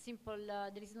a simple,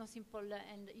 there is no simple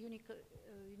and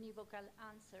univocal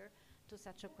answer to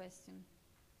such a question.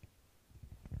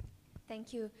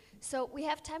 Thank you. So we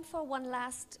have time for one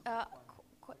last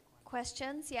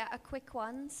questions. Yeah, a quick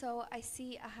one. So I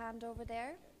see a hand over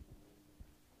there.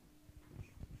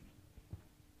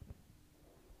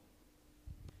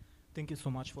 Thank you so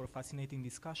much for a fascinating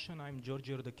discussion. I'm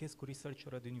Giorgio Rodechescu,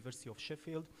 researcher at the University of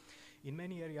Sheffield. In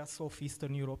many areas of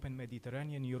Eastern Europe and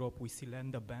Mediterranean Europe, we see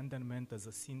land abandonment as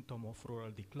a symptom of rural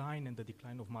decline and the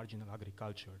decline of marginal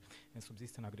agriculture and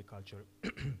subsistence agriculture.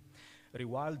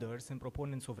 Rewilders and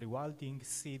proponents of rewilding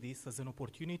see this as an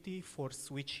opportunity for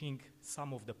switching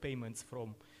some of the payments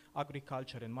from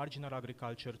agriculture and marginal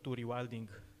agriculture to rewilding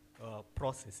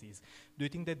processes. Do you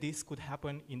think that this could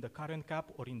happen in the current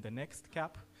CAP or in the next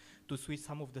CAP, to switch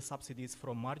some of the subsidies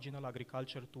from marginal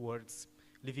agriculture towards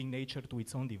leaving nature to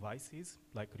its own devices,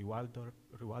 like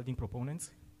rewilding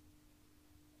proponents?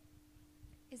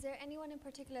 Is there anyone in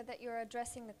particular that you're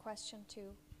addressing the question to?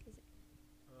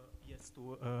 Yes,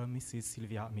 to Mrs.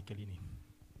 Silvia Michelini.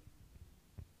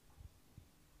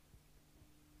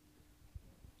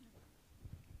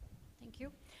 Thank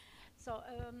you. So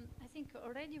I think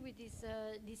already with this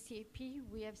CAP,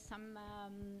 we have some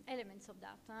elements of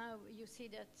that. You see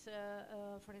that,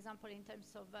 for example, in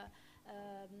terms of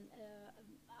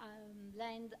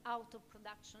land out of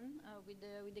production, with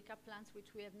the CAP plans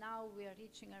which we have now, we are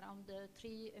reaching around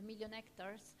 3 million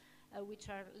hectares, which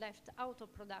are left out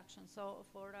of production. So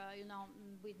for,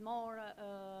 with more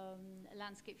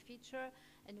landscape feature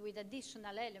and with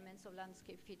additional elements of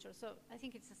landscape feature. So I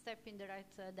think it's a step in the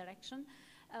right direction.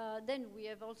 Then we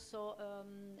have also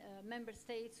member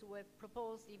states who have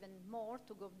proposed even more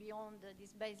to go beyond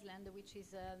this baseline, which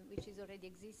is already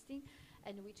existing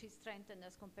and which is strengthened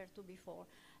as compared to before.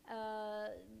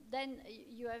 Then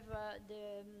you have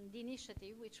the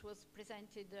initiative which was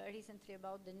presented recently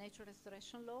about the nature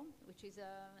restoration law, which is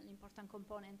an important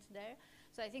component there.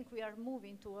 So I think we are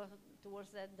moving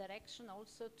towards that direction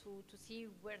also to see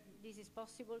where this is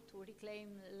possible to reclaim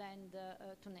land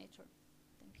to nature.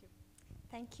 Thank you.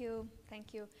 Thank you.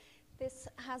 Thank you. This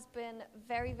has been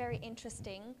very, very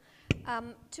interesting.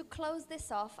 To close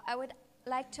this off, I would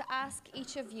like to ask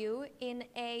each of you in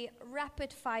a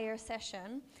rapid fire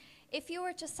session, if you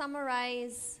were to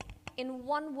summarize in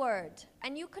one word,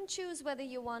 and you can choose whether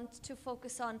you want to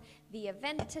focus on the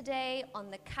event today, on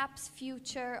the CAP's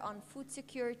future, on food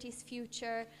security's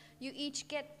future. You each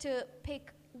get to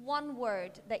pick one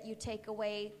word that you take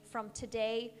away from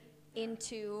today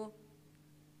into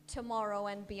tomorrow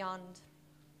and beyond.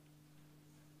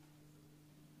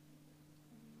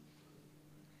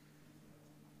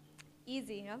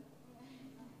 Easy, huh?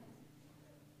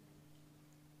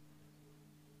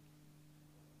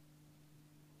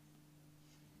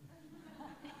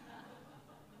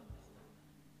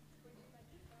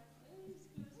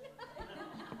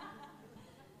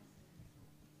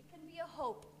 It can be a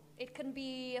hope. It can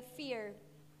be a fear.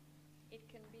 It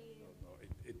can be... No,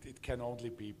 it can only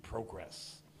be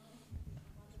progress.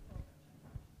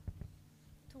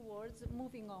 Towards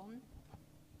moving on.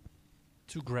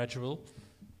 Too gradual.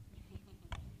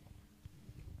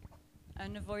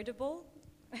 Unavoidable.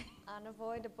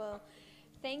 Unavoidable.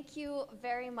 Thank you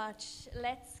very much.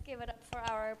 Let's give it up for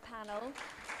our panel.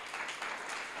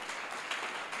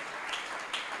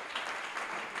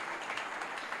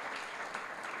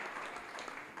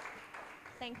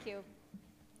 Thank you.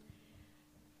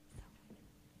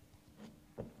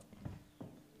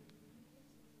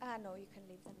 No, you can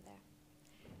leave them there.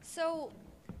 So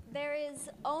there is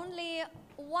only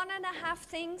 1.5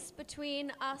 things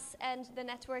between us and the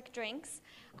network drinks.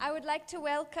 I would like to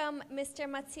welcome Mr.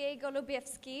 Maciej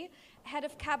Golubiewski, Head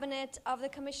of Cabinet of the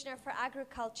Commissioner for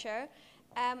Agriculture,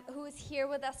 who is here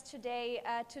with us today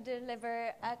to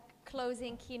deliver a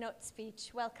closing keynote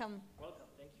speech. Welcome. Welcome,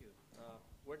 thank you.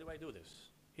 Where do I do this?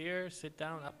 Here, sit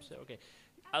down, up, okay.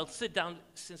 I'll sit down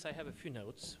since I have a few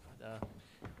notes.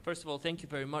 First of all, thank you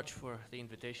very much for the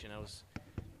invitation.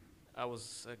 I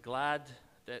was glad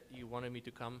that you wanted me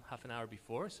to come half an hour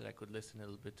before so that I could listen a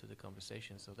little bit to the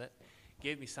conversation. So that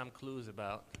gave me some clues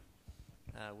about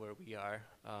where we are.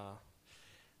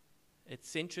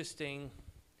 It's interesting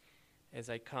as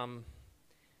I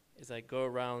go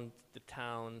around the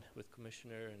town with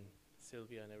Commissioner and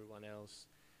Sylvia and everyone else,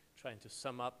 trying to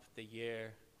sum up the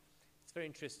year. It's very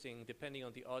interesting, depending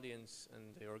on the audience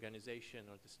and the organization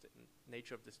or the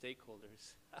nature of the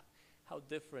stakeholders, how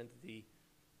different the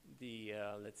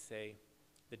let's say,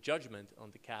 the judgment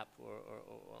on the CAP or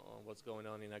on what's going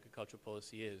on in agricultural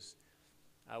policy is.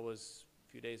 I was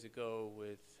a few days ago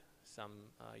with some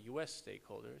US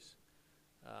stakeholders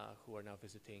who are now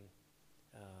visiting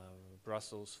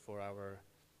Brussels for our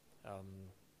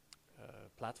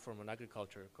platform on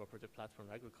agriculture, cooperative platform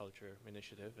on agriculture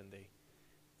initiative, and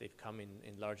they've come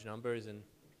in large numbers. And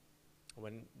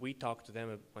when we talk to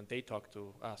them, when they talk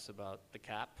to us about the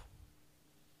CAP,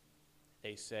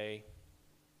 they say,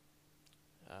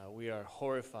 we are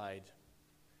horrified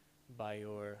by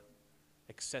your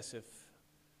excessive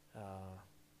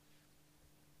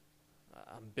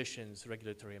ambitions,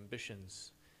 regulatory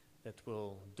ambitions, that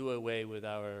will do away with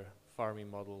our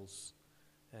farming models,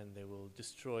 and they will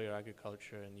destroy your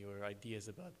agriculture and your ideas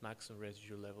about maximum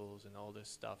residual levels and all this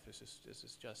stuff. This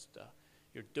is just,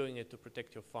 you're doing it to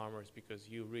protect your farmers because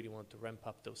you really want to ramp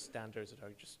up those standards that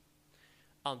are just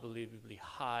unbelievably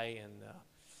high,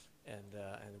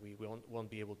 and we won't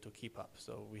be able to keep up.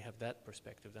 So we have that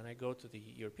perspective. Then I go to the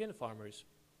European farmers,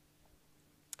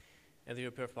 and the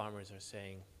European farmers are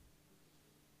saying,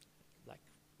 like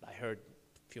I heard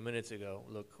a few minutes ago,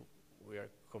 look, we are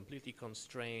completely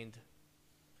constrained.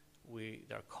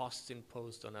 There are costs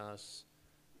imposed on us.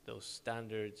 Those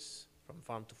standards from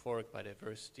farm to fork,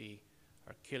 biodiversity,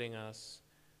 are killing us.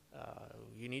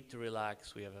 You need to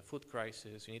relax. We have a food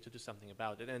crisis. You need to do something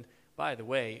about it. And by the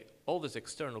way, all this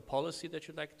external policy that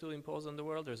you'd like to impose on the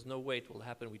world, there's no way it will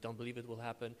happen. We don't believe it will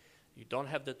happen. You don't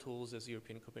have the tools as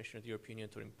European Commissioner, the European Union,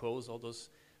 to impose all those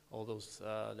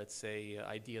let's say,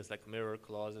 ideas like mirror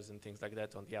clauses and things like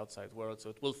that on the outside world. So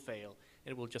it will fail.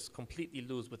 It will just completely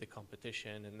lose with the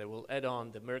competition, and they will add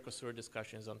on the Mercosur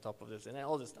discussions on top of this and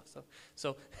all this stuff.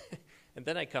 So and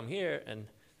then I come here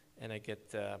and I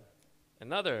get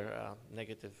another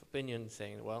negative opinion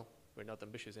saying, well, we're not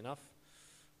ambitious enough.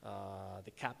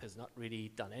 The CAP has not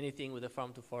really done anything with the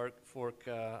farm to fork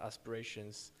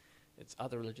aspirations. It's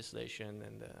other legislation,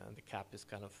 and the CAP is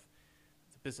kind of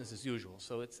the business as usual.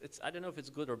 So it's I don't know if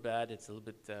it's good or bad. It's a little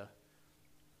bit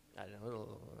I don't know,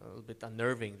 a little bit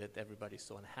unnerving that everybody's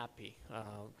so unhappy.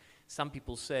 Some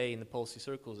people say in the policy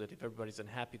circles that if everybody's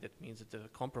unhappy, that means that the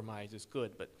compromise is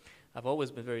good. But I've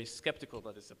always been very skeptical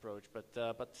about this approach. But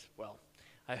well,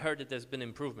 I heard that there's been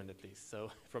improvement at least. So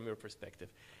from your perspective,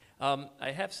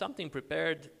 I have something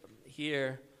prepared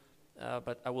here,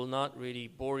 but I will not really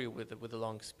bore you with a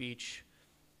long speech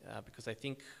because I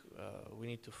think we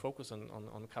need to focus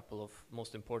on a couple of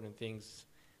most important things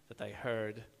that I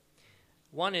heard.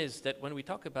 One is that when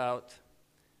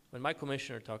my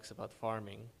commissioner talks about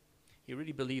farming, he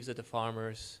really believes that the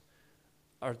farmers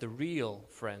are the real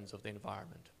friends of the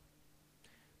environment.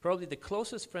 Probably the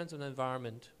closest friends of the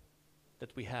environment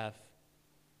that we have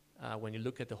when you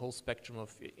look at the whole spectrum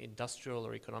of industrial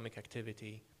or economic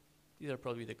activity, these are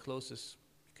probably the closest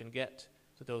you can get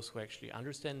to those who actually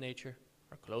understand nature,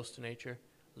 are close to nature,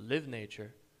 live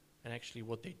nature, and actually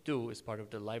what they do is part of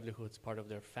their livelihoods, part of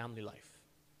their family life.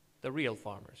 The real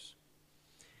farmers.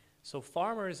 So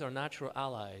farmers are natural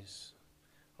allies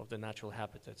of the natural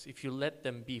habitats. If you let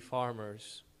them be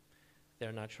farmers,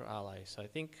 they're natural allies. So I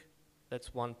think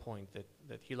that's one point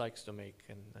that he likes to make,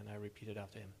 and I repeat it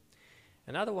after him.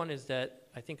 Another one is that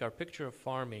I think our picture of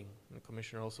farming, and the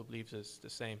Commissioner also believes it's the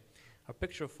same, our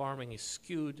picture of farming is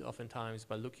skewed oftentimes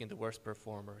by looking at the worst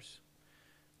performers.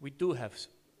 We do have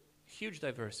huge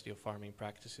diversity of farming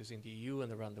practices in the EU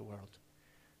and around the world.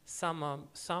 Some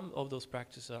of those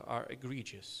practices are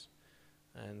egregious,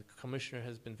 and the Commissioner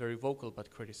has been very vocal about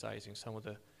criticizing some of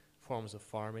the forms of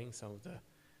farming, some of the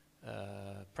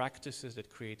practices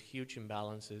that create huge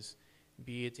imbalances,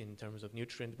 be it in terms of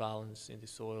nutrient balance in the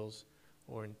soils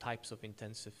or in types of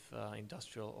intensive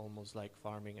industrial, almost like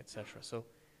farming, etc.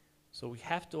 So we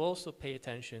have to also pay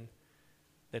attention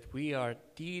that we are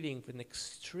dealing with an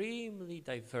extremely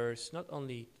diverse, not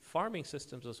only farming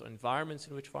systems, also environments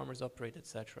in which farmers operate,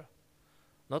 etc.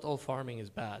 Not all farming is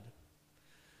bad.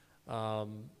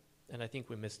 And I think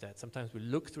we miss that. Sometimes we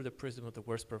look through the prism of the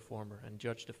worst performer and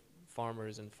judge the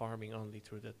farmers and farming only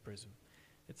through that prism.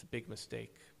 It's a big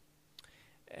mistake.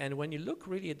 And when you look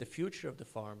really at the future of the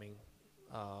farming,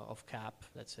 of CAP,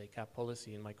 let's say CAP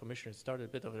policy, and my commissioner started a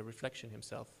bit of a reflection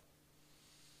himself.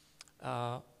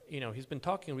 He's been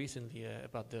talking recently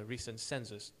about the recent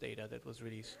census data that was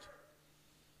released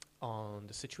on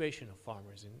the situation of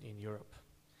farmers in Europe.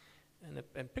 And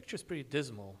the picture's pretty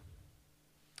dismal.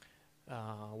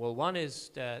 Well, one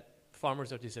is that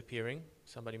farmers are disappearing.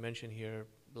 Somebody mentioned here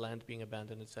land being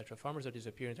abandoned, etc. Farmers are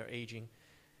disappearing, they're aging.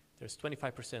 There's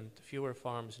 25% fewer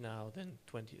farms now than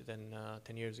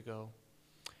 10 years ago.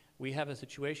 We have a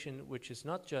situation which is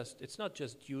it's not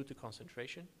just due to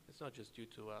concentration, it's not just due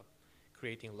to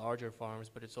creating larger farms,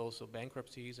 but it's also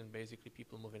bankruptcies and basically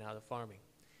people moving out of farming.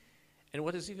 And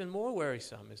what is even more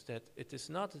worrisome is that it is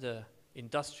not the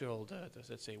industrial,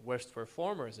 let's say, worst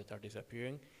performers that are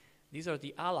disappearing. These are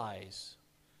the allies,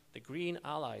 the green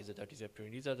allies that are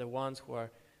disappearing. These are the ones who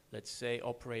are, let's say,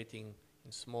 operating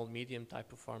in small, medium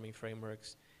type of farming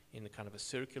frameworks in a kind of a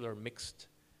circular, mixed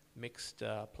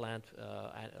plant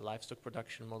and livestock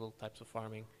production model types of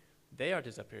farming. They are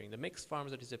disappearing. The mixed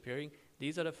farms are disappearing.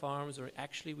 These are the farms where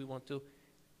actually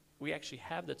we actually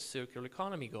have that circular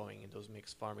economy going in those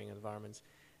mixed farming environments.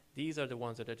 These are the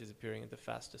ones that are disappearing at the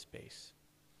fastest pace.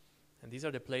 And these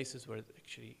are the places where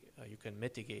actually you can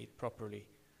mitigate properly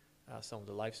some of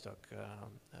the livestock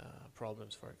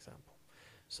problems, for example.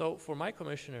 So for my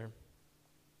commissioner,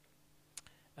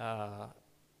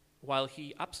 while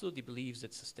he absolutely believes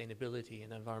that sustainability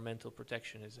and environmental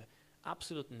protection is an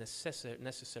absolute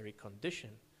necessary condition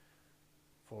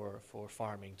for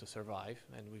farming to survive,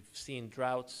 and we've seen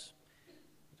droughts,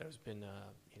 there's been,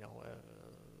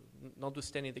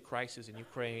 notwithstanding the crisis in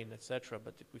Ukraine, etc.,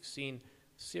 but we've seen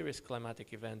serious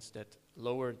climatic events that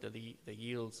lowered the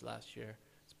yields last year,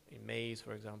 in maize,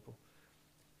 for example.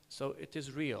 So it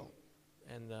is real,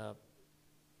 and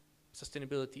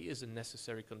sustainability is a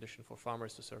necessary condition for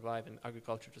farmers to survive and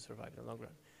agriculture to survive in the long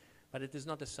run. But it is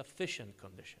not a sufficient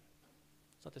condition.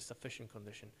 It's not a sufficient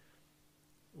condition.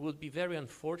 It would be very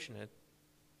unfortunate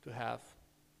to have,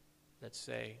 let's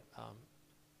say,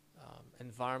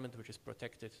 environment which is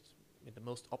protected in the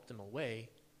most optimal way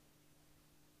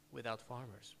without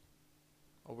farmers,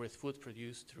 or with food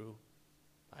produced through,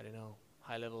 I don't know,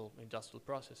 high-level industrial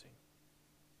processing.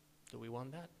 Do we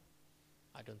want that?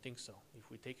 I don't think so. If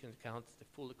we take into account the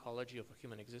full ecology of a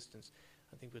human existence,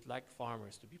 I think we'd like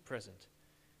farmers to be present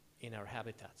in our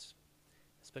habitats,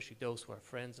 especially those who are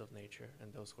friends of nature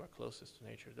and those who are closest to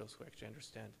nature, those who actually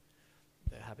understand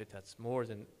the habitats more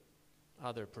than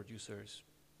other producers,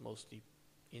 mostly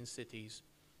in cities,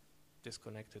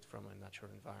 disconnected from a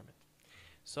natural environment.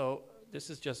 So this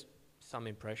is just some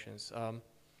impressions.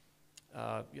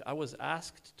 I was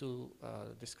asked to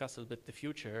discuss a little bit the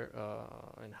future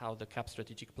and how the CAP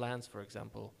strategic plans, for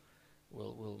example,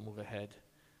 will move ahead.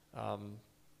 I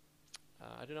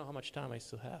don't know how much time I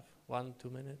still have. 1, 2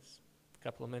 minutes, a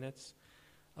couple of minutes.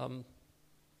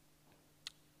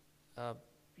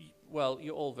 Well,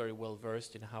 you're all very well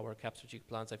versed in how our CAP strategic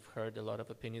plans. I've heard a lot of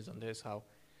opinions on this,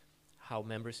 how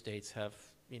member states have,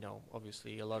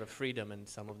 obviously a lot of freedom, and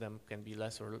some of them can be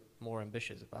less or more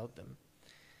ambitious about them.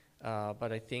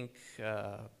 But I think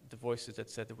the voices that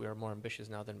said that we are more ambitious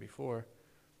now than before,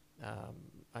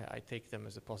 I take them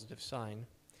as a positive sign.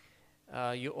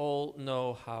 You all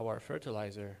know how our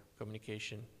fertilizer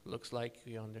communication looks like.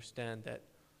 We understand that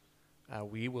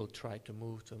we will try to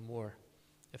move to a more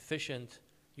efficient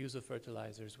use of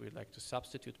fertilizers. We'd like to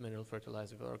substitute mineral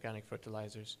fertilizer with organic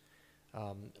fertilizers.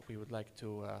 We would like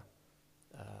to,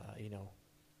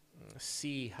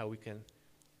 see how we can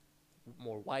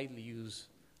more widely use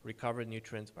recovered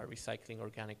nutrients by recycling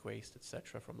organic waste,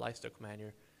 etc., from livestock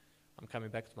manure. I'm coming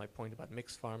back to my point about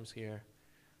mixed farms here.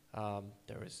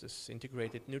 There is this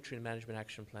integrated nutrient management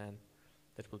action plan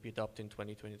that will be adopted in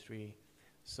 2023.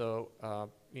 So,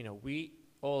 we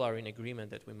all are in agreement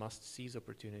that we must seize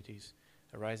opportunities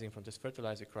arising from this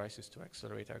fertilizer crisis to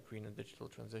accelerate our green and digital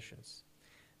transitions.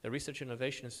 The research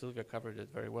innovation, Sylvia covered it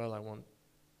very well. I won't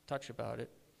touch about it.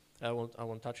 I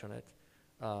won't touch on it.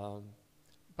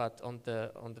 But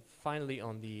finally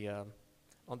on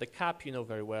the CAP, you know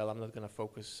very well. I'm not going to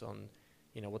focus on,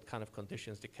 what kind of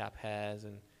conditions the CAP has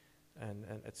and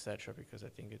etc. because I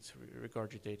think it's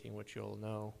regurgitating what you all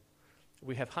know.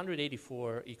 We have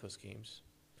 184 eco schemes.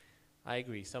 I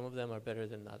agree. Some of them are better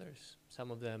than others.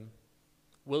 Some of them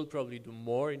will probably do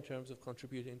more in terms of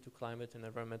contributing to climate and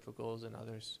environmental goals than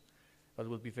others, but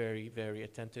we'll be very, very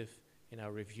attentive in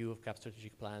our review of CAP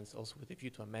strategic plans, also with a view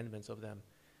to amendments of them,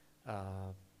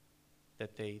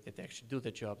 that they actually do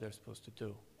the job they're supposed to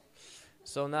do.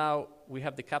 So now we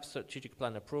have the CAP strategic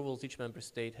plan approvals. Each member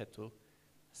state had to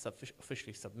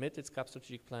officially submit its CAP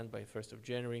strategic plan by 1st of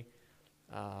January.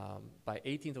 By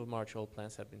 18th of March, all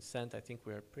plans have been sent. I think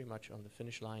we're pretty much on the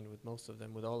finish line with most of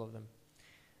them, with all of them.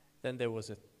 Then there was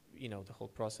the whole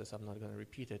process. I'm not going to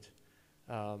repeat it.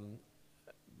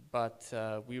 But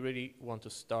we really want to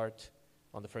start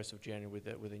on the 1st of January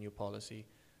with a new policy.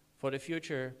 For the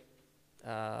future,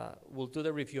 we'll do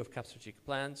the review of CAP strategic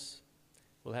plans.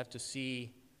 We'll have to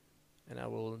see, and I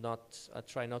will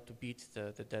try not to beat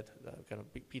the dead,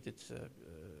 beat it,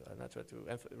 I'm not trying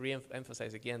to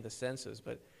re-emphasize again the census,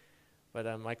 but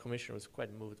my commissioner was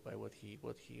quite moved by what he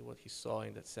saw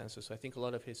in that census. So I think a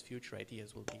lot of his future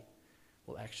ideas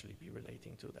will actually be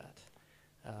relating to that,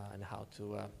 and how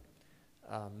to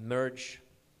merge,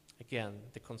 again,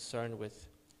 the concern with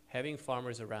having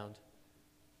farmers around,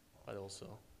 but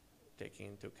also taking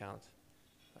into account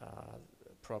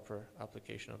proper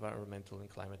application of environmental and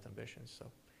climate ambitions.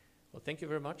 So, well, thank you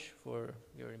very much for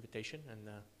your invitation, and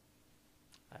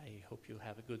I hope you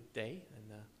have a good day,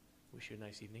 and wish you a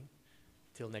nice evening.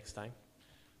 Till next time.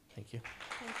 Thank you.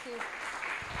 Thank you.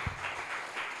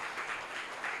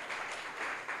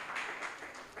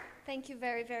 Thank you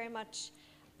very, very much.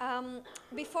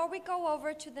 Before we go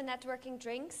over to the networking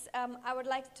drinks, I would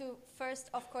like to first,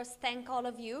 of course, thank all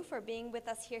of you for being with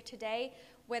us here today,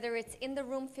 whether it's in the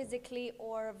room physically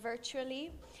or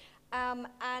virtually.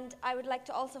 And I would like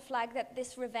to also flag that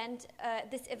this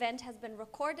event has been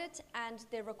recorded, and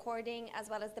the recording as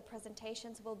well as the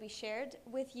presentations will be shared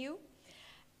with you.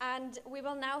 And we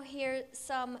will now hear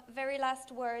some very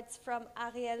last words from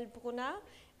Ariel Brunner,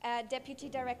 Deputy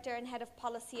Director and Head of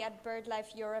Policy at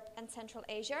BirdLife Europe and Central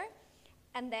Asia.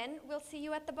 And then we'll see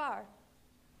you at the bar.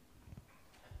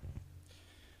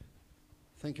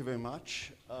 Thank you very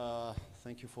much.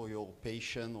 Thank you for your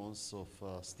patience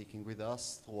of sticking with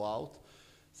us throughout.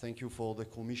 Thank you for the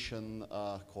Commission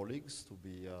colleagues to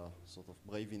be sort of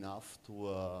brave enough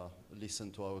to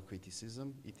listen to our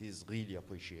criticism. It is really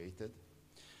appreciated.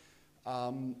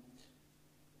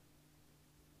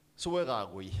 So where are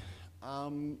we?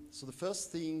 So the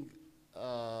first thing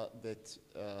that,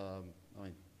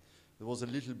 there was a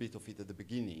little bit of it at the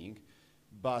beginning,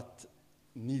 but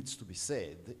needs to be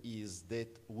said is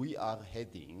that we are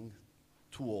heading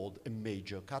toward a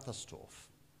major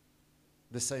catastrophe.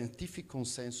 The scientific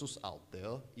consensus out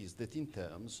there is that in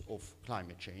terms of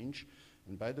climate change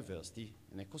and biodiversity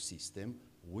and ecosystem,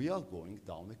 we are going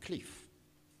down a cliff.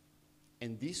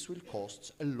 And this will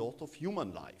cost a lot of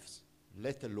human lives,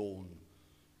 let alone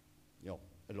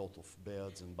a lot of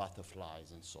birds and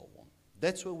butterflies and so on.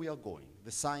 That's where we are going.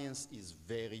 The science is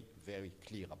very, very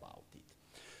clear about it.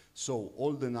 So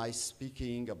all the nice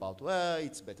speaking about, well,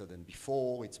 it's better than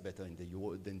before, it's better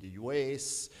than the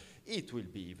US, it will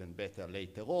be even better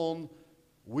later on,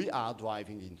 we are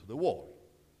driving into the wall.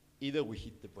 Either we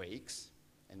hit the brakes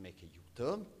and make a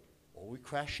U-turn, or we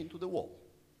crash into the wall.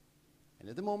 And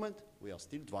at the moment, we are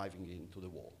still driving into the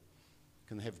wall. We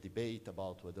can have debate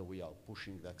about whether we are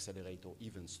pushing the accelerator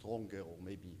even stronger or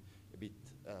maybe a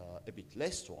bit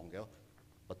less stronger,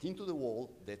 but into the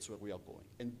wall, that's where we are going.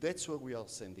 And that's where we are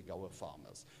sending our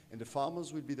farmers. And the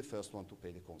farmers will be the first one to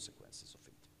pay the consequences of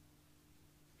it.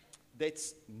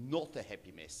 That's not a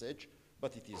happy message,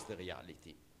 but it is the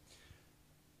reality.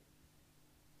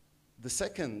 The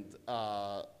second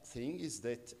thing is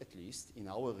that, at least in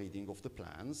our reading of the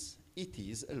plans, it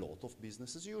is a lot of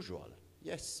business as usual.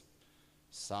 Yes,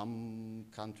 some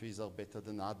countries are better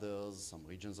than others, some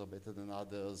regions are better than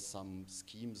others, some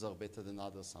schemes are better than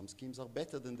others, some schemes are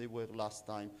better than they were last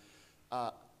time.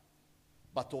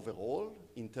 But overall,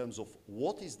 in terms of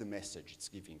what is the message it's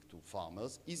giving to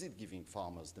farmers, is it giving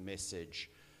farmers the message,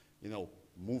 you know,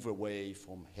 move away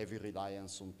from heavy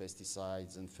reliance on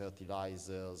pesticides and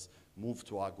fertilizers, move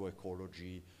to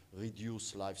agroecology,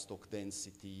 reduce livestock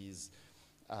densities,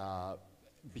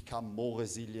 become more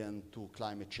resilient to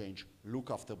climate change,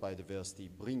 look after biodiversity,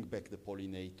 bring back the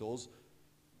pollinators?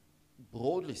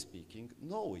 Broadly speaking,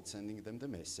 no, it's sending them the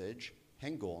message,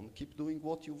 hang on, keep doing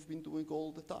what you've been doing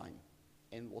all the time.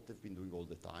 And what they've been doing all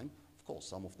the time, of course,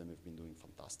 some of them have been doing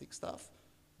fantastic stuff,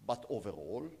 but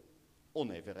overall,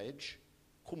 on average,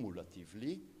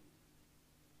 cumulatively,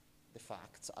 the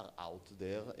facts are out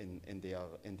there and they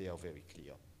are very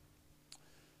clear.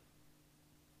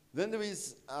 Then there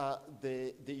is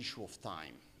the issue of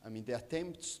time. I mean, the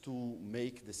attempts to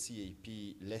make the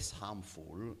CAP less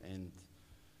harmful and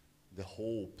the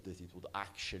hope that it would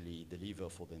actually deliver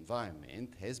for the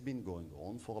environment has been going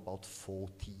on for about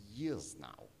 40 years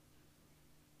now.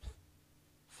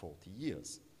 40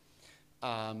 years.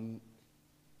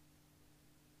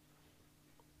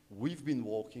 We've been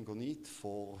working on it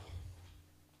for,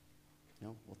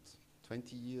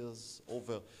 20 years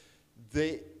over.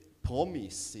 The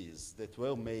promises that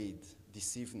were made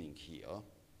this evening here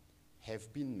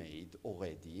have been made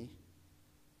already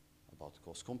about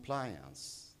cost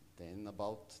compliance, then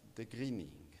about the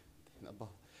greening, then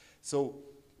about, so,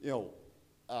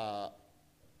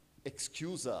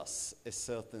 excuse us a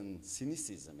certain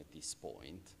cynicism at this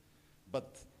point,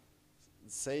 but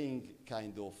saying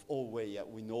kind of, oh, well,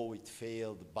 we know it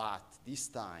failed, but this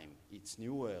time it's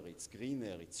newer, it's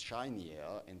greener, it's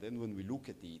shinier, and then when we look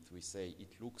at it, we say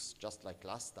it looks just like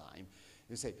last time.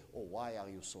 You say, oh, why are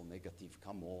you so negative?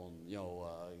 Come on,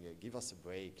 give us a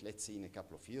break. Let's see in a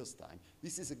couple of years' time.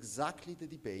 This is exactly the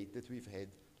debate that we've had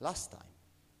last time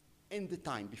and the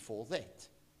time before that.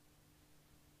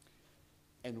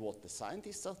 And what the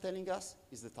scientists are telling us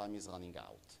is the time is running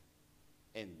out.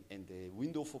 And the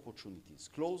window of opportunity is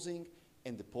closing,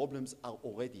 and the problems are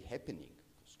already happening.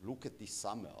 Because look at this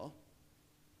summer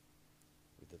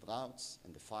with the droughts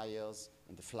and the fires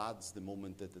and the floods, the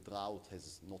moment that the drought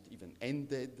has not even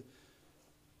ended.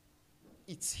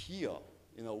 It's here.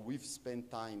 We've spent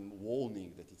time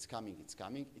warning that it's coming, it's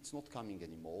coming. It's not coming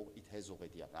anymore. It has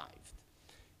already arrived.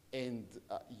 And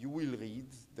you will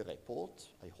read the report,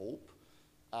 I hope.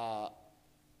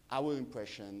 Our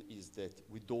impression is that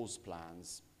with those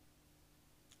plans,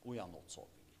 we are not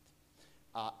solving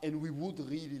it. And we would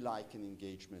really like an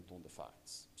engagement on the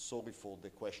facts. Sorry for the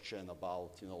question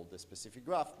about, the specific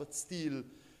graph, but still,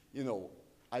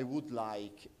 I would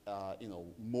like,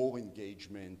 more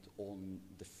engagement on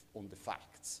the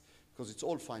facts. Because it's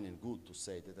all fine and good to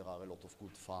say that there are a lot of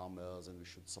good farmers and we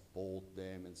should support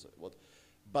them and so what.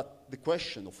 But the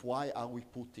question of why are we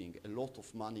putting a lot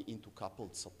of money into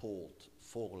coupled support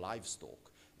for livestock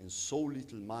and so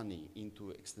little money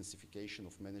into extensification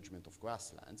of management of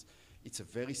grasslands, it's a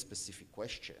very specific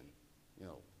question,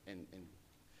 and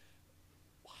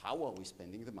how are we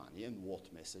spending the money and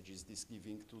what message is this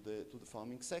giving to the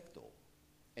farming sector?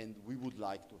 And we would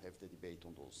like to have the debate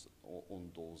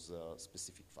on those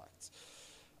specific facts.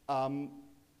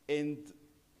 And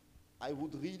I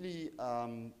would really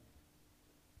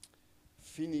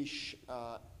finish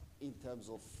in terms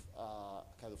of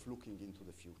kind of looking into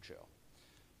the future.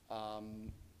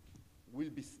 We'll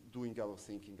be doing our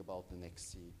thinking about the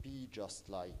next CAP, just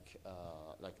like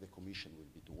the Commission will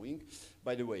be doing.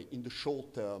 By the way, in the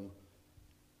short term,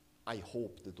 I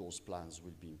hope that those plans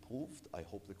will be improved. I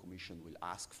hope the Commission will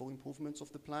ask for improvements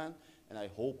of the plan, and I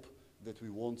hope that we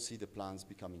won't see the plans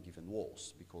becoming even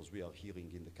worse, because we are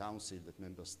hearing in the Council that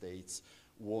Member States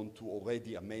want to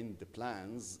already amend the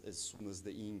plans as soon as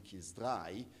the ink is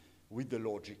dry, with the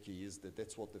logic is that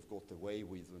that's what they've got away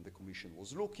with when the Commission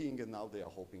was looking, and now they are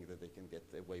hoping that they can get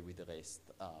away with the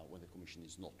rest when the Commission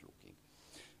is not looking.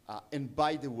 And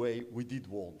by the way, we did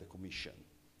warn the Commission.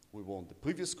 We warned the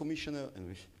previous Commissioner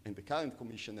and the current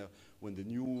Commissioner when the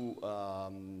new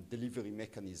delivery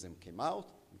mechanism came out.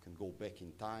 You can go back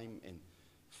in time and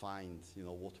find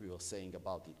what we were saying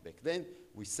about it back then.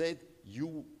 We said,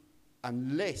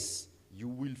 unless you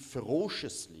will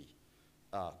ferociously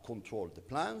control the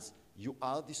plans, you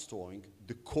are destroying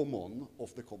the common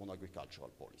of the common agricultural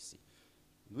policy.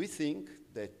 We think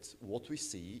that what we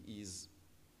see is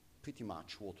pretty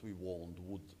much what we want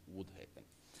would happen.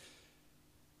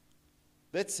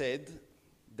 That said,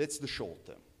 that's the short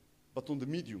term. But on the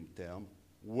medium term,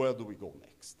 where do we go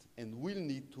next? And we'll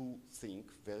need to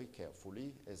think very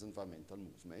carefully as environmental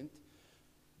movement,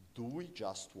 do we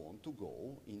just want to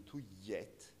go into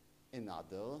yet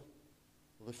another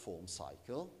reform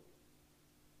cycle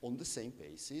on the same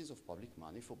basis of public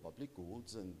money for public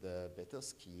goods and better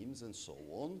schemes and so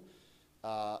on?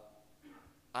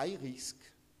 I risk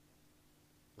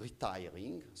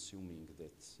retiring, assuming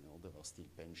that there are still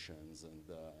pensions and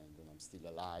I'm still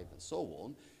alive and so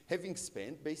on, having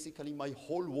spent basically my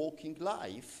whole working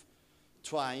life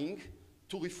trying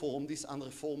to reform this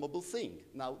unreformable thing.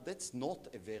 Now, that's not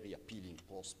a very appealing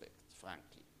prospect,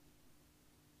 frankly.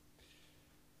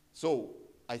 So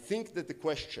I think that the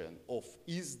question of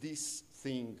is this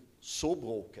thing so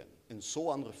broken and so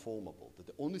unreformable that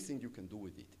the only thing you can do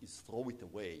with it is throw it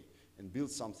away and build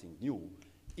something new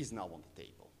is now on the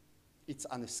table. It's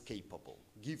unescapable,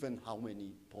 given how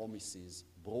many promises,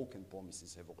 broken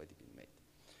promises, have already been made.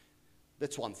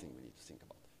 That's one thing we need to think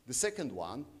about. The second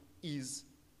one is,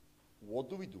 what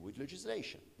do we do with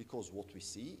legislation? Because what we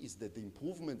see is that the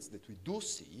improvements that we do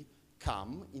see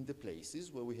come in the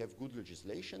places where we have good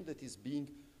legislation that is being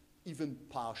even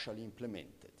partially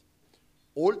implemented.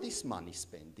 All this money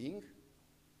spending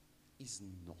is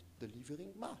not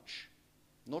delivering much.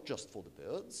 Not just for the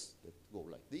birds that go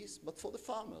like this, but for the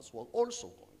farmers who are also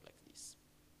going like this.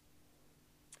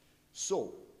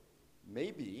 So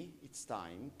maybe it's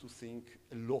time to think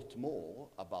a lot more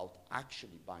about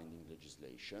actually binding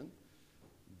legislation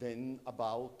than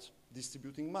about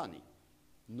distributing money,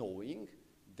 knowing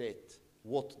that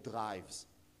what drives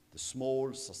the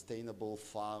small, sustainable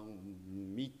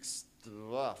mixed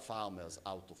farmers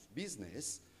out of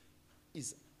business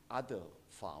is other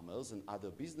farmers and other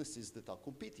businesses that are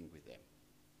competing with them.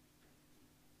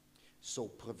 So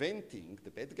preventing the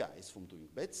bad guys from doing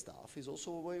bad stuff is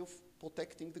also a way of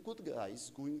protecting the good guys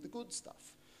doing the good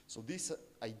stuff. So this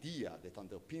idea that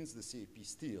underpins the CAP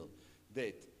still,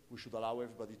 that we should allow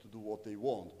everybody to do what they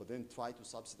want, but then try to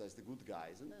subsidize the good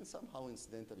guys, and then somehow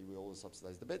incidentally we always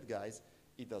subsidize the bad guys,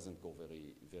 it doesn't go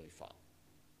very, very far.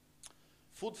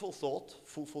 Food for thought,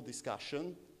 food for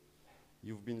discussion.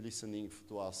 You've been listening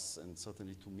to us and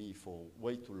certainly to me for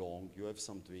way too long. You have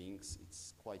some drinks.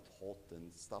 It's quite hot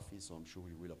and stuffy, so I'm sure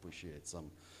you will appreciate some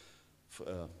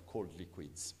cold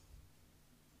liquids.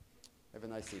 Have a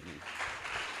nice evening.